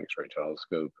then an X-ray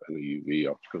telescope and a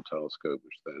UV optical telescope,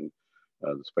 which then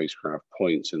the spacecraft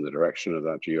points in the direction of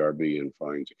that GRB and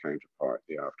finds a counterpart,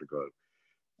 the afterglow.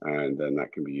 And then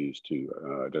that can be used to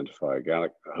identify a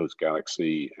host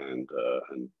galaxy and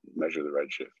measure the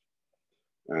redshift.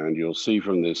 And you'll see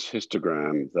from this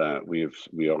histogram that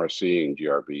we are seeing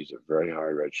GRBs at very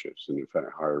high redshifts, and in fact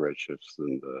higher redshifts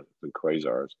than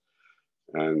quasars.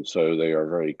 And so they are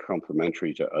very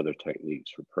complementary to other techniques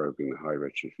for probing the high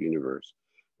redshift universe,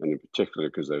 and in particular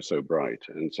because they're so bright.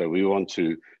 And so we want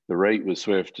to, the rate with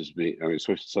SWIFT has been, I mean,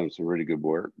 SWIFT has done some really good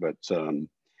work, but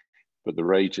the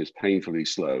rate is painfully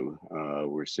slow.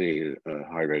 We're seeing a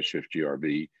high redshift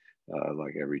GRB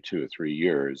like every 2 or 3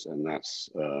 years, and that's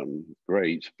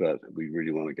great, but we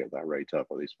really want to get that rate up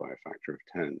at least by a factor of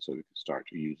 10 so we can start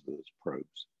to use them as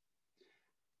probes.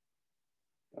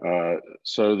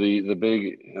 So the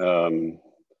big,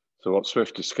 so what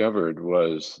SWIFT discovered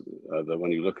was that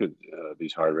when you look at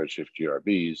these high redshift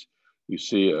GRBs, you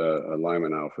see a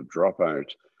Lyman alpha dropout,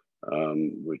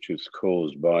 which is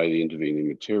caused by the intervening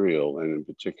material. And in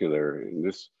particular, in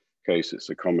this case, it's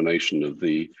a combination of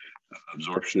the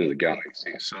absorption in the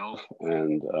galaxy itself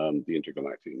and the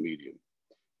intergalactic medium.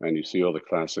 And you see all the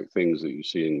classic things that you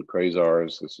see in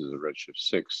quasars. This is a redshift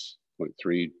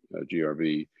 6.3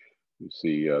 GRB. You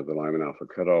see the Lyman alpha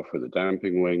cutoff with the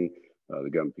damping wing, the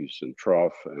Gunn-Peterson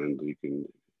trough, and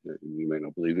you may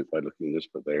not believe it by looking at this,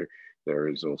 but there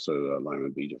is also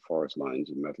Lyman beta forest lines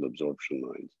and metal absorption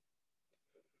lines.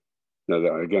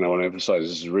 Now, again, I want to emphasize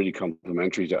this is really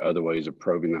complementary to other ways of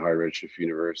probing the high redshift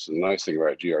universe. And the nice thing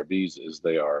about GRBs is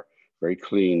they are very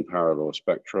clean parallel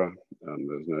spectra.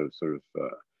 There's no sort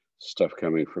of stuff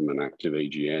coming from an active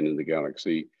AGN in the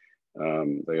galaxy.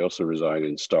 They also reside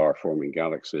in star-forming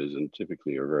galaxies and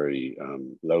typically are very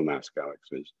low-mass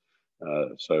galaxies.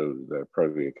 So they're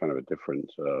probably a kind of a different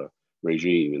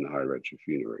regime in the high redshift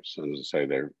universe. And as I say,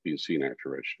 they're being seen out to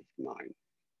redshift 9.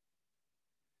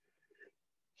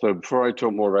 So before I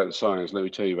talk more about the science, let me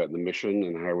tell you about the mission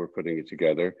and how we're putting it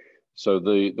together. So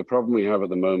the problem we have at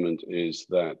the moment is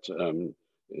that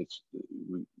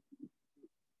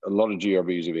a lot of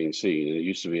GRBs are being seen, and it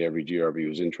used to be every GRB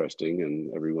was interesting,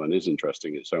 and everyone is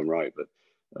interesting in its own right, but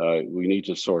we need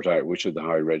to sort out which are the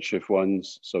high redshift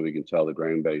ones so we can tell the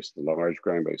ground-based, the large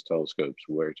ground-based telescopes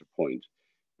where to point.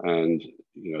 And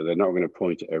you know, they're not going to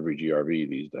point to every GRB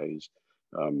these days.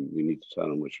 We need to tell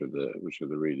them which are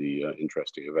the really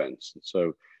interesting events.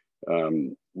 So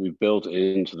we've built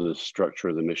into the structure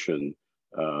of the mission,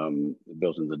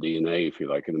 built into the DNA, if you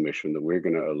like, in the mission, that we're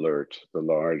going to alert the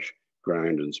large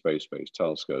ground and space-based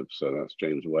telescopes. So that's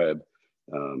James Webb,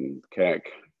 Keck,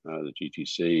 the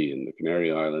GTC and the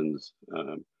Canary Islands,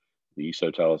 the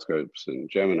ESO telescopes and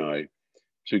Gemini,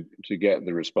 to get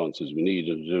the responses we need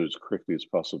and to do as quickly as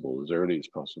possible, as early as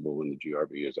possible when the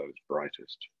GRB is at its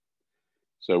brightest.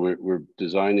 So we're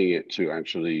designing it to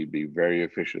actually be very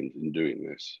efficient in doing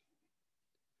this.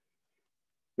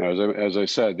 Now, as I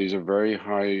said, these are very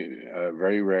high,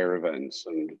 very rare events,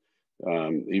 and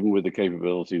even with the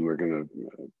capability we're going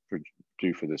to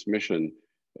do for this mission,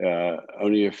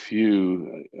 only a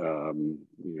few, you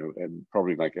know,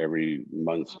 probably like every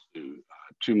month to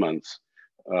 2 months,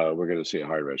 we're going to see a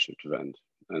high redshift event.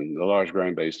 And the large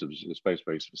ground-based,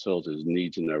 space-based facilities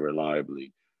need to know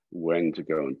reliably when to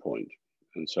go and point.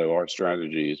 And so our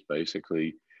strategy is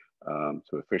basically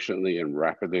to efficiently and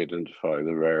rapidly identify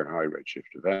the rare high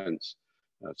redshift events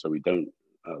so we don't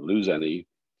lose any,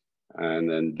 and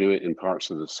then do it in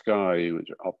parts of the sky which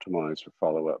are optimized for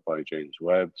follow-up by James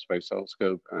Webb Space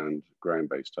Telescope and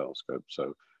ground-based telescope.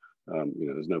 So you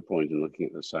know, there's no point in looking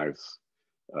at the south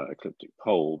ecliptic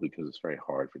pole because it's very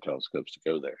hard for telescopes to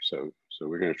go there. So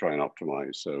we're going to try and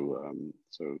optimize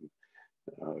so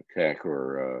Keck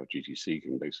or GTC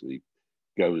can basically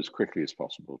go as quickly as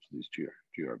possible to these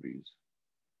GRBs.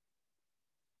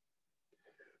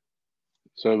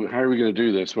 So how are we going to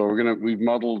do this? Well, we've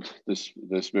modeled this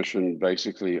mission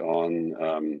basically on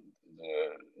the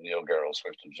Neil Gehrels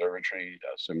Swift Observatory,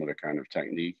 a similar kind of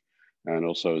technique, and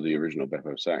also the original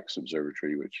Beppo-Sachs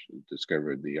Observatory, which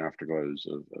discovered the afterglows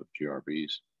of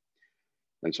GRBs.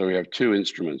 And so we have 2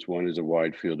 instruments. One is a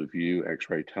wide field of view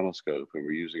X-ray telescope, and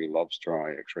we're using lobster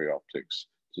eye X-ray optics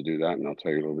to do that. And I'll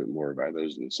tell you a little bit more about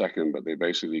those in a second, but they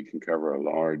basically can cover a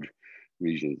large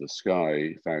region of the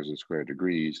sky, 1,000 square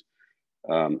degrees,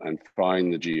 and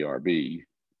find the GRB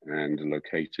and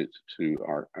locate it to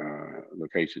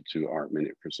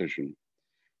arc-minute precision.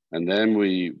 And then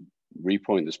we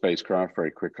repoint the spacecraft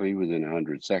very quickly within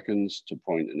 100 seconds to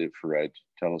point an infrared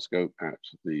telescope at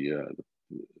the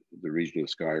region of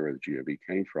the sky where the GRB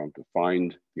came from to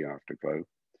find the afterglow,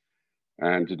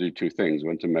 and to do two things.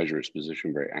 One, to measure its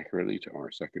position very accurately to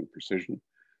arc-second precision.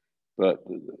 But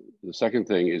the second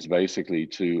thing is basically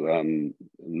to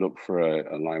look for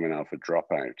a Lyman alpha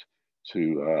dropout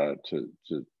to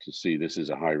see this is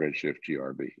a high redshift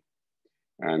GRB,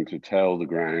 and to tell the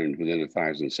ground within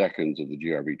 1,000 seconds of the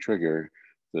GRB trigger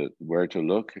that where to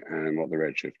look and what the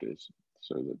redshift is,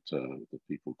 so that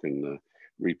people can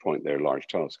repoint their large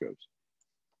telescopes.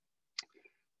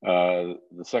 The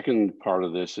second part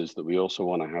of this is that we also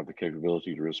want to have the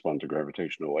capability to respond to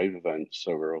gravitational wave events.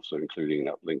 So we're also including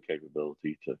an uplink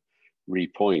capability to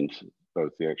repoint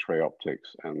both the X-ray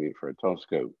optics and the infrared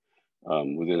telescope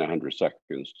within 100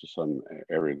 seconds to some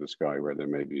area of the sky where there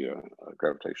may be a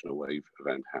gravitational wave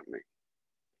event happening.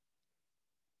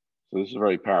 So this is a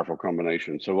very powerful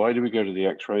combination. So why do we go to the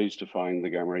X-rays to find the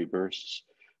gamma ray bursts?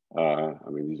 I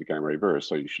mean, these are gamma ray bursts,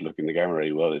 so you should look in the gamma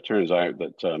ray. Well, it turns out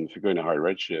that if you're going to high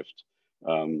redshift,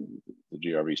 the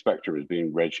GRB spectrum is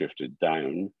being redshifted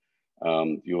down.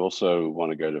 You also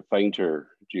want to go to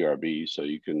fainter GRB, so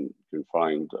you can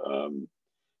find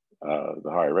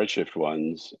the higher redshift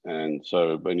ones. And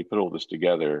so when you put all this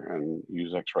together and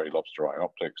use X-ray lobster eye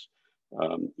optics,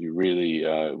 you really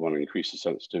want to increase the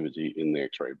sensitivity in the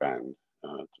X-ray band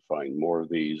to find more of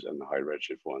these and the high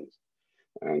redshift ones,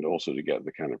 and also to get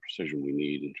the kind of precision we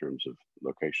need in terms of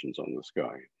locations on the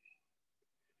sky.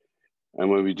 And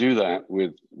when we do that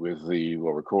with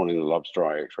what we're calling the lobster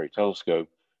eye X-ray telescope,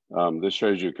 this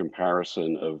shows you a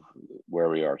comparison of where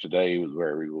we are today with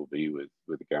where we will be with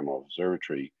the Gamma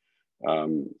Observatory.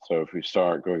 So if we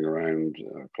start going around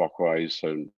clockwise,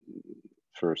 so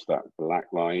first that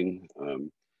black line, I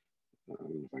don't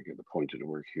know if I get the pointer to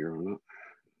work here or not.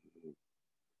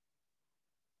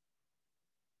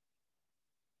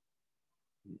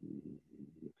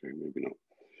 Okay, maybe not.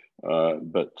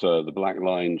 But the black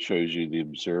line shows you the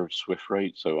observed SWIFT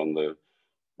rate. So on the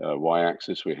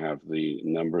y-axis, we have the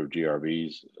number of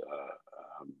GRBs,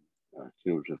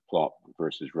 cumulative plot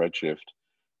versus redshift.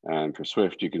 And for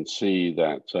SWIFT, you can see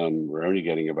that we're only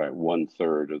getting about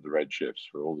 1/3 of the redshifts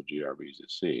for all the GRBs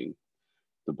it's seeing.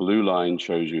 The blue line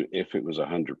shows you if it was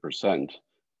 100%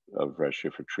 of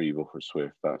redshift retrieval for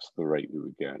SWIFT, that's the rate we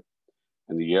would get.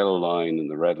 And the yellow line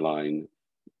and the red line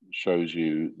shows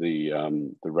you the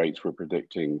rates we're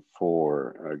predicting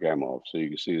for gamma. So you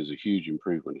can see there's a huge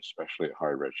improvement, especially at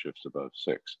high redshifts above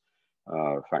 6,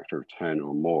 factor of 10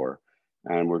 or more.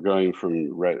 And we're going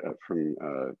from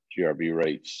GRB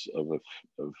rates of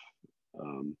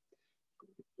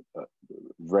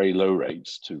very low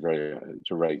rates to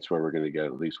rates where we're going to get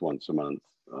at least once a month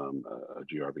a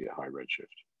GRB at high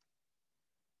redshift.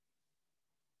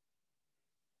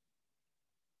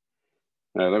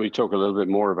 Now, let me talk a little bit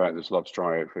more about this lobster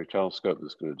eye X-ray telescope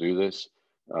that's going to do this.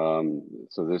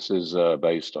 So this is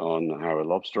based on how a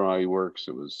lobster eye works.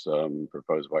 It was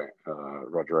proposed by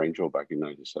Roger Angel back in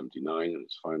 1979, and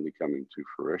it's finally coming to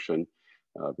fruition,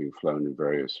 being flown in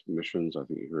various missions. I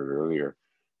think you heard earlier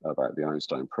about the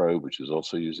Einstein probe, which is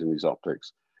also using these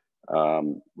optics.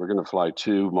 We're going to fly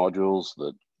 2 modules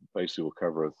that basically will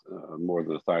cover more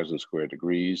than 1,000 square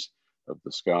degrees of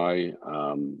the sky.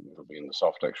 It'll be in the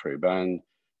soft X-ray band.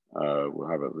 We'll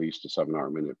have at least a 7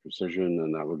 arc-minute precision,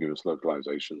 and that will give us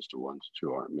localizations to 1 to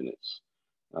 2 arc-minutes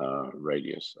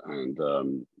radius. And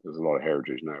there's a lot of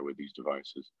heritage now with these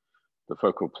devices. The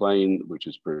focal plane, which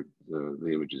is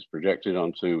the image is projected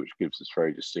onto, which gives this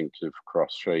very distinctive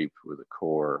cross shape with a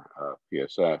core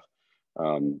PSF.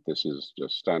 This is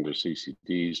just standard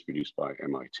CCDs produced by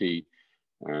MIT.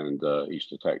 And each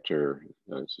detector,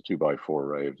 it's a 2x4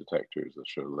 array of detectors that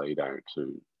are laid out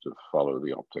to follow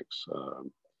the optics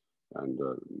and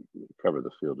cover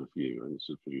the field of view. And this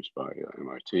is produced by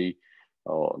MIT.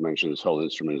 I'll mention this whole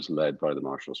instrument is led by the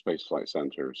Marshall Space Flight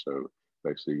Center. So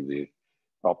basically the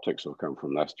optics will come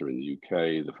from Leicester in the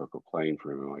UK, the focal plane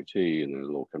from MIT, and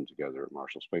it'll all come together at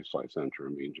Marshall Space Flight Center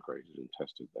and be integrated and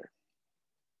tested there.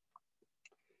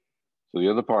 So the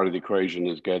other part of the equation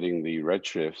is getting the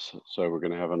redshifts. So we're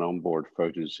going to have an onboard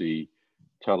PhotoZ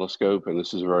telescope, and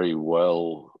this is a very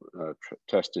well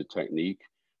tested technique.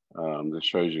 This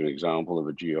shows you an example of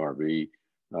a GRB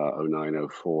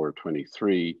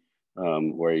 090423,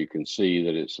 where you can see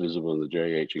that it's visible in the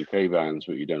J, H, and K bands,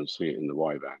 but you don't see it in the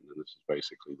Y band. And this is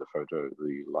basically the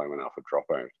Lyman alpha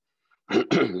dropout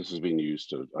this has been used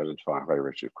to identify high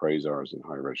redshift quasars and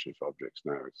high redshift objects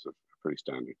now. It's a pretty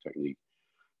standard technique.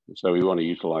 And so we want to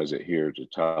utilize it here to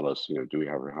tell us, do we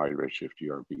have a high redshift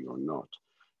GRB or not?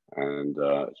 And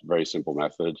it's a very simple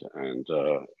method, and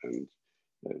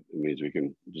it means we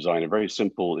can design a very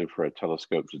simple infrared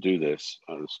telescope to do this.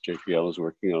 This JPL is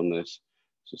working on this.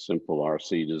 It's a simple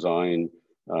RC design.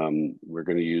 We're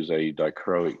going to use a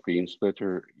dichroic beam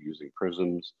splitter using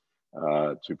prisms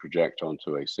to project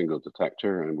onto a single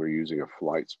detector, and we're using a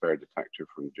flight spare detector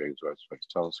from the James Webb Space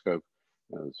Telescope.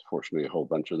 There's fortunately a whole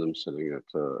bunch of them sitting at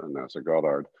NASA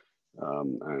Goddard.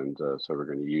 So we're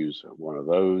going to use one of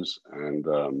those, and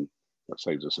that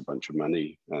saves us a bunch of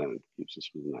money and keeps us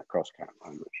within that cost cap I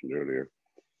mentioned earlier.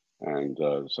 And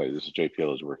so this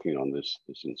JPL is working on this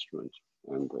instrument,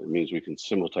 and it means we can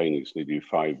simultaneously do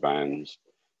 5 bands.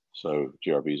 So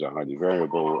GRBs are highly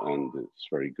variable, and it's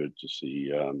very good to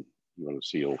see, you want to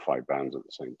see all 5 bands at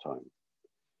the same time.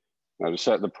 Now, to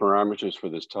set the parameters for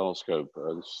this telescope,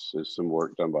 this is some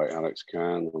work done by Alex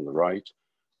Kahn on the right,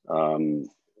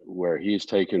 where he's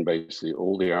taken basically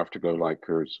all the afterglow light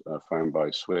curves found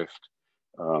by Swift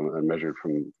and measured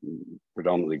from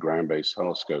predominantly ground-based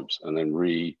telescopes, and then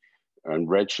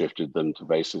redshifted them to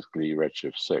basically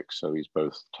redshift 6. So he's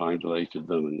both time dilated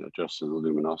them and adjusted the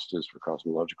luminosities for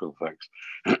cosmological effects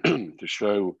to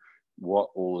show what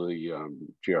all the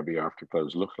GRB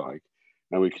afterglows look like.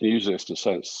 And we can use this to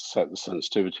set the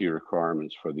sensitivity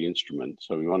requirements for the instrument.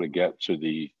 So we want to get to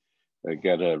the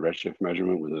get a redshift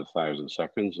measurement within 1,000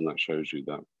 seconds, and that shows you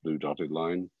that blue dotted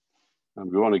line. And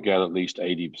we want to get at least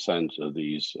 80% of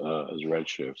these as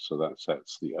redshift, so that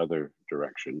sets the other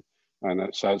direction. And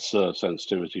that sets a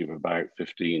sensitivity of about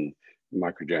 15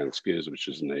 microgen skiz, which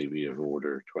is an AV of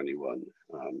order 21.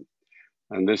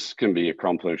 And this can be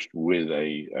accomplished with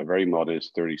a very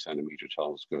modest 30-centimeter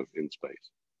telescope in space.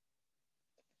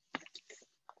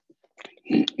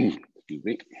 Excuse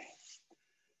me.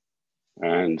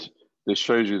 And this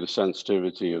shows you the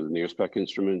sensitivity of the NeoSpec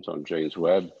instrument on James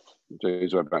Webb.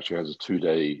 James Webb actually has a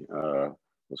 2-day,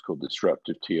 what's called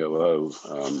disruptive TOO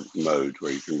mode,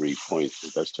 where you can read points.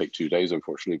 It does take 2 days,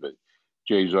 unfortunately, but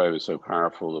James Webb is so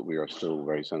powerful that we are still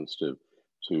very sensitive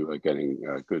to getting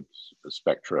good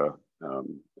spectra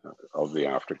of the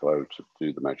afterglow to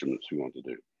do the measurements we want to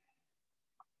do.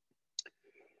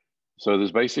 So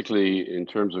there's basically, in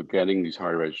terms of getting these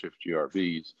high redshift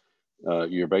GRBs,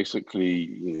 you're basically,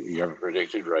 you have a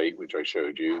predicted rate, which I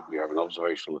showed you. We have an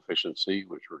observational efficiency,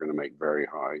 which we're going to make very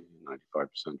high, 95%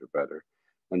 or better.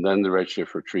 And then the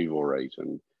redshift retrieval rate.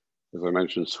 And as I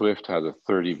mentioned, Swift has a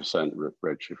 30%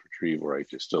 redshift retrieval rate.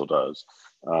 It still does,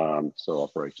 still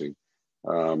operating.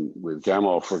 With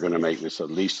Gamow, we're going to make this at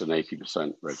least an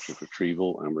 80% redshift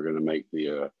retrieval, and we're going to make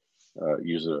the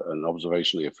use an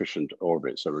observationally efficient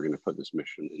orbit. So we're going to put this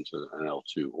mission into an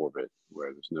L2 orbit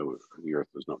where the Earth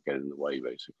does not get in the way,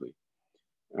 basically.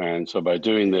 And so by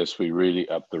doing this, we really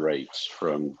up the rates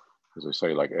from, as I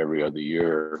say, like every other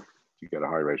year to get a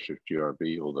high redshift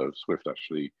GRB, although Swift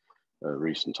actually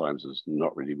recent times has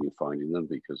not really been finding them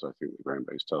because I think the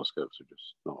ground-based telescopes are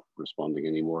just not responding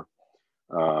anymore.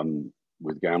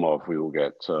 With Gamow, we will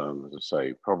get, as I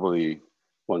say, probably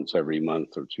once every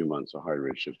month or 2 months, a high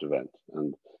redshift event.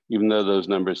 And even though those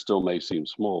numbers still may seem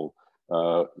small,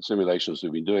 simulations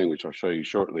we've been doing, which I'll show you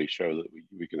shortly, show that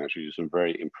we can actually do some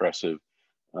very impressive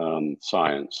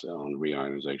science on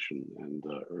reionization and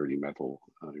early metal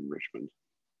enrichment.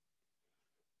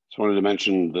 So I wanted to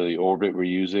mention the orbit we're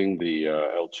using, the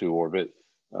L2 orbit.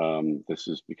 This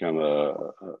has become a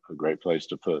great place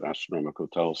to put astronomical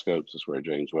telescopes. That's where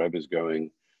James Webb is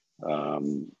going.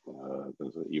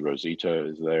 There's an eRosita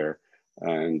is there,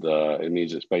 and it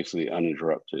means it's basically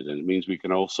uninterrupted, and it means we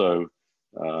can also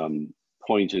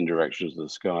point in directions of the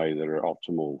sky that are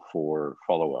optimal for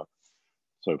follow-up.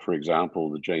 So for example,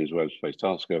 the James Webb Space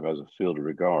Telescope has a field of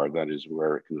regard, that is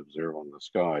where it can observe on the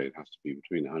sky. It has to be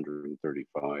between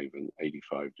 135 and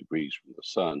 85 degrees from the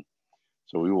sun.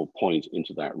 So we will point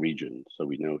into that region so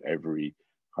we know every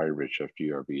high redshift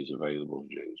GRB is available in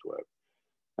James Webb.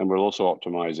 And we'll also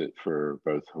optimize it for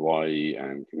both Hawaii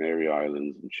and Canary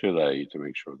Islands and Chile to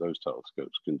make sure those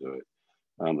telescopes can do it.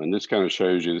 And this kind of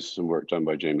shows you, this is some work done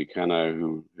by Jamie Cano,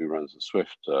 who runs the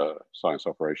Swift Science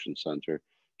Operations Center,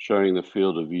 showing the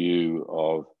field of view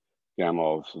of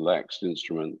Gamow's LEX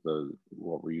instrument,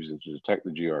 what we're using to detect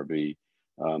the GRB,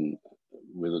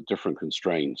 with a different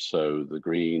constraints. So the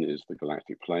green is the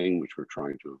galactic plane, which we're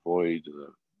trying to avoid. The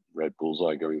red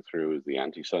bullseye going through is the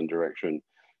anti-sun direction.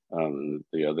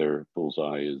 The other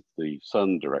bullseye is the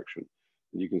sun direction.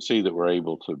 And you can see that we're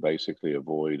able to basically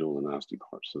avoid all the nasty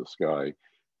parts of the sky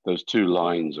those two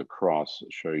lines across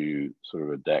show you sort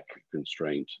of a deck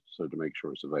constraint, so to make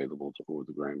sure it's available to all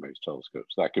the ground-based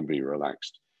telescopes. That can be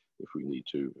relaxed if we need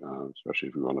to, especially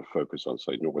if we want to focus on,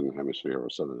 say, Northern Hemisphere or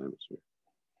Southern Hemisphere.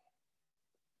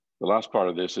 The last part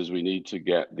of this is we need to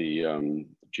get the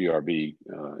GRB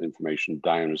information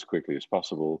down as quickly as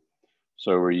possible.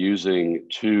 So we're using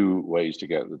two ways to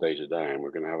get the data down.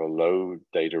 We're going to have a low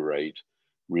data rate,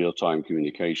 real-time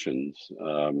communications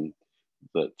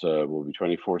that will be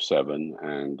 24/7,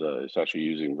 and it's actually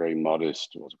using very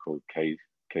modest, what's called K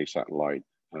satellite,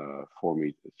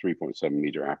 3.7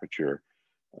 meter aperture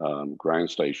ground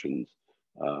stations.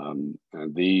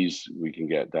 And these we can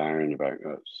get down about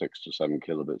 6 to 7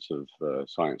 kilobits of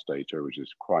science data, which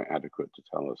is quite adequate to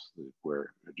tell us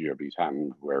where GRB's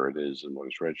happened, where it is, and what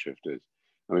its redshift is.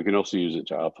 And we can also use it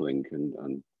to uplink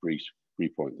and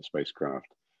repoint the spacecraft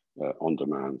on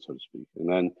demand, so to speak. And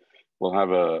then we'll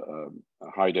have a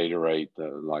high data rate,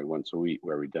 like once a week,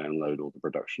 where we download all the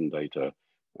production data,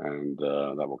 and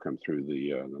that will come through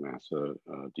the NASA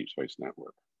Deep Space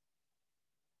Network.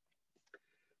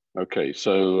 Okay,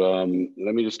 so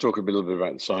let me just talk a little bit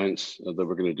about the science that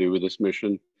we're going to do with this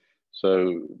mission.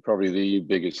 So probably the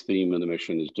biggest theme of the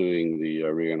mission is doing the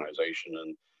reionization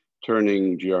and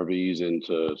turning GRBs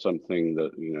into something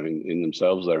that, you know, in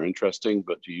themselves they're interesting,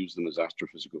 but to use them as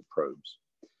astrophysical probes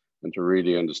and to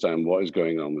really understand what is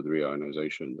going on with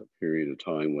reionization, the period of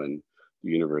time when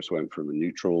the universe went from a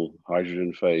neutral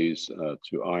hydrogen phase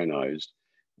to ionized.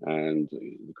 And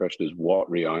the question is, what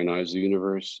reionized the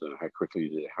universe? How quickly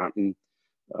did it happen?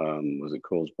 Was it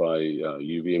caused by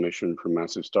UV emission from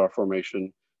massive star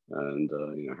formation? And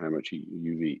you know, how much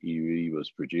UV was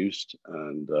produced?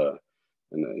 And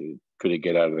could it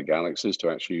get out of the galaxies to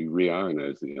actually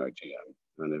reionize the IGM?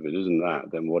 And if it isn't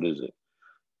that, then what is it?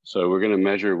 So we're going to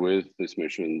measure with this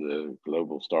mission the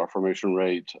global star formation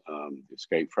rate, the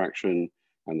escape fraction,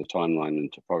 and the timeline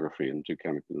and topography, and do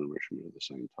chemical enrichment at the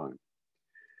same time.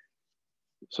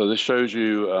 So this shows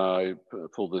you, I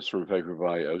pulled this from a paper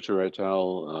by Otter et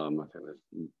al. I think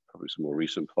there's probably some more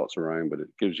recent plots around, but it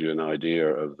gives you an idea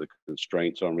of the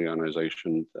constraints on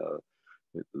reionization.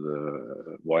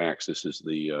 The y-axis is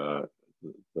the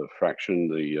fraction,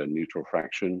 the neutral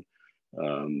fraction,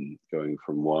 going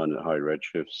from 1 at high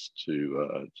redshifts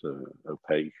to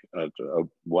opaque,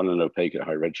 1 and opaque at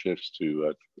high redshifts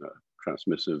to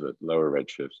transmissive at lower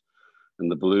redshifts. And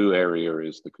the blue area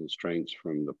is the constraints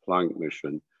from the Planck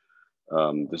mission.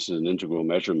 This is an integral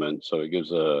measurement, so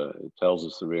it tells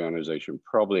us the reionization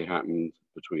probably happened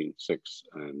between 6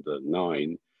 and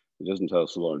 9. It doesn't tell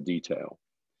us a lot of detail.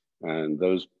 And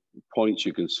those points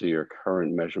you can see are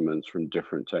current measurements from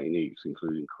different techniques,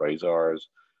 including quasars,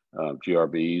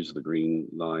 GRBs, the green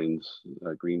lines,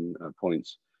 green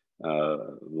points,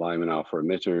 Lyman alpha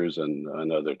emitters,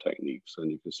 and other techniques.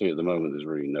 And you can see at the moment there's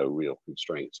really no real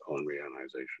constraints on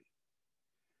reionization.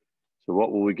 So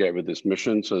what will we get with this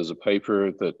mission? So there's a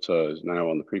paper that is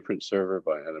now on the preprint server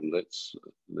by Adam Litz.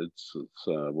 It's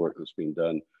work that's been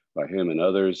done by him and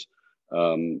others,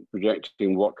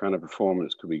 projecting what kind of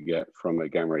performance could we get from a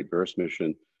gamma ray burst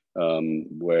mission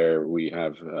where we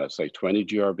have, say, 20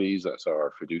 GRBs. That's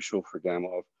our fiducial for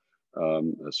Gamow.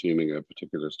 Assuming a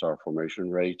particular star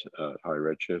formation rate at high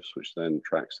redshifts, which then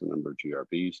tracks the number of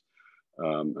GRBs,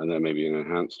 and then maybe an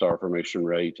enhanced star formation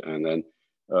rate. And then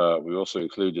we also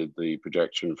included the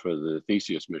projection for the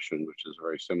Theseus mission, which is a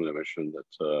very similar mission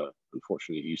that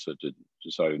unfortunately ESA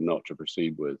decided not to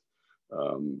proceed with.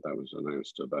 That was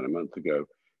announced about a month ago,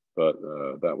 but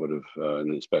that would have,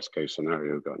 in its best case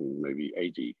scenario, gotten maybe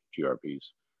 80 GRBs.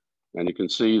 And you can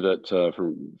see that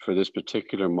for this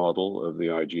particular model of the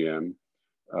IGM,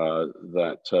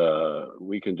 that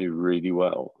we can do really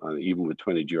well, even with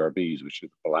 20 GRBs, which are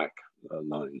the black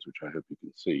lines, which I hope you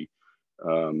can see.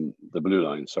 The blue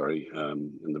line, sorry,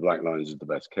 and the black lines is the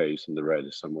best case, and the red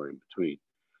is somewhere in between.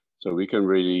 So we can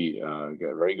really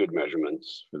get very good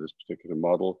measurements for this particular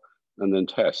model, and then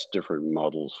test different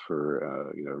models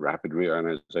for you know, rapid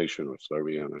reionization or slow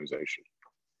reionization.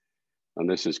 And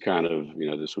this is kind of, you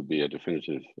know, this would be a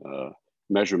definitive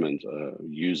measurement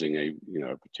using a, you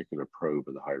know, a particular probe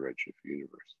of the high redshift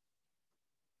universe.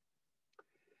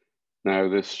 Now,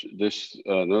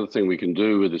 another thing we can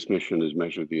do with this mission is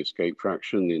measure the escape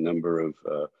fraction, the number of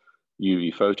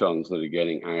UV photons that are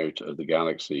getting out of the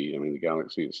galaxy. I mean, the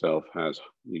galaxy itself has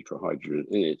neutral hydrogen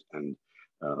in it, and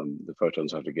the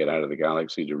photons have to get out of the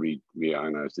galaxy to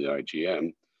reionize the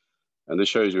IGM. And this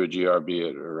shows you a GRB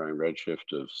at around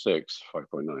redshift of 6,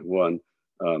 5.91,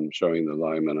 showing the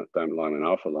Lyman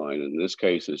alpha line. In this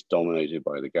case, it's dominated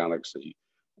by the galaxy,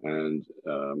 and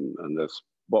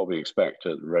what we expect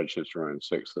at redshifts around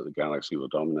 6 that the galaxy will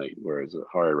dominate, whereas at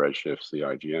higher redshifts, the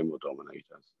IGM will dominate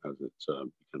as it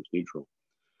becomes neutral.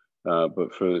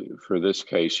 But for this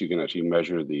case, you can actually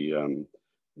measure the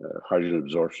hydrogen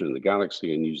absorption in the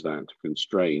galaxy and use that to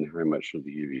constrain how much of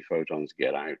the UV photons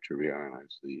get out to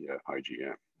reionize the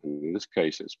IGM. And in this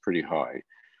case, it's pretty high,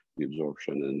 the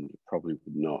absorption, and probably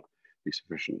would not be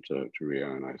sufficient to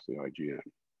reionize the IGM.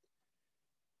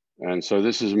 And so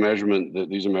this is a measurement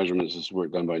these are measurements, this is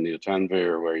work done by Neil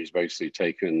Tanvir, where he's basically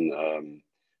taken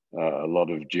a lot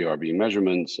of GRB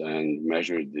measurements and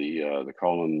measured the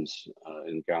columns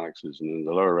in galaxies, and in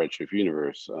the lower redshift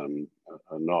universe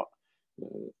are not,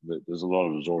 there's a lot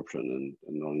of absorption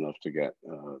and not enough to get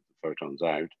the photons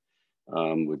out.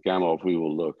 With Gamow, we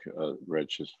will look at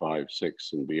redshifts 5,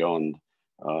 6, and beyond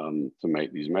to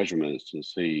make these measurements and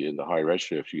see in the high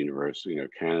redshift universe,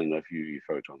 can enough UV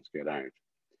photons get out?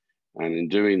 And in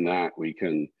doing that, we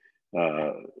can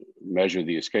measure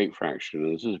the escape fraction.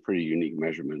 And this is a pretty unique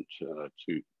measurement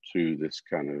to this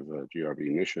kind of GRB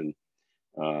emission.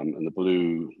 And the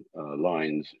blue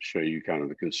lines show you kind of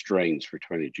the constraints for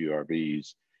 20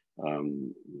 GRBs,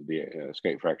 the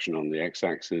escape fraction on the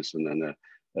x-axis, and then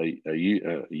a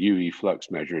UV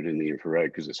flux measured in the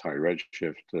infrared because it's high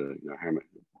redshift,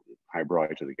 how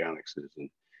bright are the galaxies, and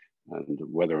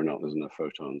whether or not there's enough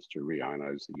photons to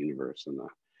reionize the universe, and that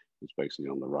is basically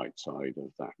on the right side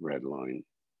of that red line.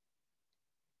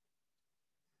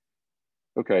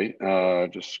 Okay,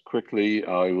 just quickly,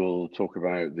 I will talk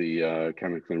about the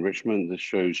chemical enrichment. This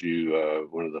shows you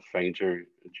one of the fainter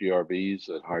GRBs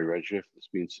at high redshift that's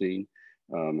been seen.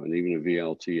 And even a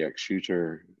VLTX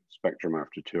shooter spectrum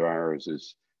after 2 hours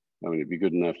is, it'd be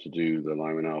good enough to do the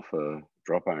Lyman alpha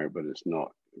dropout, but it's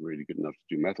not really good enough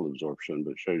to do metal absorption,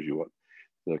 but it shows you what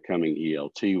the coming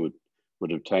ELT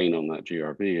would obtain on that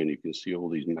GRB. And you can see all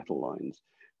these metal lines,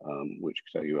 which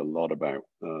tell you a lot about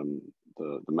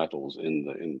the metals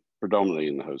predominantly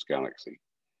in the host galaxy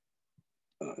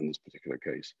in this particular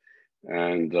case.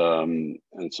 And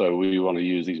so we want to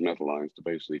use these metal lines to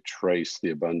basically trace the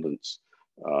abundance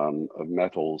of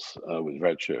metals with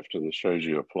redshift. And this shows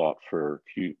you a plot for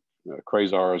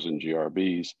quasars and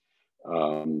GRBs.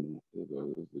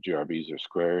 The GRBs are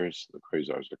squares, the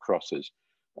quasars are crosses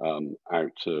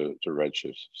out to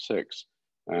redshift 6.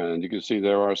 And you can see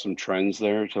there are some trends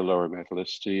there to lower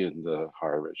metallicity in the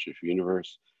higher redshift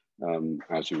universe,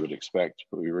 as you would expect,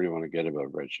 but we really want to get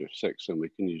above redshift 6, and we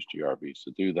can use GRBs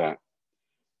to do that.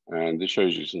 And this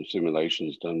shows you some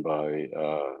simulations done by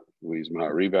Luis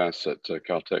Matarribas at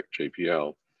Caltech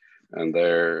JPL, and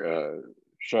they're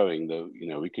showing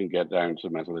that we can get down to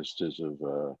metallicities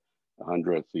of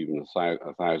 100th, even a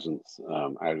 1000th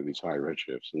out of these high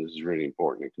redshifts, and this is really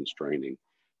important in constraining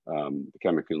the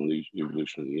chemical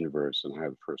evolution of the universe and how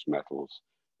the first metals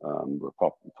were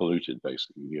polluted,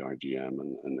 basically, the IGM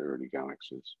and the early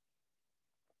galaxies.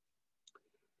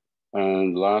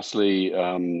 And lastly,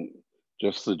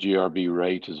 just the GRB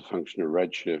rate as a function of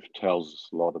redshift tells us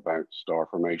a lot about star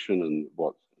formation and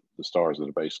what the stars that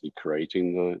are basically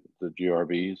creating the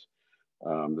GRBs.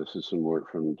 This is some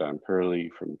work from Dan Perley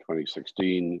from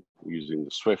 2016 using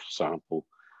the SWIFT sample,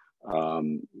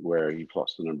 where he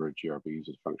plots the number of GRBs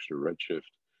as a function of redshift.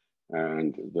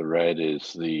 And the red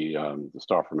is the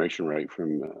star formation rate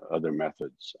from other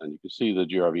methods. And you can see the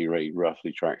GRB rate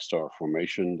roughly tracks star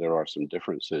formation. There are some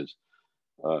differences,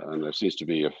 and there seems to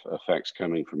be effects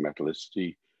coming from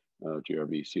metallicity.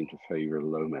 GRBs seem to favor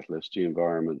low metallicity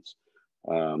environments.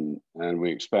 And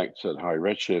we expect at high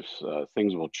redshifts,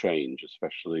 things will change,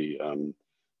 especially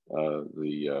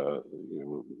the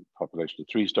population of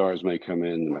 3 stars may come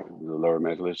in, the lower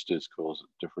metallicities cause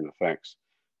different effects.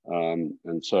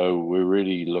 And so we're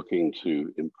really looking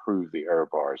to improve the error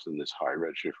bars in this high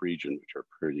redshift region, which are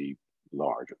pretty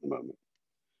large at the moment.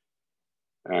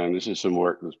 And this is some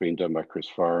work that's been done by Chris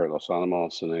Farr at Los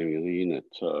Alamos and Amy Lean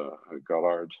at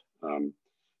Goddard,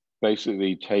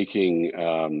 basically taking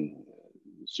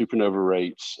supernova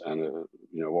rates and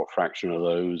what fraction of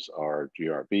those are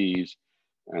GRBs,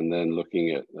 and then looking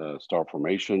at star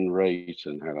formation rate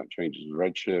and how that changes with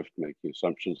redshift, making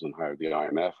assumptions on how the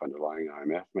IMF, underlying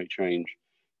IMF, may change,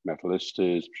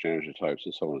 metallicities, progenitor types,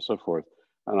 and so on and so forth.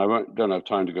 And I don't have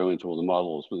time to go into all the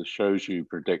models, but it shows you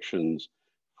predictions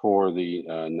for the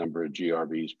number of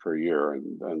GRBs per year.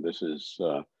 And this is,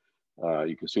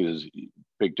 you can see there's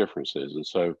big differences. And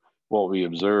so what we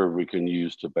observe, we can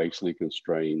use to basically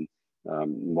constrain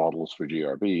models for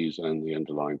GRBs and the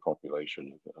underlying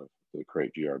population that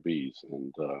create GRBs.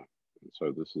 And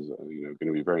so this is going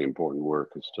to be very important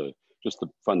work as to just the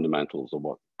fundamentals of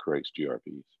what creates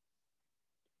GRBs.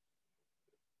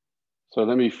 So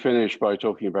let me finish by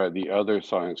talking about the other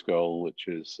science goal, which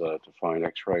is to find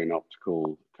X-ray and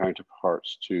optical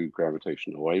counterparts to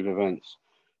gravitational wave events.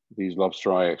 These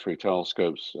lobster eye X-ray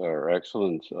telescopes are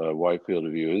excellent wide field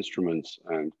of view instruments,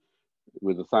 and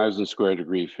with 1,000 square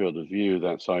degree field of view,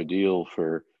 that's ideal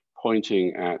for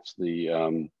pointing at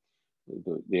the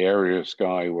area of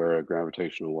sky where a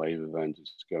gravitational wave event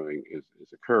is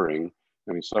occurring.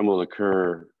 I mean, some will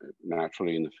occur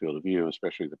naturally in the field of view,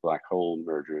 especially the black hole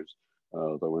mergers,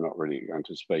 though we're not really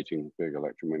anticipating big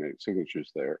electromagnetic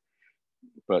signatures there.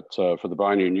 But for the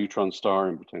binary neutron star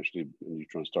and potentially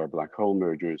neutron star black hole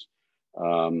mergers,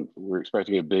 we're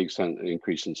expecting a big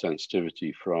increase in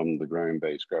sensitivity from the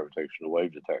ground-based gravitational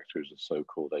wave detectors, the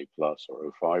so-called A+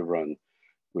 or O5 run,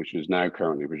 which is now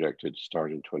currently projected to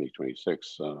start in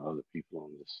 2026. Other people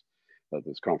on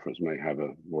this conference may have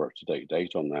a more up-to-date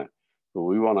date on that. But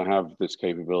we want to have this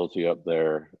capability up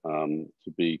there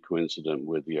to be coincident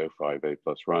with the O5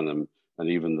 A+ run and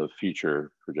even the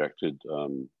future projected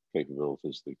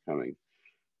capabilities that are coming.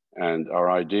 And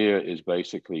our idea is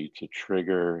basically to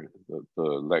trigger the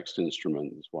LEXT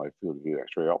instrument, this wide field of view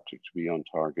X-ray optic, to be on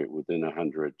target within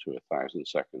 100 to 1,000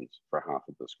 seconds for half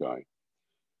of the sky.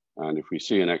 And if we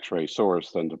see an X-ray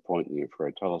source, then to point the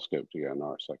infrared telescope to get an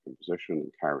R-second position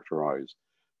and characterize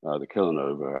the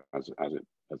kilonova as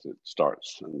it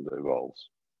starts and evolves.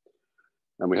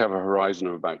 And we have a horizon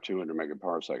of about 200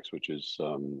 megaparsecs, which is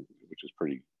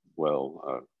pretty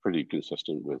well, pretty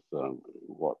consistent with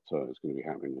what is going to be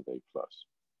happening with A+.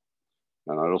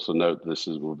 And I'd also note this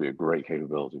will be a great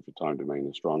capability for time domain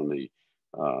astronomy,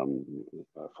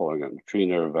 following up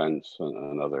neutrino events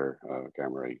and other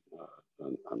gamma ray,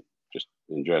 and just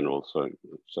in general. So,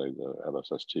 say the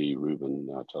LSST Rubin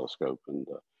telescope and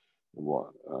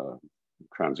what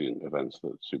transient events,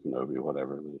 that supernovae or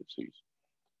whatever that it sees.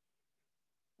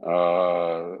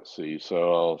 Let's see,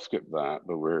 so I'll skip that,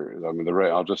 but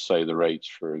I'll just say the rates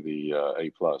for the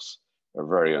A+ are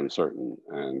very uncertain,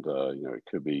 and it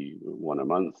could be one a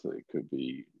month, it could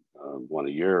be one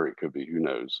a year, it could be who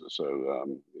knows. So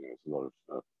there's a lot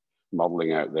of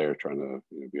modeling out there trying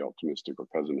to be optimistic or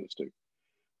pessimistic.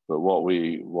 But what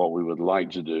we would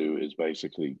like to do is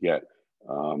basically get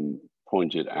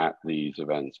pointed at these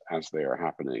events as they are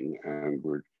happening, and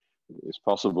it's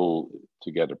possible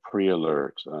to get a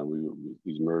pre-alert.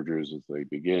 These mergers, as they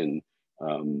begin,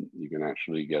 you can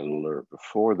actually get an alert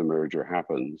before the merger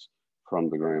happens from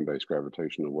the ground-based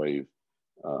gravitational wave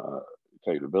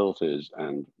capabilities.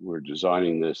 And we're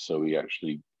designing this so we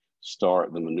actually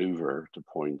start the maneuver to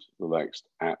point the LEXT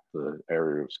at the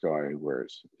area of sky where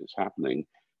it's happening,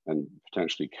 and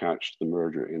potentially catch the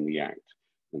merger in the act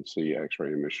and see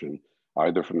X-ray emission,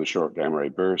 either from the short gamma ray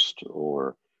burst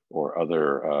or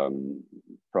other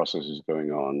processes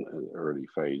going on in the early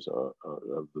phase of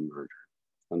the merger.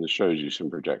 And this shows you some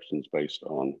projections based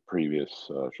on previous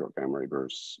short gamma ray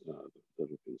bursts that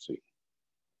have been seen.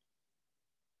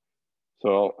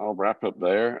 So I'll wrap up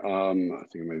there. I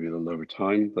think maybe a little over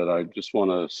time, but I just want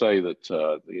to say that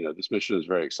this mission is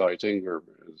very exciting. We're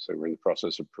in the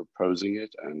process of proposing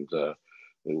it, and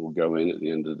it will go in at the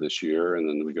end of this year, and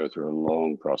then we go through a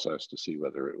long process to see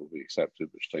whether it will be accepted,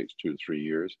 which takes 2 to 3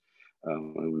 years.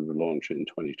 And we will launch it in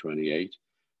 2028.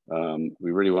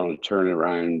 We really want to turn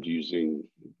around using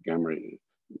gamma ray,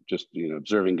 just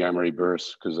observing gamma ray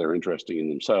bursts because they're interesting in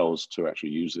themselves, to actually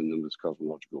using them as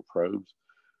cosmological probes.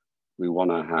 We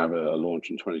want to have a launch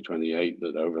in 2028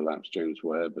 that overlaps James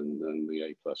Webb and the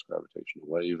A+ gravitational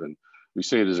wave. And we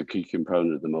see it as a key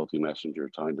component of the multi-messenger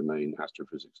time domain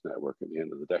astrophysics network at the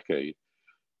end of the decade.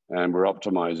 And we're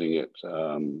optimizing it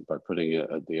by putting it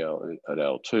at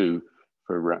L2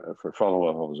 for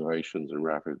follow-up observations and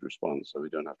rapid response, so we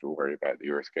don't have to worry about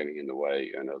the Earth getting in the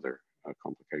way and other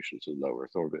complications in low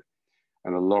Earth orbit.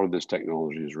 And a lot of this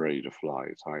technology is ready to fly.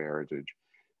 It's high heritage.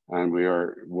 And we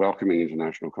are welcoming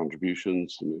international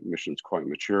contributions. The mission's quite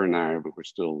mature now, but we're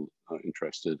still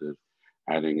interested in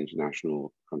adding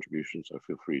international contributions. So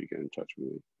feel free to get in touch with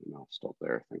me, and I'll stop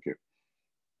there. Thank you.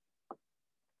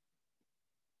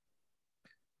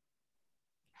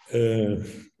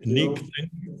 Nick,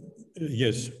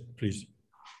 yes, please.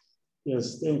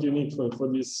 Yes, thank you, Nick,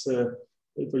 for this,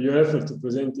 for your effort to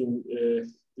presenting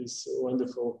this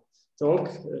wonderful talk,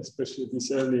 especially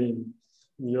this early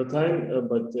in your time,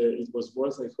 but it was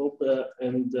worth, I hope.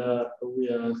 And we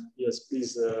are, yes,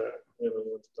 please, whoever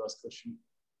wanted to ask a question.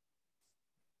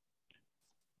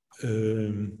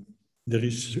 There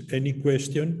is any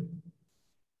question?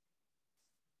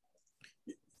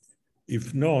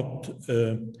 If not,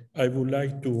 I would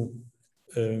like to,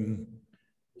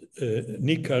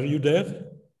 Nick, are you there?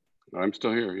 I'm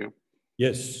still here, yeah.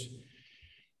 Yes.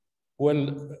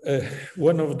 Well,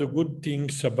 one of the good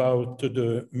things about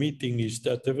the meeting is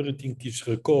that everything is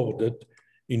recorded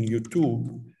in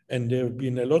YouTube, and there have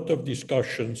been a lot of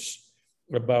discussions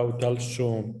about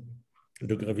also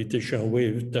the gravitational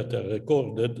waves that are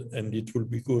recorded, and it will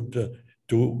be good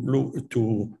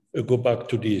to go back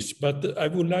to this. But I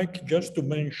would like just to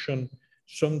mention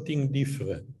something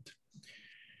different.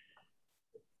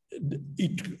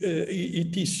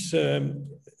 It is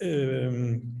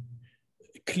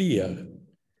clear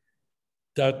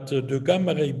that the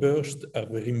gamma ray bursts are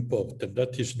very important.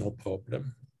 That is no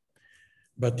problem.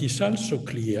 But it's also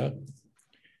clear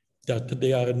that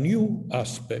there are new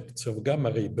aspects of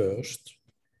gamma ray burst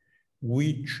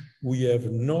which we have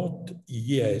not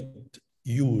yet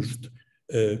used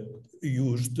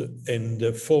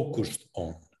and focused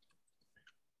on.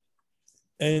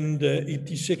 And it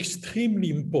is extremely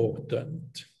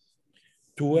important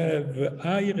to have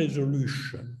high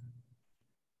resolution,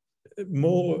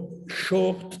 more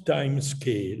short time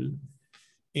scale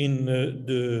in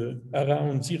the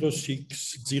around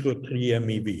 0.603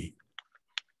 MeV.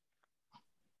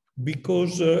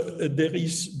 Because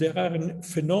there are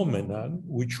phenomena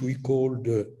which we call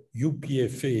the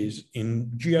UPFAs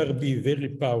in GRB very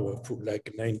powerful,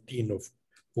 like 19 of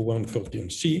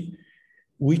 114C,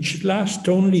 which last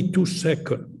only 2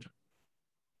 seconds.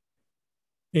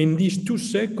 In these 2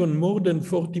 seconds, more than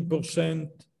 40%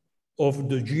 of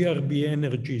the GRB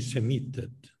energy is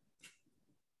emitted.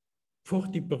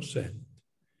 40%.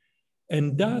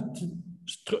 And that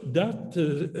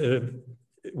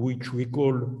which we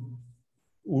call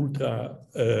ultra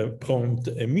prompt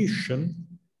emission,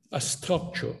 a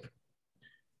structure.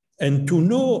 And to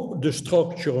know the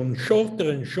structure on shorter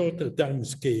and shorter time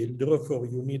scale, therefore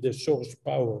you need a source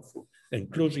powerful and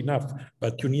close enough,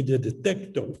 but you need a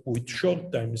detector with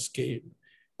short time scale,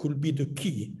 could be the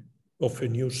key of a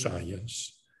new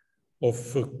science,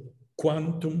 of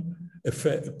quantum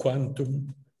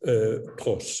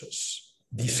process,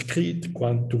 discrete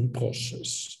quantum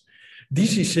process.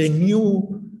 This is a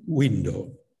new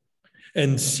window.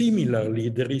 And similarly,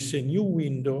 there is a new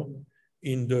window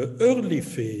in the early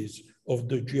phase of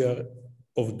the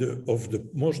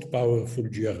most powerful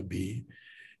GRB,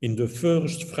 in the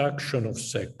first fraction of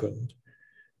second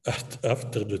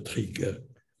after the trigger,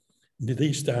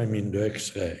 this time in the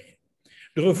X-ray.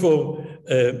 Therefore,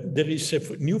 there is a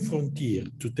new frontier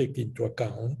to take into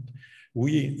account.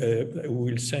 We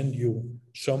will send you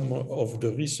some of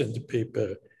the recent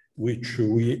paper which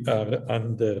we are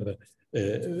under,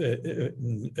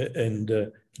 and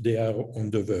they are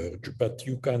on the verge, but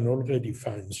you can already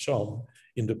find some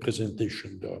in the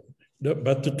presentation done.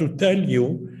 But to tell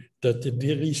you that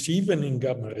there is, even in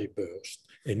gamma ray burst,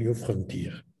 a new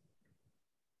frontier,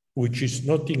 which is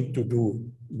nothing to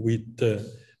do with the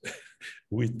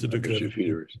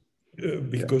gravity,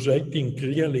 because I think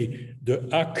really the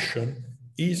action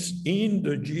is in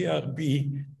the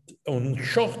GRB on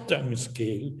short time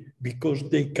scale, because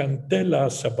they can tell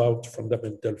us about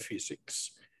fundamental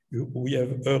physics. We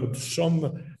have heard some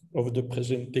of the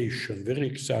presentation, very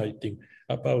exciting,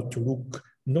 about to look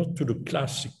not to the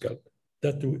classical,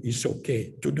 that is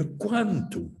okay, to the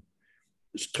quantum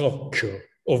structure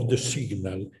of the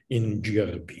signal in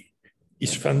GRB.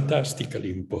 Is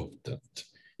fantastically important.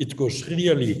 It goes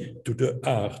really to the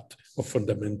heart of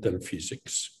fundamental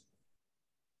physics.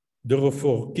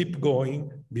 Therefore, keep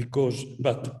going,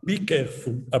 but be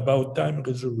careful about time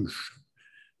resolution.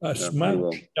 As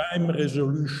much time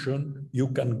resolution you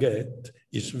can get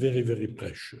is very, very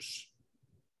precious.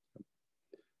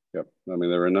 Yep, I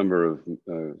mean, there are a number of,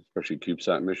 especially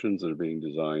CubeSat missions that are being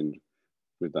designed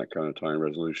with that kind of time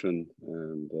resolution.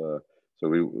 And so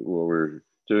what we're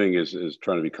doing is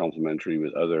trying to be complementary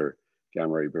with other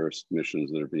gamma ray burst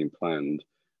missions that are being planned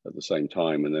at the same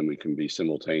time, and then we can be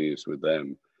simultaneous with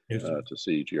them. Yes. To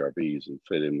see GRBs and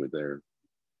fit in with their.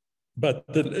 But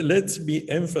let's be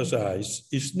emphasized,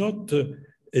 it's not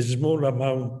a small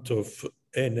amount of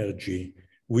energy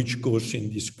which goes in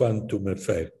this quantum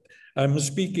effect. I'm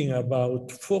speaking about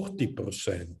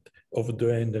 40% of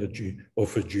the energy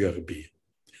of a GRB.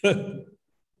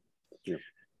 Yeah.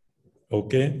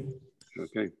 Okay?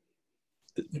 Okay.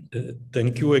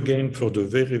 Thank you again for the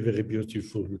very, very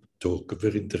beautiful talk,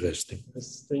 very interesting.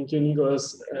 Yes, thank you,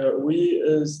 Nicholas. We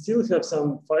still have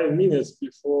some 5 minutes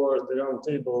before the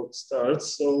roundtable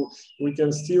starts, so we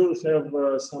can still have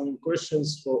some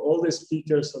questions for all the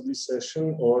speakers of this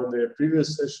session or the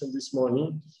previous session this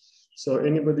morning. So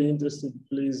anybody interested,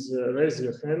 please raise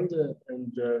your hand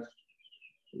and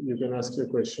you can ask your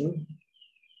question.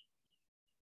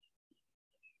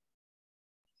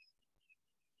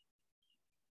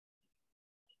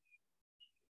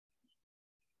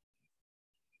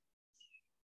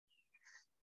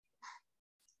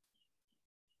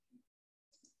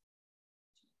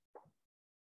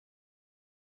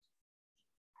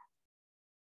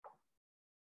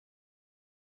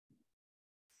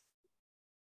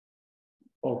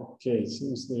 Okay,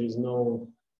 since there is no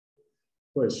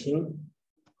question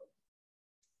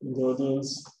in the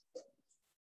audience,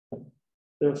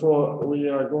 therefore we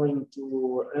are going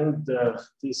to end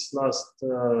this last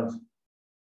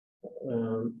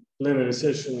plenary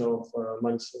session of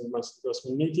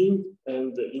Master meeting,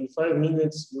 and in 5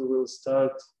 minutes we will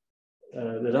start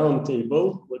the round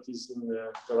table, what is in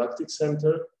the Galactic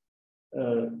Center.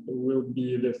 Will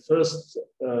be the first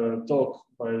talk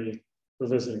by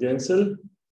Professor Gensel,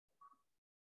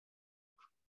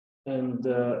 and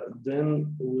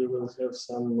then we will have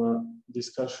some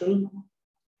discussion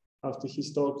after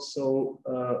his talk. So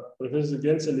Professor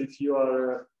Gensel, if you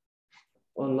are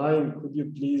online, could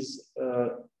you please,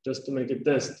 just to make a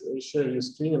test, share your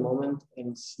screen a moment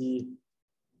and see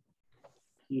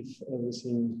if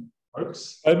everything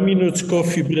works? 5 minutes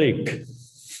coffee break.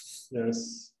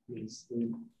 Yes, please. We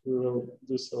will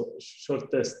do so short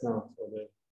test now for the.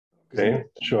 Okay,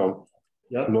 sure.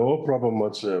 Yeah. No problem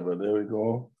whatsoever. There we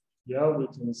go. Yeah, we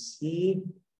can see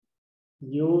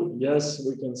you. Yes,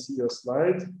 we can see your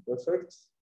slide. Perfect.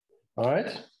 All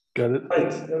right, got it.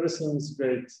 Right, everything is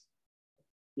great.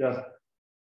 Yeah.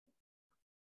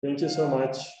 Thank you so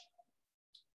much.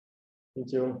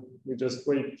 Thank you. We just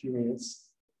wait a few minutes.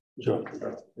 Sure.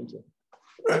 Thank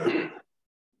you.